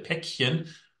Pakete, Päckchen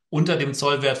unter dem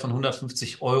Zollwert von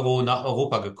 150 € nach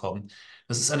Europa gekommen.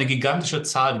 Das ist eine gigantische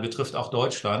Zahl, die betrifft auch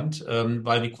Deutschland,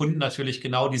 weil die Kunden natürlich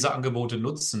genau diese Angebote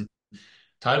nutzen.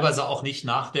 Teilweise auch nicht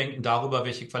nachdenken darüber,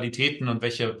 welche Qualitäten und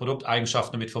welche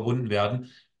Produkteigenschaften damit verbunden werden.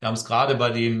 Wir haben es gerade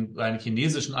bei dem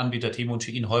chinesischen Anbieter Temu und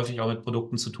Shein häufig auch mit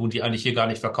Produkten zu tun, die eigentlich hier gar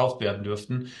nicht verkauft werden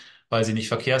dürften, weil sie nicht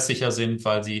verkehrssicher sind,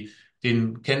 weil sie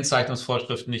den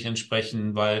Kennzeichnungsvorschriften nicht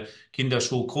entsprechen, weil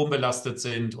Kinderschuhe chrombelastet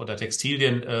sind oder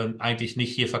Textilien eigentlich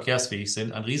nicht hier verkehrsfähig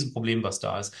sind. Ein Riesenproblem, was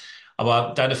da ist.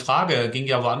 Aber deine Frage ging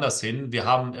ja woanders hin. Wir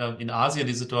haben in Asien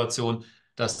die Situation,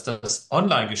 dass das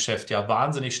Online-Geschäft ja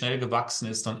wahnsinnig schnell gewachsen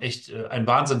ist und echt ein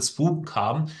Wahnsinnsboom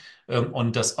kam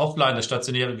und das Offline, das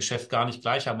stationäre Geschäft gar nicht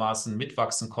gleichermaßen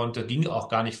mitwachsen konnte, ging auch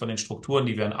gar nicht von den Strukturen,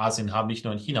 die wir in Asien haben, nicht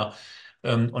nur in China.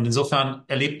 Und insofern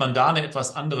erlebt man da eine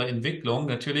etwas andere Entwicklung.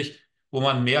 Natürlich, wo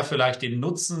man mehr vielleicht den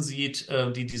Nutzen sieht,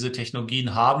 die diese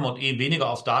Technologien haben und weniger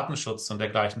auf Datenschutz und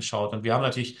dergleichen schaut. Und wir haben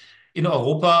natürlich in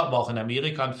Europa, aber auch in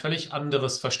Amerika ein völlig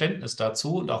anderes Verständnis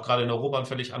dazu und auch gerade in Europa einen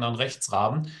völlig anderen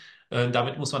Rechtsrahmen.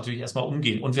 Damit muss man natürlich erstmal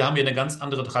umgehen. Und wir haben hier eine ganz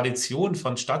andere Tradition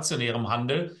von stationärem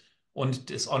Handel und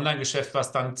das Online-Geschäft,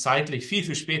 was dann zeitlich viel,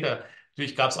 viel später,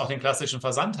 natürlich gab es auch den klassischen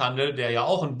Versandhandel, der ja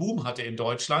auch einen Boom hatte in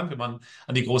Deutschland, wenn man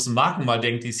an die großen Marken mal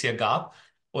denkt, die es hier gab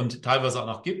und teilweise auch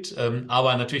noch gibt,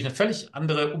 aber natürlich eine völlig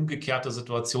andere, umgekehrte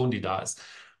Situation, die da ist.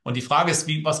 Und die Frage ist,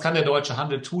 was kann der deutsche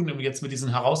Handel tun, um jetzt mit diesen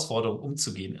Herausforderungen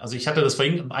umzugehen? Also ich hatte das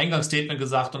vorhin im Eingangsstatement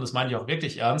gesagt und das meine ich auch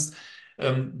wirklich ernst.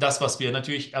 Das, was wir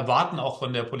natürlich erwarten, auch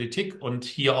von der Politik und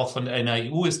hier auch von der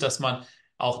NREW, ist, dass man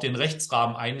auch den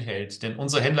Rechtsrahmen einhält. Denn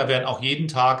unsere Händler werden auch jeden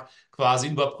Tag quasi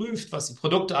überprüft, was die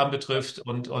Produkte anbetrifft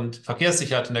und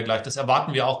Verkehrssicherheit und dergleichen. Das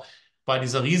erwarten wir auch bei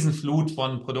dieser Riesenflut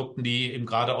von Produkten, die eben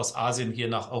gerade aus Asien hier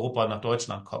nach Europa, nach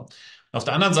Deutschland kommen. Und auf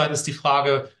der anderen Seite ist die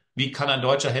Frage, wie kann ein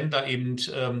deutscher Händler eben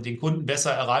den Kunden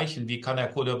besser erreichen? Wie kann er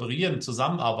kollaborieren,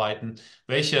 zusammenarbeiten?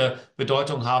 Welche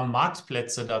Bedeutung haben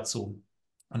Marktplätze dazu?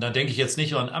 Und dann denke ich jetzt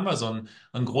nicht nur an Amazon,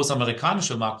 an große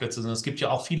amerikanische Marktplätze, sondern es gibt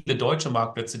ja auch viele deutsche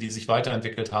Marktplätze, die sich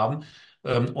weiterentwickelt haben.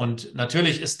 Und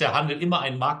natürlich ist der Handel immer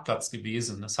ein Marktplatz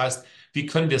gewesen. Das heißt, wie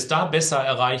können wir es da besser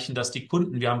erreichen, dass die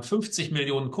Kunden, wir haben 50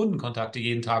 Millionen Kundenkontakte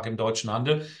jeden Tag im deutschen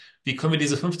Handel, wie können wir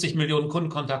diese 50 Millionen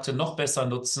Kundenkontakte noch besser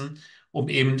nutzen, um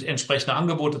eben entsprechende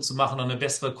Angebote zu machen und eine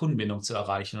bessere Kundenbindung zu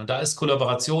erreichen? Und da ist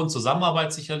Kollaboration,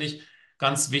 Zusammenarbeit sicherlich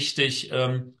ganz wichtig.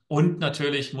 Und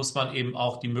natürlich muss man eben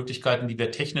auch die Möglichkeiten, die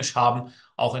wir technisch haben,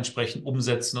 auch entsprechend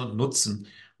umsetzen und nutzen.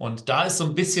 Und da ist so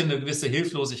ein bisschen eine gewisse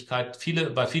Hilflosigkeit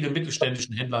bei vielen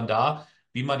mittelständischen Händlern da,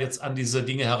 wie man jetzt an diese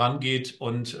Dinge herangeht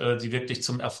und sie wirklich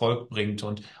zum Erfolg bringt.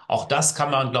 Und auch das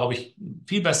kann man, glaube ich,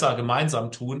 viel besser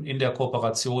gemeinsam tun in der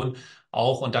Kooperation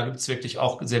auch. Und da gibt es wirklich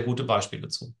auch sehr gute Beispiele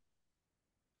zu.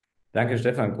 Danke,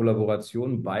 Stefan.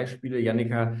 Kollaboration, Beispiele.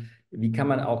 Jannika, Wie kann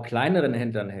man auch kleineren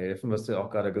Händlern helfen, was du ja auch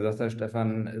gerade gesagt hast,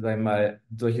 Stefan, sag ich mal,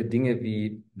 solche Dinge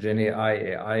wie Gen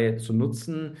AI zu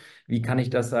nutzen? Wie kann ich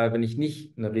das, wenn ich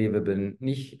nicht eine REWE bin,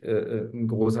 nicht ein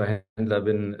großer Händler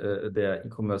bin, der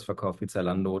E-Commerce verkauft wie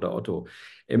Zalando oder Otto?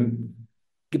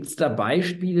 Gibt es da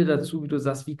Beispiele dazu, wie du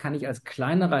sagst, wie kann ich als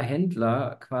kleinerer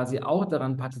Händler quasi auch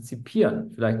daran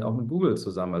partizipieren? Vielleicht auch mit Google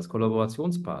zusammen als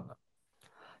Kollaborationspartner?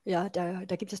 Ja, da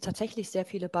gibt es tatsächlich sehr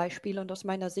viele Beispiele und aus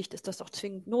meiner Sicht ist das auch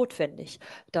zwingend notwendig,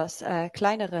 dass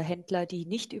kleinere Händler, die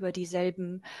nicht über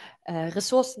dieselben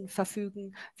Ressourcen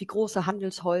verfügen wie große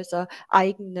Handelshäuser,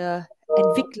 eigene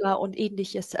Entwickler und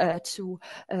ähnliches zu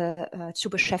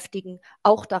beschäftigen,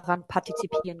 auch daran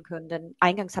partizipieren können. Denn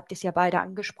eingangs habt ihr es ja beide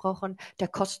angesprochen, der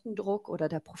Kostendruck oder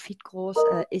der Profitgroß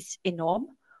ist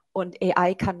enorm. Und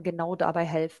AI kann genau dabei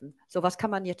helfen. So, was kann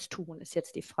man jetzt tun, ist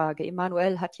jetzt die Frage.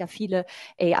 Emanuel hat ja viele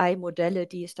AI-Modelle,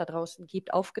 die es da draußen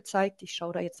gibt, aufgezeigt. Ich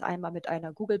schaue da jetzt einmal mit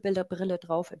einer Google-Brille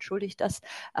drauf, entschuldigt das,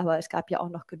 aber es gab ja auch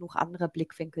noch genug andere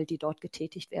Blickwinkel, die dort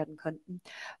getätigt werden könnten.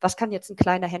 Was kann jetzt ein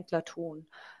kleiner Händler tun?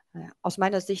 Aus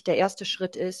meiner Sicht der erste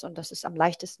Schritt ist, und das ist am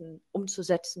leichtesten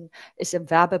umzusetzen, ist im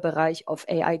Werbebereich auf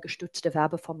AI-gestützte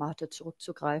Werbeformate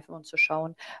zurückzugreifen und zu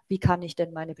schauen, wie kann ich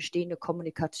denn meine bestehende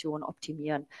Kommunikation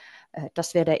optimieren.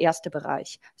 Das wäre der erste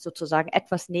Bereich. Sozusagen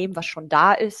etwas nehmen, was schon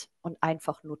da ist und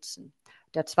einfach nutzen.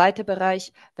 Der zweite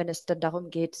Bereich, wenn es dann darum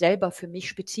geht, selber für mich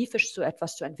spezifisch so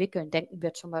etwas zu entwickeln, denken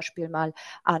wir zum Beispiel mal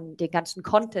an den ganzen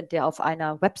Content, der auf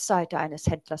einer Webseite eines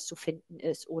Händlers zu finden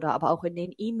ist oder aber auch in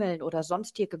den E-Mails oder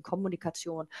sonstigen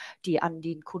Kommunikation, die an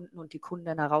den Kunden und die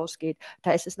Kunden herausgeht.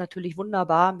 Da ist es natürlich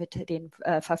wunderbar, mit den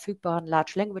verfügbaren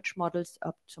Large Language Models,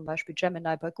 zum Beispiel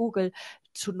Gemini bei Google,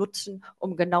 zu nutzen,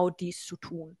 um genau dies zu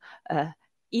tun.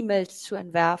 E-Mails zu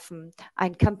entwerfen,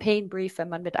 ein Campaign Brief, wenn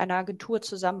man mit einer Agentur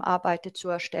zusammenarbeitet, zu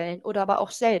erstellen oder aber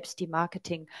auch selbst die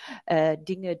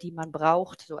Marketing-Dinge, die man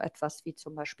braucht, so etwas wie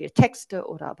zum Beispiel Texte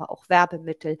oder aber auch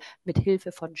Werbemittel mit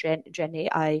Hilfe von Gen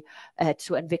AI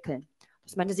zu entwickeln.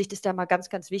 Aus meiner Sicht ist da mal ganz,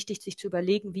 ganz wichtig, sich zu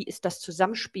überlegen, wie ist das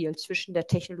Zusammenspiel zwischen der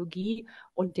Technologie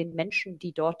und den Menschen,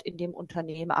 die dort in dem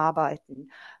Unternehmen arbeiten.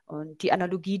 Und die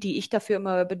Analogie, die ich dafür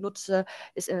immer benutze,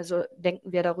 ist, also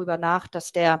denken wir darüber nach,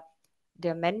 dass der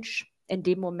Mensch in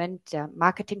dem Moment, der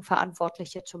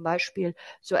Marketingverantwortliche zum Beispiel,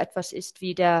 so etwas ist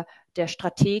wie der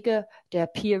Stratege, der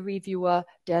Peer Reviewer,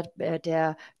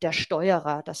 der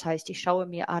Steuerer. Das heißt, ich schaue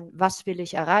mir an, was will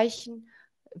ich erreichen?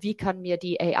 Wie kann mir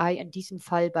die AI in diesem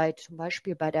Fall zum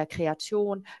Beispiel bei der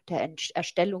Kreation, der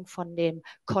Erstellung von dem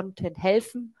Content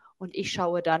helfen? Und ich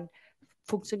schaue dann,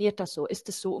 funktioniert das so? Ist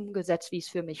es so umgesetzt, wie es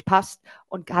für mich passt?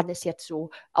 Und kann es jetzt so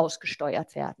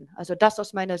ausgesteuert werden? Also das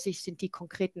aus meiner Sicht sind die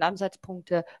konkreten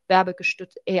Ansatzpunkte,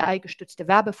 AI-gestützte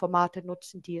Werbeformate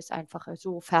nutzen, die es einfach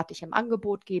so fertig im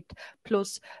Angebot gibt,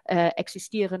 plus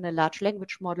existierende Large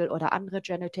Language Model oder andere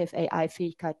Generative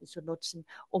AI-Fähigkeiten zu nutzen,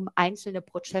 um einzelne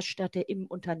Prozessschritte im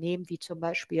Unternehmen, wie zum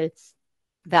Beispiel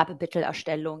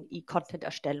Werbemittelerstellung,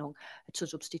 E-Content-Erstellung, zu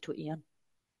substituieren.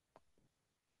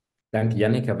 Danke,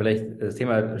 Jannika. Vielleicht das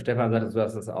Thema, Stefan sagte, du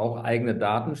hast das auch, eigene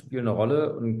Daten spielen eine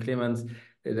Rolle. Und Clemens,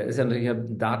 da ist ja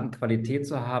natürlich Datenqualität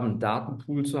zu haben, einen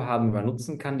Datenpool zu haben, den man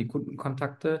nutzen kann, die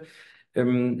Kundenkontakte.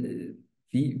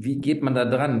 Wie geht man da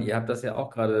dran? Ihr habt das ja auch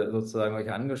gerade sozusagen euch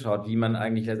angeschaut, wie man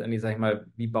eigentlich letztendlich, sag ich mal,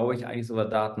 wie baue ich eigentlich so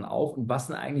Daten auf und was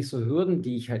sind eigentlich so Hürden,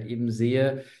 die ich halt eben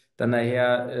sehe, dann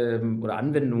nachher oder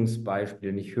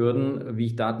Anwendungsbeispiele, nicht Hürden, wie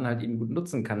ich Daten halt eben gut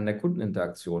nutzen kann in der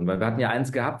Kundeninteraktion. Weil wir hatten ja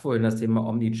eins gehabt vorhin, das Thema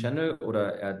Omnichannel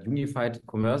oder Unified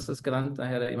Commerce ist genannt,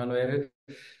 daher der Emanuel,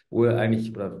 wo er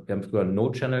eigentlich, oder wir haben früher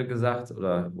No-Channel gesagt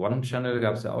oder One-Channel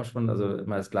gab es ja auch schon, also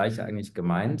immer das Gleiche eigentlich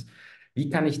gemeint. Wie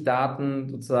kann ich Daten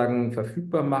sozusagen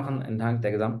verfügbar machen entlang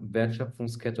der gesamten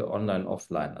Wertschöpfungskette online,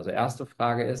 offline? Also erste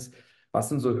Frage ist, was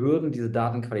sind so Hürden, diese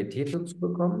Datenqualität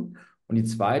hinzubekommen? Und die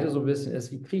zweite so ein bisschen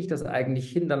ist, wie kriege ich das eigentlich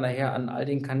hin, dann nachher an all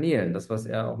den Kanälen, das, was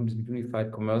er auch mit dem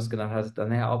Unified Commerce genannt hat, dann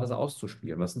nachher auch was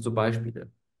auszuspielen? Was sind so Beispiele?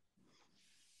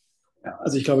 Ja,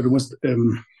 also ich glaube, du musst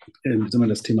sagen wir,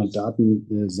 das Thema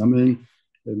Daten sammeln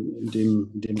in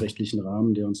dem rechtlichen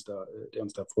Rahmen, der uns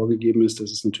da vorgegeben ist.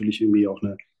 Das ist natürlich irgendwie auch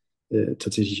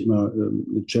tatsächlich immer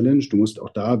eine Challenge. Du musst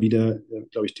auch da wieder,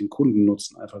 glaube ich, den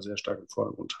Kundennutzen einfach sehr stark im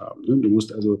Vordergrund haben. Ne? Du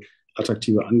musst also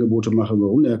attraktive Angebote machen,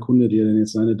 warum der Kunde dir denn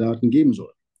jetzt seine Daten geben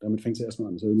soll. Damit fängt es ja erstmal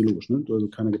an. Das ist ja irgendwie logisch. Ne? Also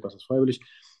keiner gibt was freiwillig.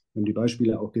 Wir haben die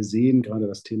Beispiele auch gesehen, gerade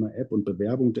das Thema App und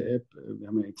Bewerbung der App. Wir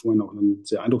haben ja vorhin auch ein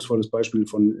sehr eindrucksvolles Beispiel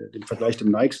von dem Vergleich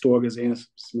dem Nike Store gesehen.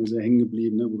 Das ist mir sehr hängen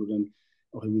geblieben, ne? Wo du dann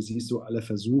auch irgendwie siehst, so alle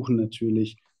versuchen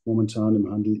natürlich momentan im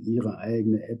Handel ihre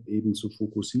eigene App eben zu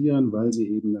fokussieren, weil sie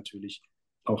eben natürlich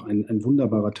auch ein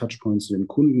wunderbarer Touchpoint zu den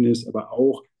Kunden ist, aber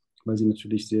auch, weil sie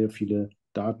natürlich sehr viele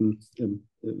Daten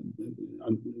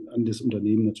an das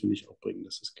Unternehmen natürlich auch bringen,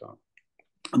 das ist klar.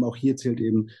 Aber auch hier zählt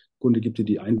eben, der Kunde gibt dir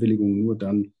die Einwilligung nur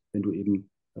dann, wenn du eben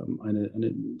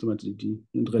einen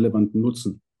relevanten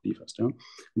Nutzen lieferst. Ja? Und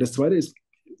das Zweite ist,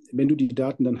 wenn du die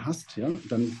Daten dann hast, ja,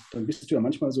 dann bist du ja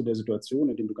manchmal so in der Situation,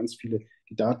 in der du ganz viele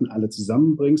die Daten alle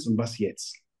zusammenbringst und was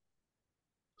jetzt?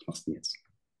 Was machst du denn jetzt?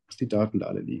 Was die Daten da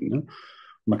alle liegen. Ne? Und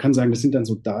man kann sagen, das sind dann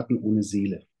so Daten ohne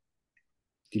Seele.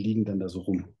 Die liegen dann da so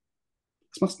rum.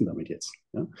 Was machst du denn damit jetzt?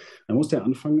 Ja? Dann musst du ja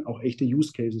anfangen, auch echte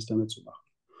Use Cases damit zu machen.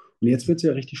 Und jetzt wird es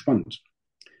ja richtig spannend.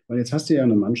 Weil jetzt hast du ja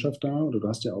eine Mannschaft da oder du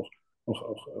hast ja auch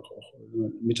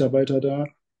Mitarbeiter da.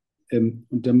 Und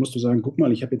dann musst du sagen, guck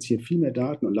mal, ich habe jetzt hier viel mehr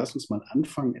Daten und lass uns mal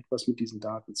anfangen, etwas mit diesen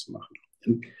Daten zu machen.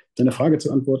 Deine Frage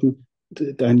zu antworten,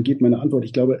 dahin geht meine Antwort.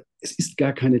 Ich glaube, es ist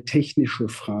gar keine technische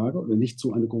Frage oder nicht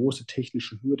so eine große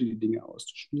technische Hürde, die Dinge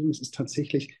auszuspielen. Es ist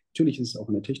tatsächlich, natürlich ist es auch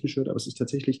eine technische Hürde, aber es ist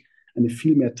tatsächlich eine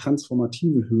viel mehr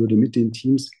transformative Hürde, mit den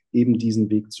Teams eben diesen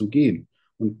Weg zu gehen.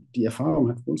 Und die Erfahrung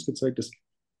hat für uns gezeigt, dass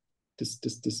das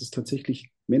ist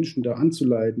tatsächlich Menschen da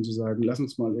anzuleiten, zu sagen, lass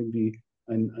uns mal irgendwie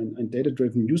ein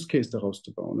Data-Driven Use Case daraus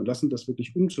zu bauen und lassen das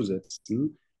wirklich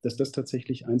umzusetzen, dass das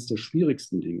tatsächlich eines der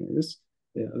schwierigsten Dinge ist.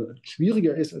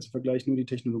 Schwieriger ist, als im Vergleich nur die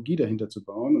Technologie dahinter zu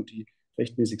bauen und die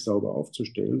rechtmäßig sauber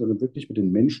aufzustellen, sondern wirklich mit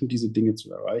den Menschen diese Dinge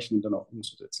zu erreichen und dann auch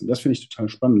umzusetzen. Das finde ich total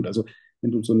spannend. Also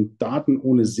wenn du so ein Daten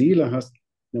ohne Seele hast,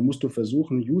 dann musst du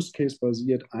versuchen, Use Case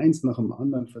basiert, eins nach dem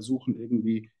anderen versuchen,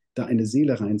 irgendwie da eine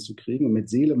Seele reinzukriegen. Und mit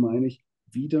Seele meine ich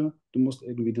wieder, du musst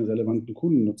irgendwie den relevanten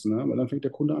Kundennutzen haben, weil dann fängt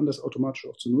der Kunde an, das automatisch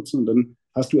auch zu nutzen. Und dann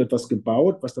hast du etwas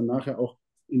gebaut, was dann nachher auch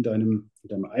in deinem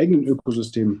eigenen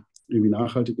Ökosystem irgendwie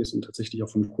nachhaltig ist und tatsächlich auch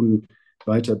vom Kunden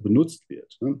weiter benutzt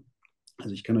wird. Ne?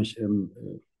 Also ich kann euch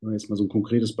jetzt mal so ein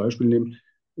konkretes Beispiel nehmen.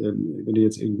 Wenn du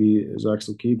jetzt irgendwie sagst,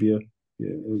 okay, wir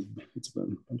jetzt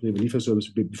beim REWE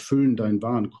Lieferservice, wir befüllen deinen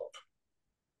Warenkorb.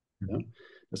 Ja?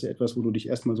 Das ist ja etwas, wo du dich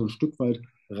erstmal so ein Stück weit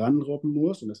ranrobben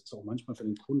musst. Und das ist auch manchmal für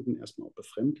den Kunden erstmal auch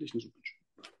befremdlich. Wir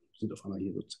sind auf einmal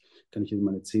hier, kann ich hier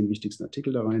meine 10 wichtigsten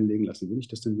Artikel da reinlegen lassen? Will ich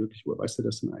das denn wirklich? Woher weißt du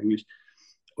das denn eigentlich?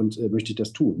 Und möchte ich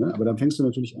das tun? Ne? Aber dann fängst du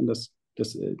natürlich an, das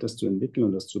zu entwickeln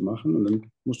und das zu machen. Und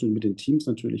dann musst du mit den Teams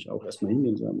natürlich auch erstmal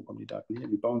hingehen und sagen, wo kommen die Daten her?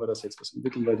 Wie bauen wir das jetzt? Was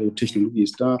entwickeln wir? Die Technologie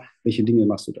ist da. Welche Dinge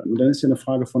machst du dann? Und dann ist ja eine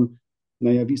Frage von,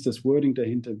 naja, wie ist das Wording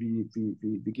dahinter? Wie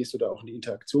gehst du da auch in die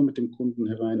Interaktion mit dem Kunden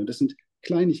herein? Und das sind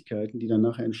Kleinigkeiten, die dann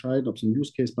nachher entscheiden, ob so ein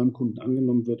Use Case beim Kunden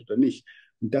angenommen wird oder nicht.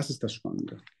 Und das ist das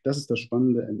Spannende. Das ist das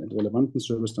Spannende, einen relevanten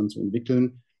Service dann zu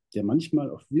entwickeln, der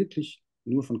manchmal auch wirklich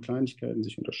nur von Kleinigkeiten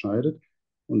sich unterscheidet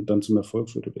und dann zum Erfolg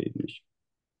führt oder eben nicht.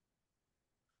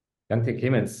 Danke,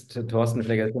 Clemens. Thorsten,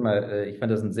 vielleicht erst mal, ich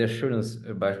fand das ein sehr schönes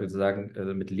Beispiel zu sagen,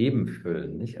 mit Leben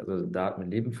füllen, nicht? Also Daten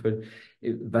mit Leben füllen.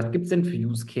 Was gibt es denn für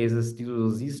Use Cases, die du so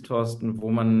siehst, Thorsten, wo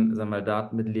man, sag mal,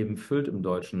 Daten mit Leben füllt im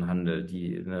deutschen Handel,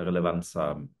 die eine Relevanz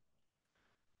haben?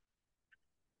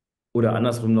 Oder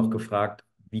andersrum noch gefragt,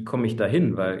 wie komme ich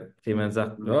dahin? Weil Clemens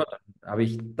sagt, ja, dann habe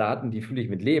ich Daten, die fülle ich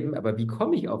mit Leben, aber wie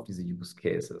komme ich auf diese Use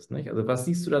Cases, nicht? Also was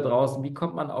siehst du da draußen? Wie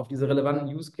kommt man auf diese relevanten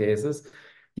Use Cases,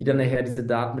 die dann nachher diese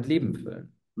Daten mit Leben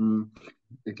füllen?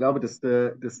 Ich glaube, das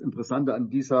Interessante an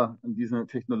dieser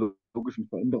technologischen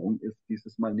Veränderung ist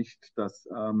dieses Mal nicht, dass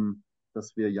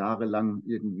wir jahrelang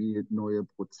irgendwie neue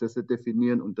Prozesse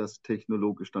definieren und das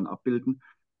technologisch dann abbilden,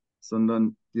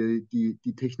 sondern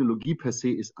die Technologie per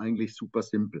se ist eigentlich super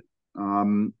simpel.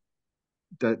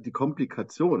 Die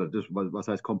Komplikation, oder was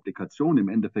heißt Komplikation? Im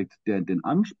Endeffekt den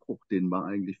Anspruch, den man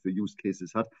eigentlich für Use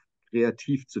Cases hat,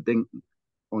 kreativ zu denken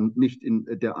und nicht in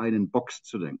der einen Box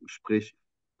zu denken. Sprich,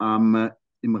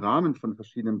 im Rahmen von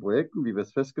verschiedenen Projekten, wie wir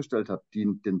es festgestellt haben,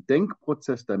 den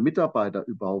Denkprozess der Mitarbeiter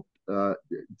überhaupt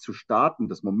zu starten,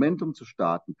 das Momentum zu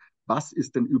starten, was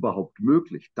ist denn überhaupt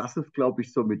möglich? Das ist, glaube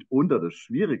ich, so mitunter das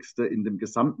Schwierigste in dem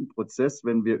gesamten Prozess,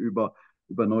 wenn wir über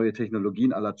neue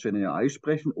Technologien à la GenAI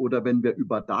sprechen oder wenn wir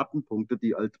über Datenpunkte,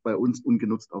 die halt bei uns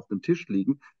ungenutzt auf dem Tisch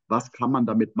liegen, was kann man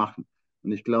damit machen?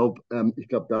 Und ich glaube,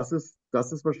 das ist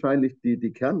wahrscheinlich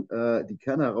die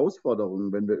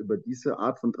Kernherausforderung, wenn wir über diese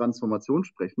Art von Transformation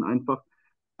sprechen, einfach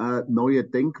neue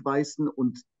Denkweisen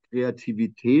und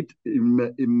Kreativität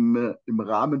im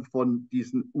Rahmen von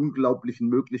diesen unglaublichen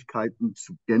Möglichkeiten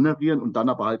zu generieren und dann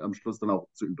aber halt am Schluss dann auch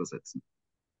zu übersetzen.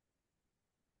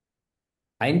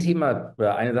 Ein Thema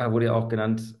oder eine Sache wurde ja auch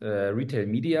genannt, Retail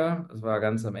Media. Das war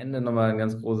ganz am Ende nochmal ein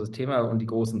ganz großes Thema und die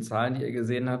großen Zahlen, die ihr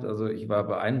gesehen habt. Also ich war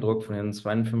beeindruckt von den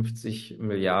 52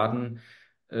 Milliarden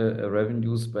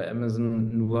Revenues bei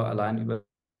Amazon nur allein über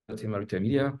das Thema Retail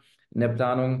Media in der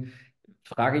Planung.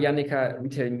 Frage Jannika,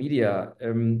 Retail Media,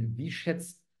 wie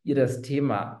schätzt ihr das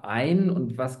Thema ein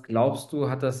und was glaubst du,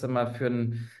 hat das denn mal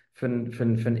für für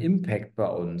einen Impact bei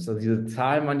uns? Also diese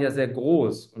Zahlen waren ja sehr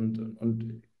groß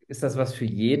und ist das was für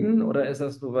jeden oder ist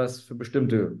das nur was für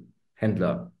bestimmte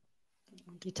Händler?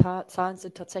 Die Zahlen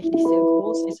sind tatsächlich sehr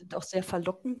groß, die sind auch sehr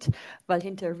verlockend, weil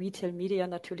hinter Retail Media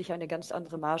natürlich eine ganz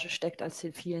andere Marge steckt als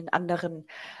in vielen anderen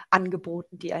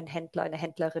Angeboten, die ein Händler, eine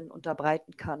Händlerin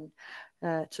unterbreiten kann.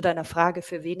 Zu deiner Frage,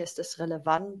 für wen ist es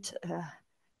relevant?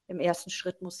 Im ersten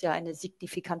Schritt muss ja eine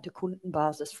signifikante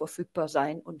Kundenbasis verfügbar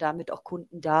sein und damit auch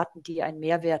Kundendaten, die einen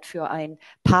Mehrwert für einen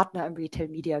Partner im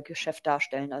Retail-Media-Geschäft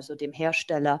darstellen, also dem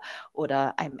Hersteller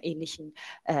oder einem ähnlichen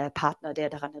Partner, der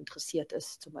daran interessiert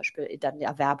ist, zum Beispiel dann die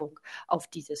Erwerbung auf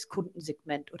dieses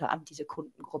Kundensegment oder an diese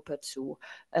Kundengruppe zu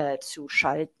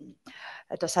schalten.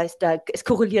 Das heißt, es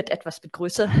korreliert etwas mit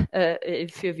Größe,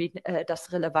 für wen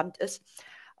das relevant ist.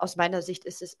 Aus meiner Sicht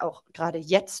ist es auch gerade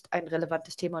jetzt ein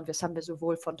relevantes Thema und das haben wir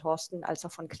sowohl von Thorsten als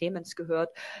auch von Clemens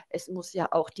gehört. Es muss ja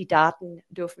auch, die Daten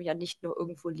dürfen ja nicht nur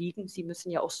irgendwo liegen, sie müssen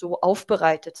ja auch so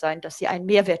aufbereitet sein, dass sie einen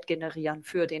Mehrwert generieren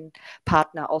für den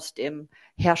Partner aus dem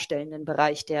herstellenden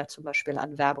Bereich, der zum Beispiel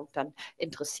an Werbung dann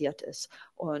interessiert ist.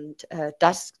 Und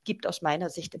das gibt aus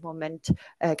meiner Sicht im Moment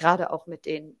gerade auch mit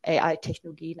den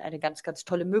AI-Technologien eine ganz, ganz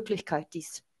tolle Möglichkeit,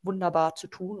 dies wunderbar zu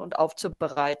tun und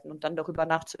aufzubereiten und dann darüber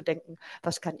nachzudenken,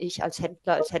 was kann ich als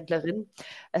Händler, als Händlerin,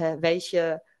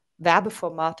 welche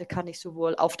Werbeformate kann ich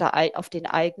sowohl auf den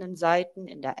eigenen Seiten,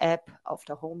 in der App, auf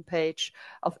der Homepage,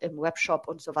 im Webshop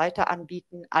und so weiter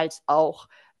anbieten, als auch,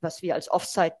 was wir als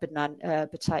Offsite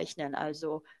bezeichnen,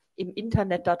 also im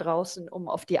Internet da draußen, um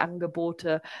auf die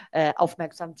Angebote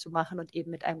aufmerksam zu machen und eben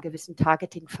mit einem gewissen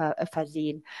Targeting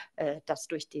versehen, das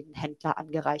durch den Händler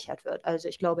angereichert wird. Also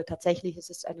ich glaube tatsächlich, es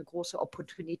ist eine große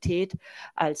Opportunität.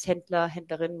 Als Händler,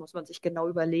 Händlerin muss man sich genau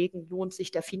überlegen, lohnt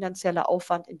sich der finanzielle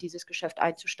Aufwand, in dieses Geschäft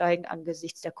einzusteigen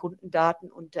angesichts der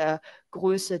Kundendaten und der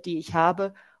Größe, die ich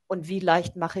habe, und wie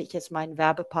leicht mache ich es meinen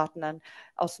Werbepartnern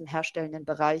aus dem herstellenden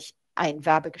Bereich, ein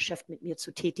Werbegeschäft mit mir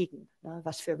zu tätigen.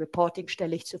 Was für Reporting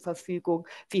stelle ich zur Verfügung?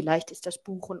 Wie leicht ist das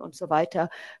Buchen und so weiter?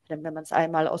 Denn wenn man es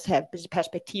einmal aus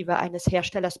Perspektive eines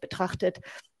Herstellers betrachtet,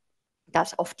 da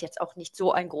ist oft jetzt auch nicht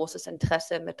so ein großes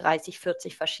Interesse, mit 30,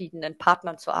 40 verschiedenen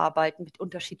Partnern zu arbeiten, mit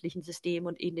unterschiedlichen Systemen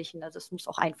und Ähnlichem. Also es muss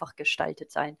auch einfach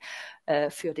gestaltet sein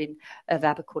für den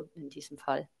Werbekunden in diesem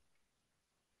Fall.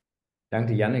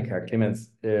 Danke, Jannika.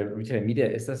 Clemens, Retail Media,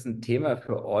 ist das ein Thema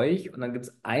für euch? Und dann gibt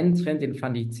es einen Trend, den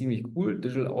fand ich ziemlich cool.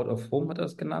 Digital Out of Home hat er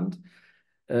es genannt,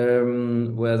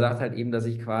 wo er sagt halt eben, dass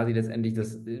ich quasi letztendlich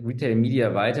das Retail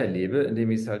Media weiterlebe,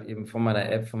 indem ich es halt eben von meiner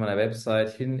App, von meiner Website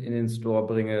hin in den Store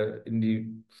bringe, in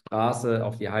die Straße,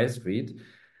 auf die High Street.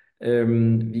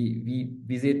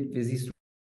 Wie siehst du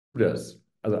das?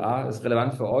 Also A, ist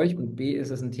relevant für euch und B, ist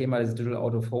es ein Thema, dieses Digital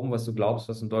Out of Home, was du glaubst,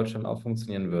 was in Deutschland auch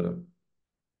funktionieren würde?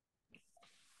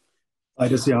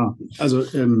 Beides ja. Also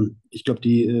ich glaube,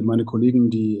 meine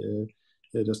Kollegen, die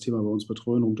das Thema bei uns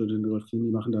betreuen unter den Grafien,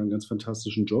 die machen da einen ganz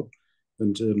fantastischen Job.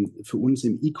 Und für uns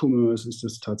im E-Commerce ist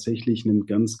das tatsächlich eine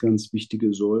ganz, ganz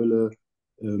wichtige Säule,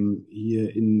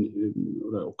 hier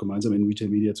oder auch gemeinsam in Retail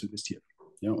Media zu investieren.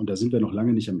 Ja, und da sind wir noch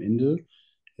lange nicht am Ende.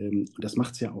 Und das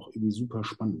macht es ja auch irgendwie super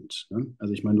spannend. Ne?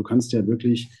 Also ich meine, du kannst ja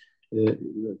wirklich äh,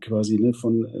 quasi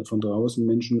von draußen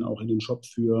Menschen auch in den Shop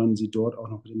führen, sie dort auch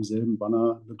noch mit demselben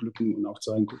Banner beglücken und auch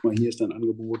zeigen, guck mal, hier ist dein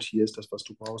Angebot, hier ist das, was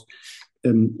du brauchst.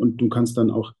 Und du kannst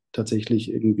dann auch tatsächlich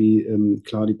irgendwie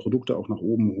klar die Produkte auch nach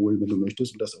oben holen, wenn du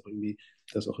möchtest, und das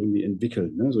auch irgendwie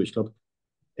entwickeln. Ne? Also ich glaube,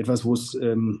 etwas, wo es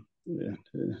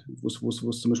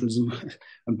zum Beispiel so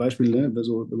ein Beispiel, ne,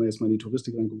 also wenn man jetzt mal in die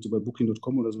Touristik reinguckt, so bei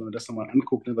Booking.com oder so, wenn man das nochmal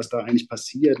anguckt, ne, was da eigentlich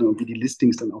passiert, ne, und wie die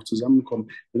Listings dann auch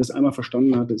zusammenkommen. Wenn das einmal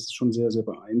verstanden hat, ist es schon sehr, sehr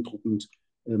beeindruckend,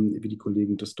 wie die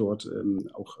Kollegen das dort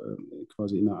auch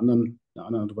quasi in einer anderen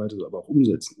Art und Weise aber auch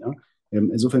umsetzen. Ja?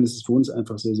 Insofern ist es für uns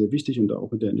einfach sehr, sehr wichtig und da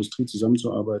auch mit der Industrie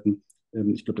zusammenzuarbeiten.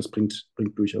 Ich glaube, das bringt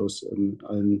durchaus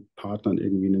allen Partnern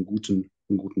irgendwie einen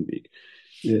guten Weg.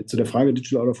 Zu der Frage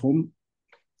Digital Out of Home.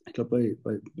 Ich glaube,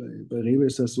 bei REWE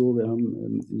ist das so, wir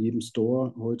haben in jedem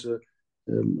Store heute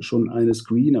schon eine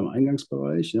Screen am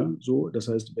Eingangsbereich. Ja, so. Das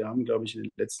heißt, wir haben, glaube ich, in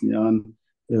den letzten Jahren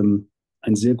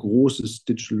ein sehr großes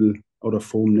Digital Out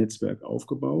of Home Netzwerk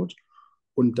aufgebaut.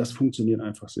 Und das funktioniert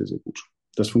einfach sehr, sehr gut.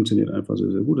 Das funktioniert einfach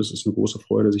sehr, sehr gut. Es ist eine große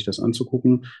Freude, sich das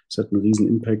anzugucken. Es hat einen riesen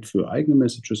Impact für eigene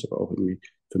Messages, aber auch irgendwie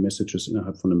für Messages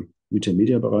innerhalb von einem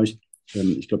Retail-Media-Bereich.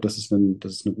 Ich glaube, das ist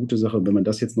eine gute Sache. Wenn man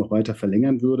das jetzt noch weiter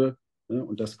verlängern würde, ne,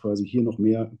 und das quasi hier noch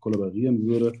mehr kollaborieren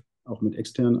würde, auch mit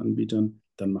externen Anbietern,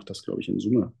 dann macht das, glaube ich, in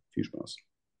Summe viel Spaß.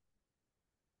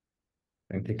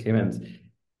 Danke, Clemens.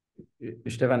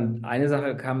 Stefan, eine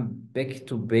Sache kam, Back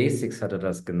to Basics hatte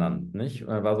das genannt, nicht? Und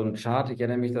da war so ein Chart, ich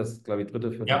erinnere mich, das, glaube ich,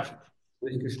 dritte, vierte Ja.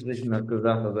 durchgestrichen, hat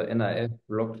gesagt, also NRF,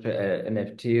 Blockchain,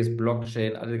 NFTs,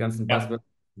 Blockchain, alle ganzen Ja. Buzzwörter,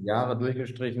 Jahre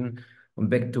durchgestrichen und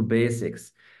back to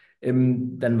basics.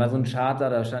 Dann war so ein Charter,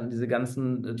 da standen diese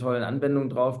ganzen tollen Anwendungen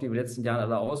drauf, die wir in den letzten Jahren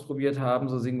alle ausprobiert haben,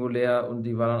 so singulär, und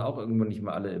die waren dann auch irgendwo nicht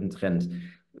mehr alle im Trend.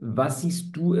 Was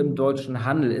siehst du im deutschen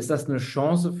Handel? Ist das eine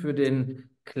Chance für den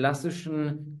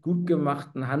klassischen, gut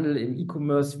gemachten Handel im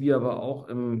E-Commerce, wie aber auch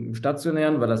im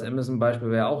stationären? Weil das Amazon-Beispiel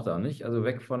wäre ja auch da, nicht? Also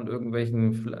weg von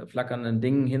irgendwelchen flackernden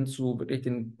Dingen hin zu wirklich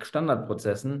den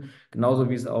Standardprozessen, genauso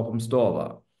wie es auch im Store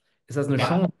war. Ist das eine Ja,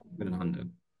 Chance für den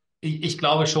Handel? ich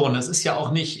glaube schon. Es ist ja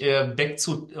auch nicht weg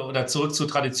zu oder zurück zur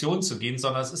Tradition zu gehen,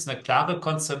 sondern es ist eine klare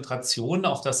Konzentration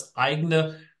auf das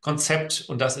eigene Konzept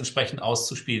und das entsprechend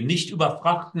auszuspielen. Nicht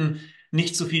überfrachten,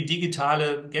 nicht zu viel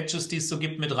digitale Gadgets, die es so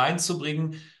gibt, mit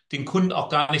reinzubringen, den Kunden auch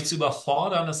gar nicht zu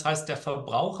überfordern. Das heißt, der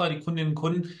Verbraucher, die Kundinnen und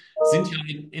Kunden sind ja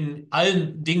in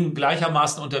allen Dingen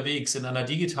gleichermaßen unterwegs, in einer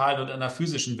digitalen und einer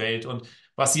physischen Welt. Und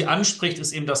was sie anspricht,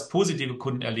 ist eben das positive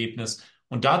Kundenerlebnis.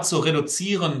 Und da zu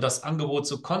reduzieren, das Angebot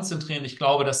zu konzentrieren, ich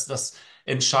glaube, dass das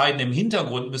Entscheidende im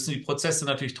Hintergrund müssen die Prozesse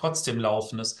natürlich trotzdem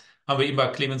laufen. Das haben wir eben bei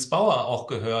Clemens Bauer auch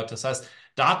gehört. Das heißt,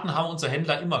 Daten haben unsere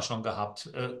Händler immer schon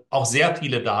gehabt, auch sehr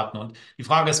viele Daten. Und die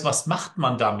Frage ist, was macht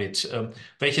man damit?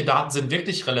 Welche Daten sind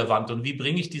wirklich relevant und wie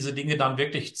bringe ich diese Dinge dann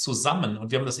wirklich zusammen?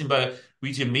 Und wir haben das eben bei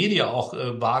Retail Media auch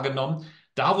wahrgenommen.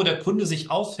 Da, wo der Kunde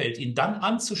sich auffällt, ihn dann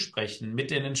anzusprechen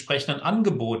mit den entsprechenden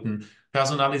Angeboten,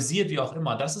 personalisiert, wie auch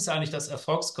immer. Das ist eigentlich das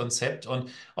Erfolgskonzept. Und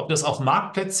ob das auf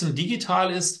Marktplätzen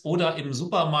digital ist oder im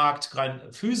Supermarkt rein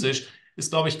physisch, ist,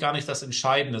 glaube ich, gar nicht das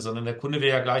Entscheidende, sondern der Kunde will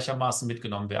ja gleichermaßen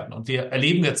mitgenommen werden. Und wir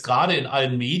erleben jetzt gerade in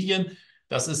allen Medien,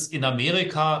 dass es in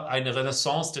Amerika eine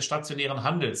Renaissance des stationären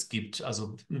Handels gibt.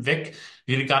 Also weg,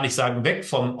 ich will gar nicht sagen weg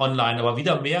vom Online, aber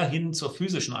wieder mehr hin zur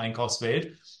physischen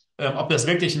Einkaufswelt. Ob das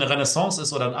wirklich eine Renaissance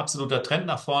ist oder ein absoluter Trend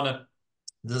nach vorne,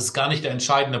 das ist gar nicht der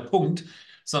entscheidende Punkt,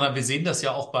 sondern wir sehen das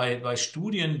ja auch bei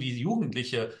Studien, wie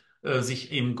Jugendliche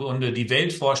sich im Grunde die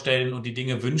Welt vorstellen und die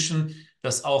Dinge wünschen,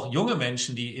 dass auch junge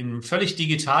Menschen, die in völlig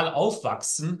digital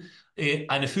aufwachsen,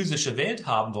 eine physische Welt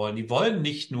haben wollen. Die wollen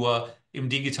nicht nur im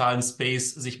digitalen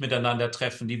Space sich miteinander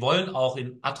treffen, die wollen auch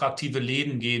in attraktive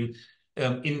Läden gehen,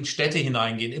 in Städte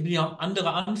hineingehen. Eben, die haben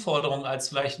andere Anforderungen als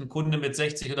vielleicht ein Kunde mit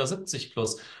 60 oder 70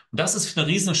 plus. Und das ist eine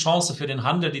Riesenchance für den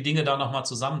Handel, die Dinge da nochmal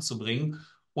zusammenzubringen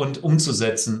und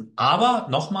umzusetzen. Aber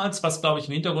nochmals, was, glaube ich,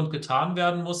 im Hintergrund getan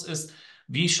werden muss, ist,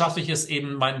 wie schaffe ich es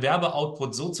eben, meinen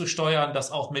Werbeoutput so zu steuern,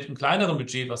 dass auch mit einem kleineren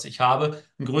Budget, was ich habe,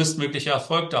 ein größtmöglicher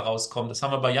Erfolg daraus kommt. Das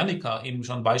haben wir bei Jannika eben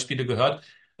schon Beispiele gehört,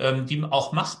 die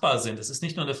auch machbar sind. Es ist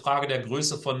nicht nur eine Frage der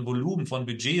Größe von Volumen, von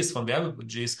Budgets, von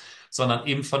Werbebudgets, sondern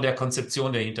eben von der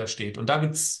Konzeption, die dahinter steht. Und da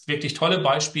gibt es wirklich tolle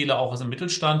Beispiele auch aus dem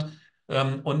Mittelstand.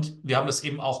 Und wir haben das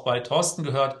eben auch bei Thorsten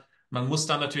gehört. Man muss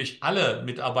dann natürlich alle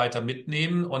Mitarbeiter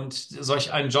mitnehmen und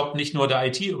solch einen Job nicht nur der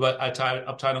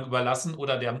IT-Abteilung überlassen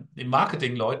oder den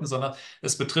Marketingleuten, sondern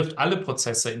es betrifft alle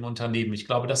Prozesse im Unternehmen. Ich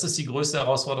glaube, das ist die größte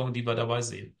Herausforderung, die wir dabei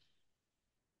sehen.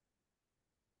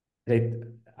 Vielleicht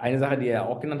eine Sache, die er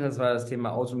auch genannt hat, das war das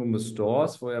Thema autonome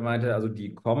Stores, wo er meinte, also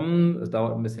die kommen, es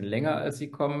dauert ein bisschen länger, als sie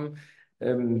kommen.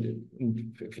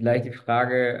 Und vielleicht die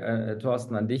Frage,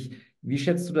 Thorsten, an dich. Wie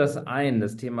schätzt du das ein,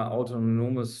 das Thema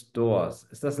autonome Stores?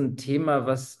 Ist das ein Thema,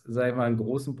 was, sag ich mal, einen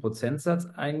großen Prozentsatz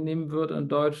einnehmen wird in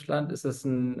Deutschland? Ist das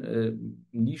ein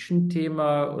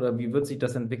Nischenthema oder wie wird sich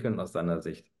das entwickeln aus deiner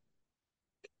Sicht?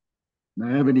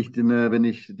 Naja, wenn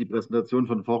ich die Präsentation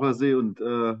von vorher sehe und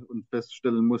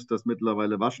feststellen muss, dass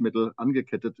mittlerweile Waschmittel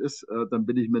angekettet ist, dann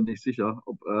bin ich mir nicht sicher,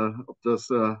 ob das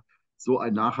so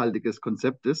ein nachhaltiges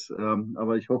Konzept ist.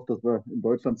 Aber ich hoffe, dass wir in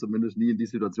Deutschland zumindest nie in die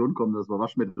Situation kommen, dass wir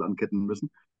Waschmittel anketten müssen.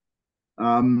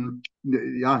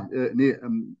 Nee,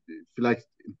 vielleicht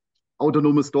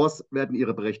autonome Stores werden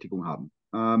ihre Berechtigung haben.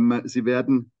 Sie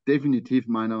werden definitiv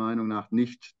meiner Meinung nach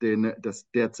nicht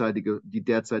die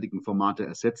derzeitigen Formate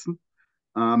ersetzen.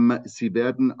 Sie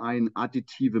werden eine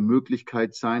additive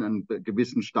Möglichkeit sein, an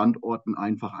gewissen Standorten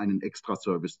einfach einen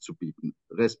Extraservice zu bieten,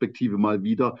 respektive mal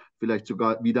wieder, vielleicht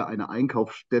sogar wieder eine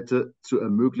Einkaufsstätte zu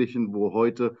ermöglichen, wo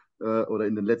heute oder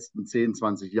in den letzten 10,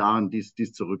 20 Jahren dies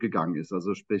zurückgegangen ist,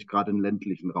 also sprich gerade im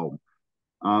ländlichen Raum.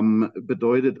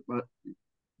 Bedeutet,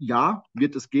 ja,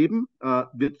 wird es geben,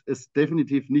 wird es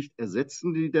definitiv nicht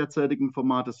ersetzen, die derzeitigen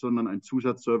Formate, sondern ein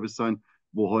Zusatzservice sein,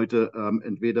 wo heute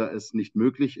entweder es nicht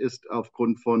möglich ist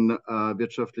aufgrund von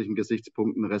wirtschaftlichen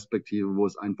Gesichtspunkten, respektive wo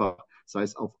es einfach, sei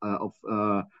es auf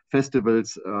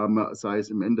Festivals, sei es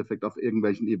im Endeffekt auf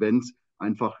irgendwelchen Events,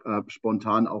 einfach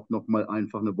spontan auch nochmal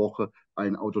einfach eine Woche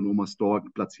ein autonomer Store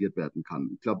platziert werden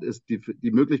kann. Ich glaube,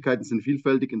 die Möglichkeiten sind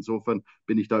vielfältig. Insofern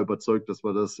bin ich da überzeugt, dass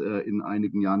wir das in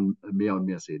einigen Jahren mehr und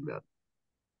mehr sehen werden.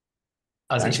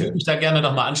 Also ich würde Danke. mich da gerne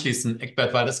nochmal anschließen,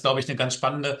 Eckbert, weil das, glaube ich, eine ganz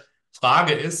spannende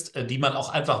Frage ist, die man auch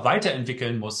einfach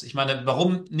weiterentwickeln muss. Ich meine,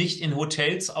 warum nicht in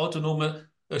Hotels autonome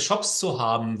Shops zu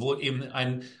haben, wo eben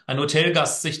ein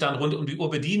Hotelgast sich dann rund um die Uhr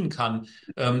bedienen kann?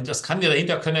 Das kann ja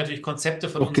dahinter können natürlich Konzepte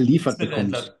von Auch unseren geliefert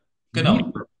bekommt. Einzelhändlern.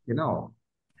 Genau, Genau.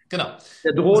 genau.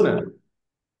 Der Drohne.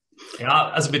 Ja,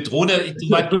 also mit Drohne,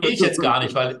 so weit gehe ich jetzt gar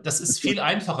nicht, weil das ist viel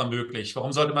einfacher möglich.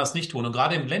 Warum sollte man es nicht tun? Und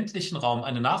gerade im ländlichen Raum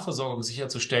eine Nachversorgung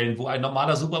sicherzustellen, wo ein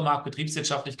normaler Supermarkt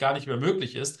betriebswirtschaftlich gar nicht mehr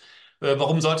möglich ist,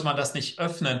 warum sollte man das nicht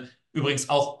öffnen? Übrigens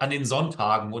auch an den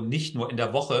Sonntagen und nicht nur in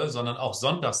der Woche, sondern auch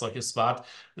sonntags solche Smart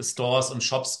Stores und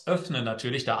Shops öffnen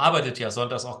natürlich. Da arbeitet ja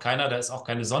sonntags auch keiner, da ist auch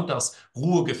keine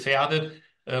Sonntagsruhe gefährdet,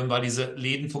 weil diese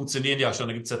Läden funktionieren ja schon.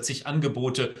 Da gibt es ja zig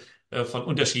Angebote von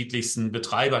unterschiedlichsten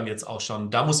Betreibern jetzt auch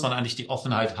schon. Da muss man eigentlich die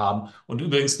Offenheit haben und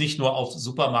übrigens nicht nur auf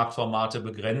Supermarktformate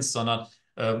begrenzt, sondern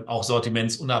auch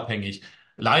sortimentsunabhängig.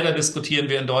 Leider diskutieren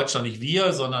wir in Deutschland nicht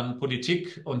wir, sondern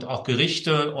Politik und auch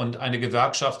Gerichte und eine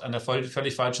Gewerkschaft an der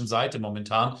völlig falschen Seite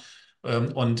momentan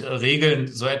und regeln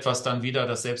so etwas dann wieder,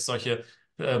 dass selbst solche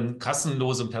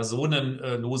kassenlose,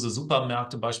 personenlose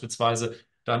Supermärkte beispielsweise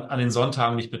dann an den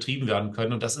Sonntagen nicht betrieben werden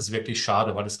können. Und das ist wirklich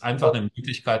schade, weil es einfach eine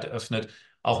Möglichkeit eröffnet,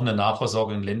 auch eine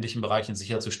Nahversorgung in ländlichen Bereichen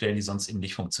sicherzustellen, die sonst eben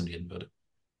nicht funktionieren würde.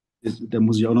 Da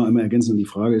muss ich auch noch einmal ergänzen, die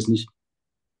Frage ist nicht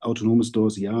autonome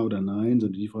Stores ja oder nein,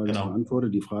 sondern die Frage ist Genau.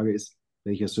 beantwortet. Die Frage ist,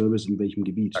 welcher Service in welchem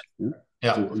Gebiet. Ja? So,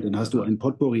 Ja. und dann hast du ein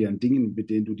Potpourri an Dingen, mit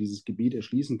denen du dieses Gebiet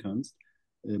erschließen kannst.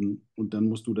 Und dann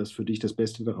musst du das für dich das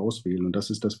Beste daraus wählen. Und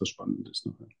das ist das, was spannend ist.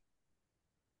 Nachher.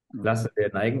 Klasse,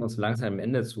 wir neigen uns langsam am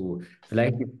Ende zu.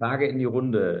 Vielleicht die Frage in die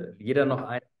Runde. Jeder noch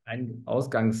ein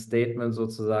Ausgangsstatement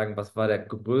sozusagen. Was war der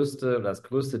größte oder das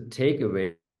größte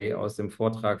Takeaway aus dem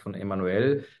Vortrag von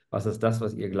Emanuel? Was ist das,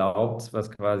 was ihr glaubt,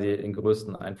 was quasi den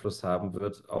größten Einfluss haben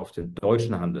wird auf den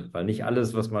deutschen Handel? Weil nicht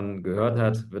alles, was man gehört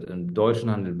hat, wird im deutschen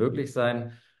Handel möglich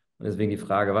sein. Und deswegen die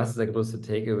Frage, was ist der größte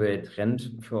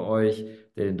Takeaway-Trend für euch,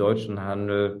 der den deutschen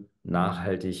Handel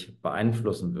nachhaltig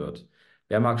beeinflussen wird?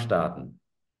 Wer mag starten?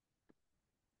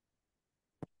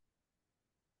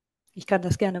 Ich kann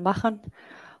das gerne machen.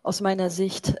 Aus meiner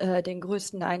Sicht den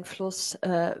größten Einfluss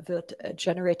wird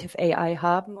Generative AI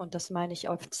haben. Und das meine ich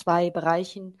auf zwei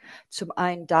Bereichen. Zum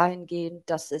einen dahingehend,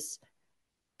 dass es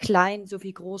kleinen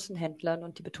sowie großen Händlern,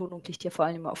 und die Betonung liegt hier vor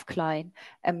allem auf klein,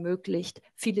 ermöglicht,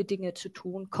 viele Dinge zu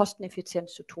tun, kosteneffizient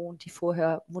zu tun, die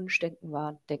vorher Wunschdenken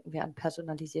waren. Denken wir an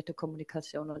personalisierte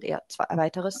Kommunikation und eher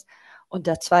weiteres. Und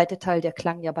der zweite Teil, der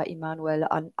klang ja bei Immanuel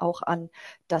auch an,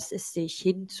 dass es sich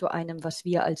hin zu einem, was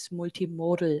wir als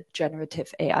Multimodal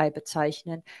Generative AI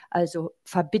bezeichnen, also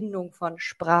Verbindung von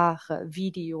Sprache,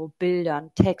 Video,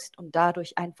 Bildern, Text und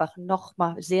dadurch einfach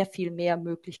nochmal sehr viel mehr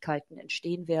Möglichkeiten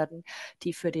entstehen werden,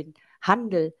 die für den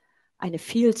Handel eine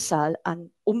Vielzahl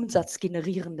an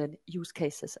umsatzgenerierenden Use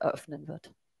Cases eröffnen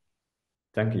wird.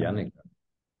 Danke, Jannik.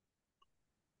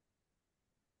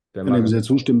 Ich kann dem sehr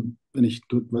zustimmen, ich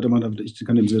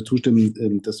kann dem sehr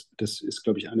zustimmen, das ist,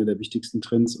 glaube ich, einer der wichtigsten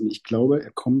Trends. Und ich glaube,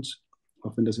 er kommt,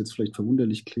 auch wenn das jetzt vielleicht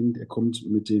verwunderlich klingt, er kommt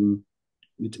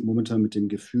momentan mit dem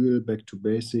Gefühl Back to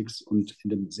Basics und in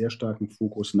dem sehr starken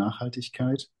Fokus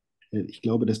Nachhaltigkeit. Ich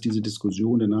glaube, dass diese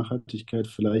Diskussion der Nachhaltigkeit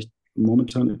vielleicht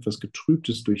momentan etwas getrübt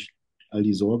ist durch all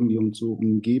die Sorgen, die uns so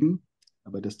umgeben,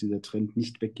 aber dass dieser Trend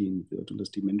nicht weggehen wird und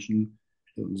dass die Menschen,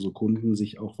 unsere Kunden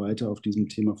sich auch weiter auf diesem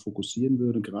Thema fokussieren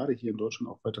würden, gerade hier in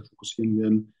Deutschland auch weiter fokussieren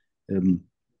werden.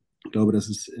 Ich glaube, das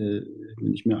ist,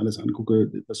 wenn ich mir alles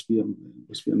angucke, was wir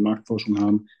in Marktforschung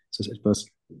haben, ist das etwas,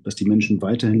 was die Menschen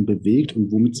weiterhin bewegt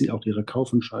und womit sie auch ihre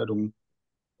Kaufentscheidungen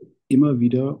immer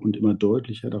wieder und immer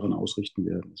deutlicher daran ausrichten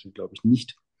werden. Deswegen glaube ich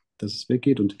nicht, dass es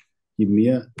weggeht. Und je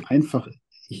mehr einfach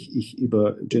ich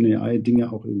über Gen AI Dinge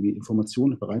auch irgendwie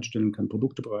Informationen bereitstellen kann,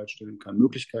 Produkte bereitstellen kann,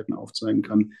 Möglichkeiten aufzeigen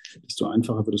kann, desto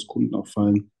einfacher wird es Kunden auch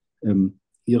fallen,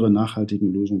 ihre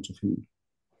nachhaltigen Lösungen zu finden.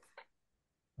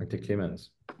 Danke,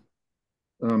 Clemens.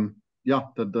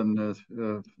 Ja, dann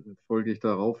folge ich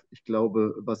darauf. Ich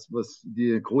glaube, was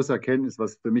die große Erkenntnis,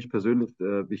 was für mich persönlich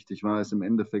wichtig war, ist im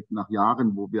Endeffekt nach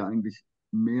Jahren, wo wir eigentlich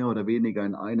mehr oder weniger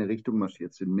in eine Richtung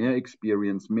marschiert sind, mehr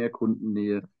Experience, mehr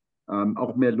Kundennähe,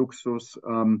 auch mehr Luxus,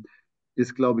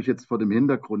 ist, glaube ich, jetzt vor dem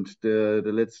Hintergrund der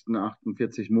letzten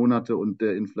 48 Monate und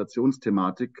der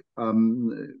Inflationsthematik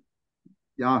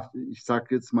ja, ich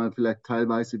sage jetzt mal vielleicht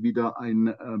teilweise wieder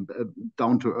ein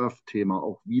Down-to-Earth-Thema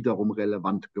auch wiederum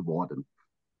relevant geworden.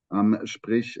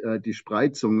 Sprich, die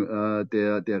Spreizung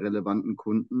der relevanten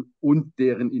Kunden und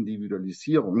deren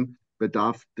Individualisierung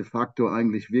bedarf de facto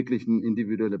eigentlich wirklich eine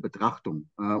individuelle Betrachtung,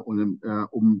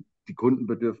 um die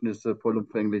Kundenbedürfnisse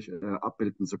vollumfänglich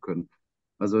abbilden zu können.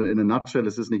 Also in a nutshell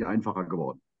ist es nicht einfacher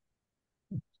geworden.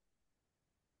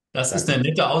 Das ist Danke. eine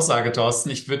nette Aussage, Thorsten.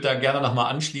 Ich würde da gerne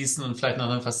nochmal anschließen und vielleicht noch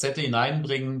eine Facette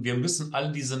hineinbringen. Wir müssen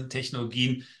all diese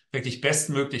Technologien wirklich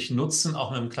bestmöglich nutzen,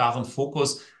 auch mit einem klaren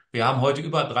Fokus. Wir haben heute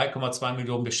über 3,2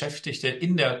 Millionen Beschäftigte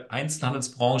in der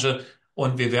Einzelhandelsbranche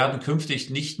und wir werden künftig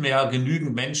nicht mehr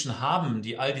genügend Menschen haben,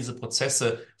 die all diese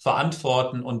Prozesse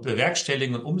verantworten und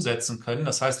bewerkstelligen und umsetzen können.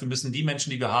 Das heißt, wir müssen die Menschen,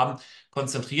 die wir haben,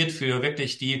 konzentriert für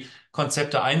wirklich die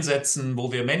Konzepte einsetzen,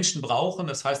 wo wir Menschen brauchen.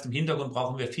 Das heißt, im Hintergrund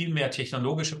brauchen wir viel mehr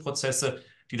technologische Prozesse,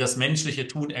 die das menschliche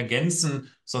Tun ergänzen.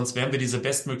 Sonst werden wir diese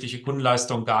bestmögliche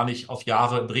Kundenleistung gar nicht auf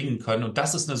Jahre bringen können. Und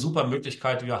das ist eine super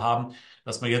Möglichkeit, die wir haben,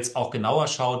 dass man jetzt auch genauer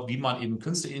schaut, wie man eben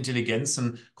künstliche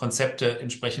Intelligenzen, Konzepte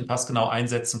entsprechend passgenau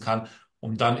einsetzen kann,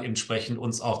 um dann entsprechend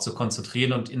uns auch zu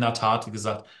konzentrieren. Und in der Tat, wie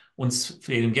gesagt, uns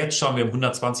fehlen jetzt schon, wir haben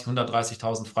 120,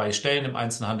 130.000 freie Stellen im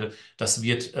Einzelhandel. Das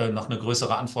wird noch eine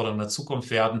größere Anforderung in der Zukunft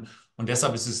werden. Und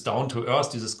deshalb ist es Down to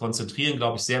Earth, dieses Konzentrieren,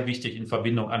 glaube ich, sehr wichtig in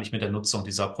Verbindung eigentlich mit der Nutzung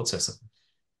dieser Prozesse.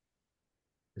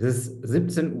 Es ist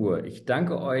 17 Uhr. Ich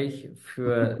danke euch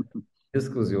für die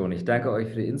Diskussion. Ich danke euch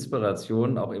für die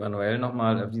Inspiration, auch Emanuel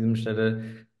nochmal auf diesem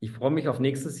Stelle. Ich freue mich auf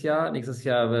nächstes Jahr. Nächstes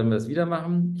Jahr werden wir es wieder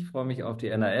machen. Ich freue mich auf die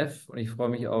NRF und ich freue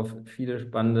mich auf viele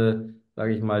spannende,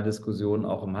 sage ich mal, Diskussionen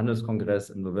auch im Handelskongress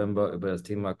im November über das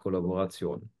Thema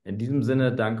Kollaboration. In diesem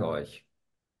Sinne, danke euch.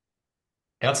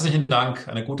 Herzlichen Dank,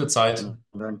 eine gute Zeit.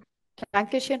 Danke.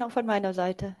 Dankeschön auch von meiner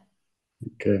Seite.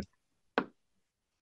 Okay.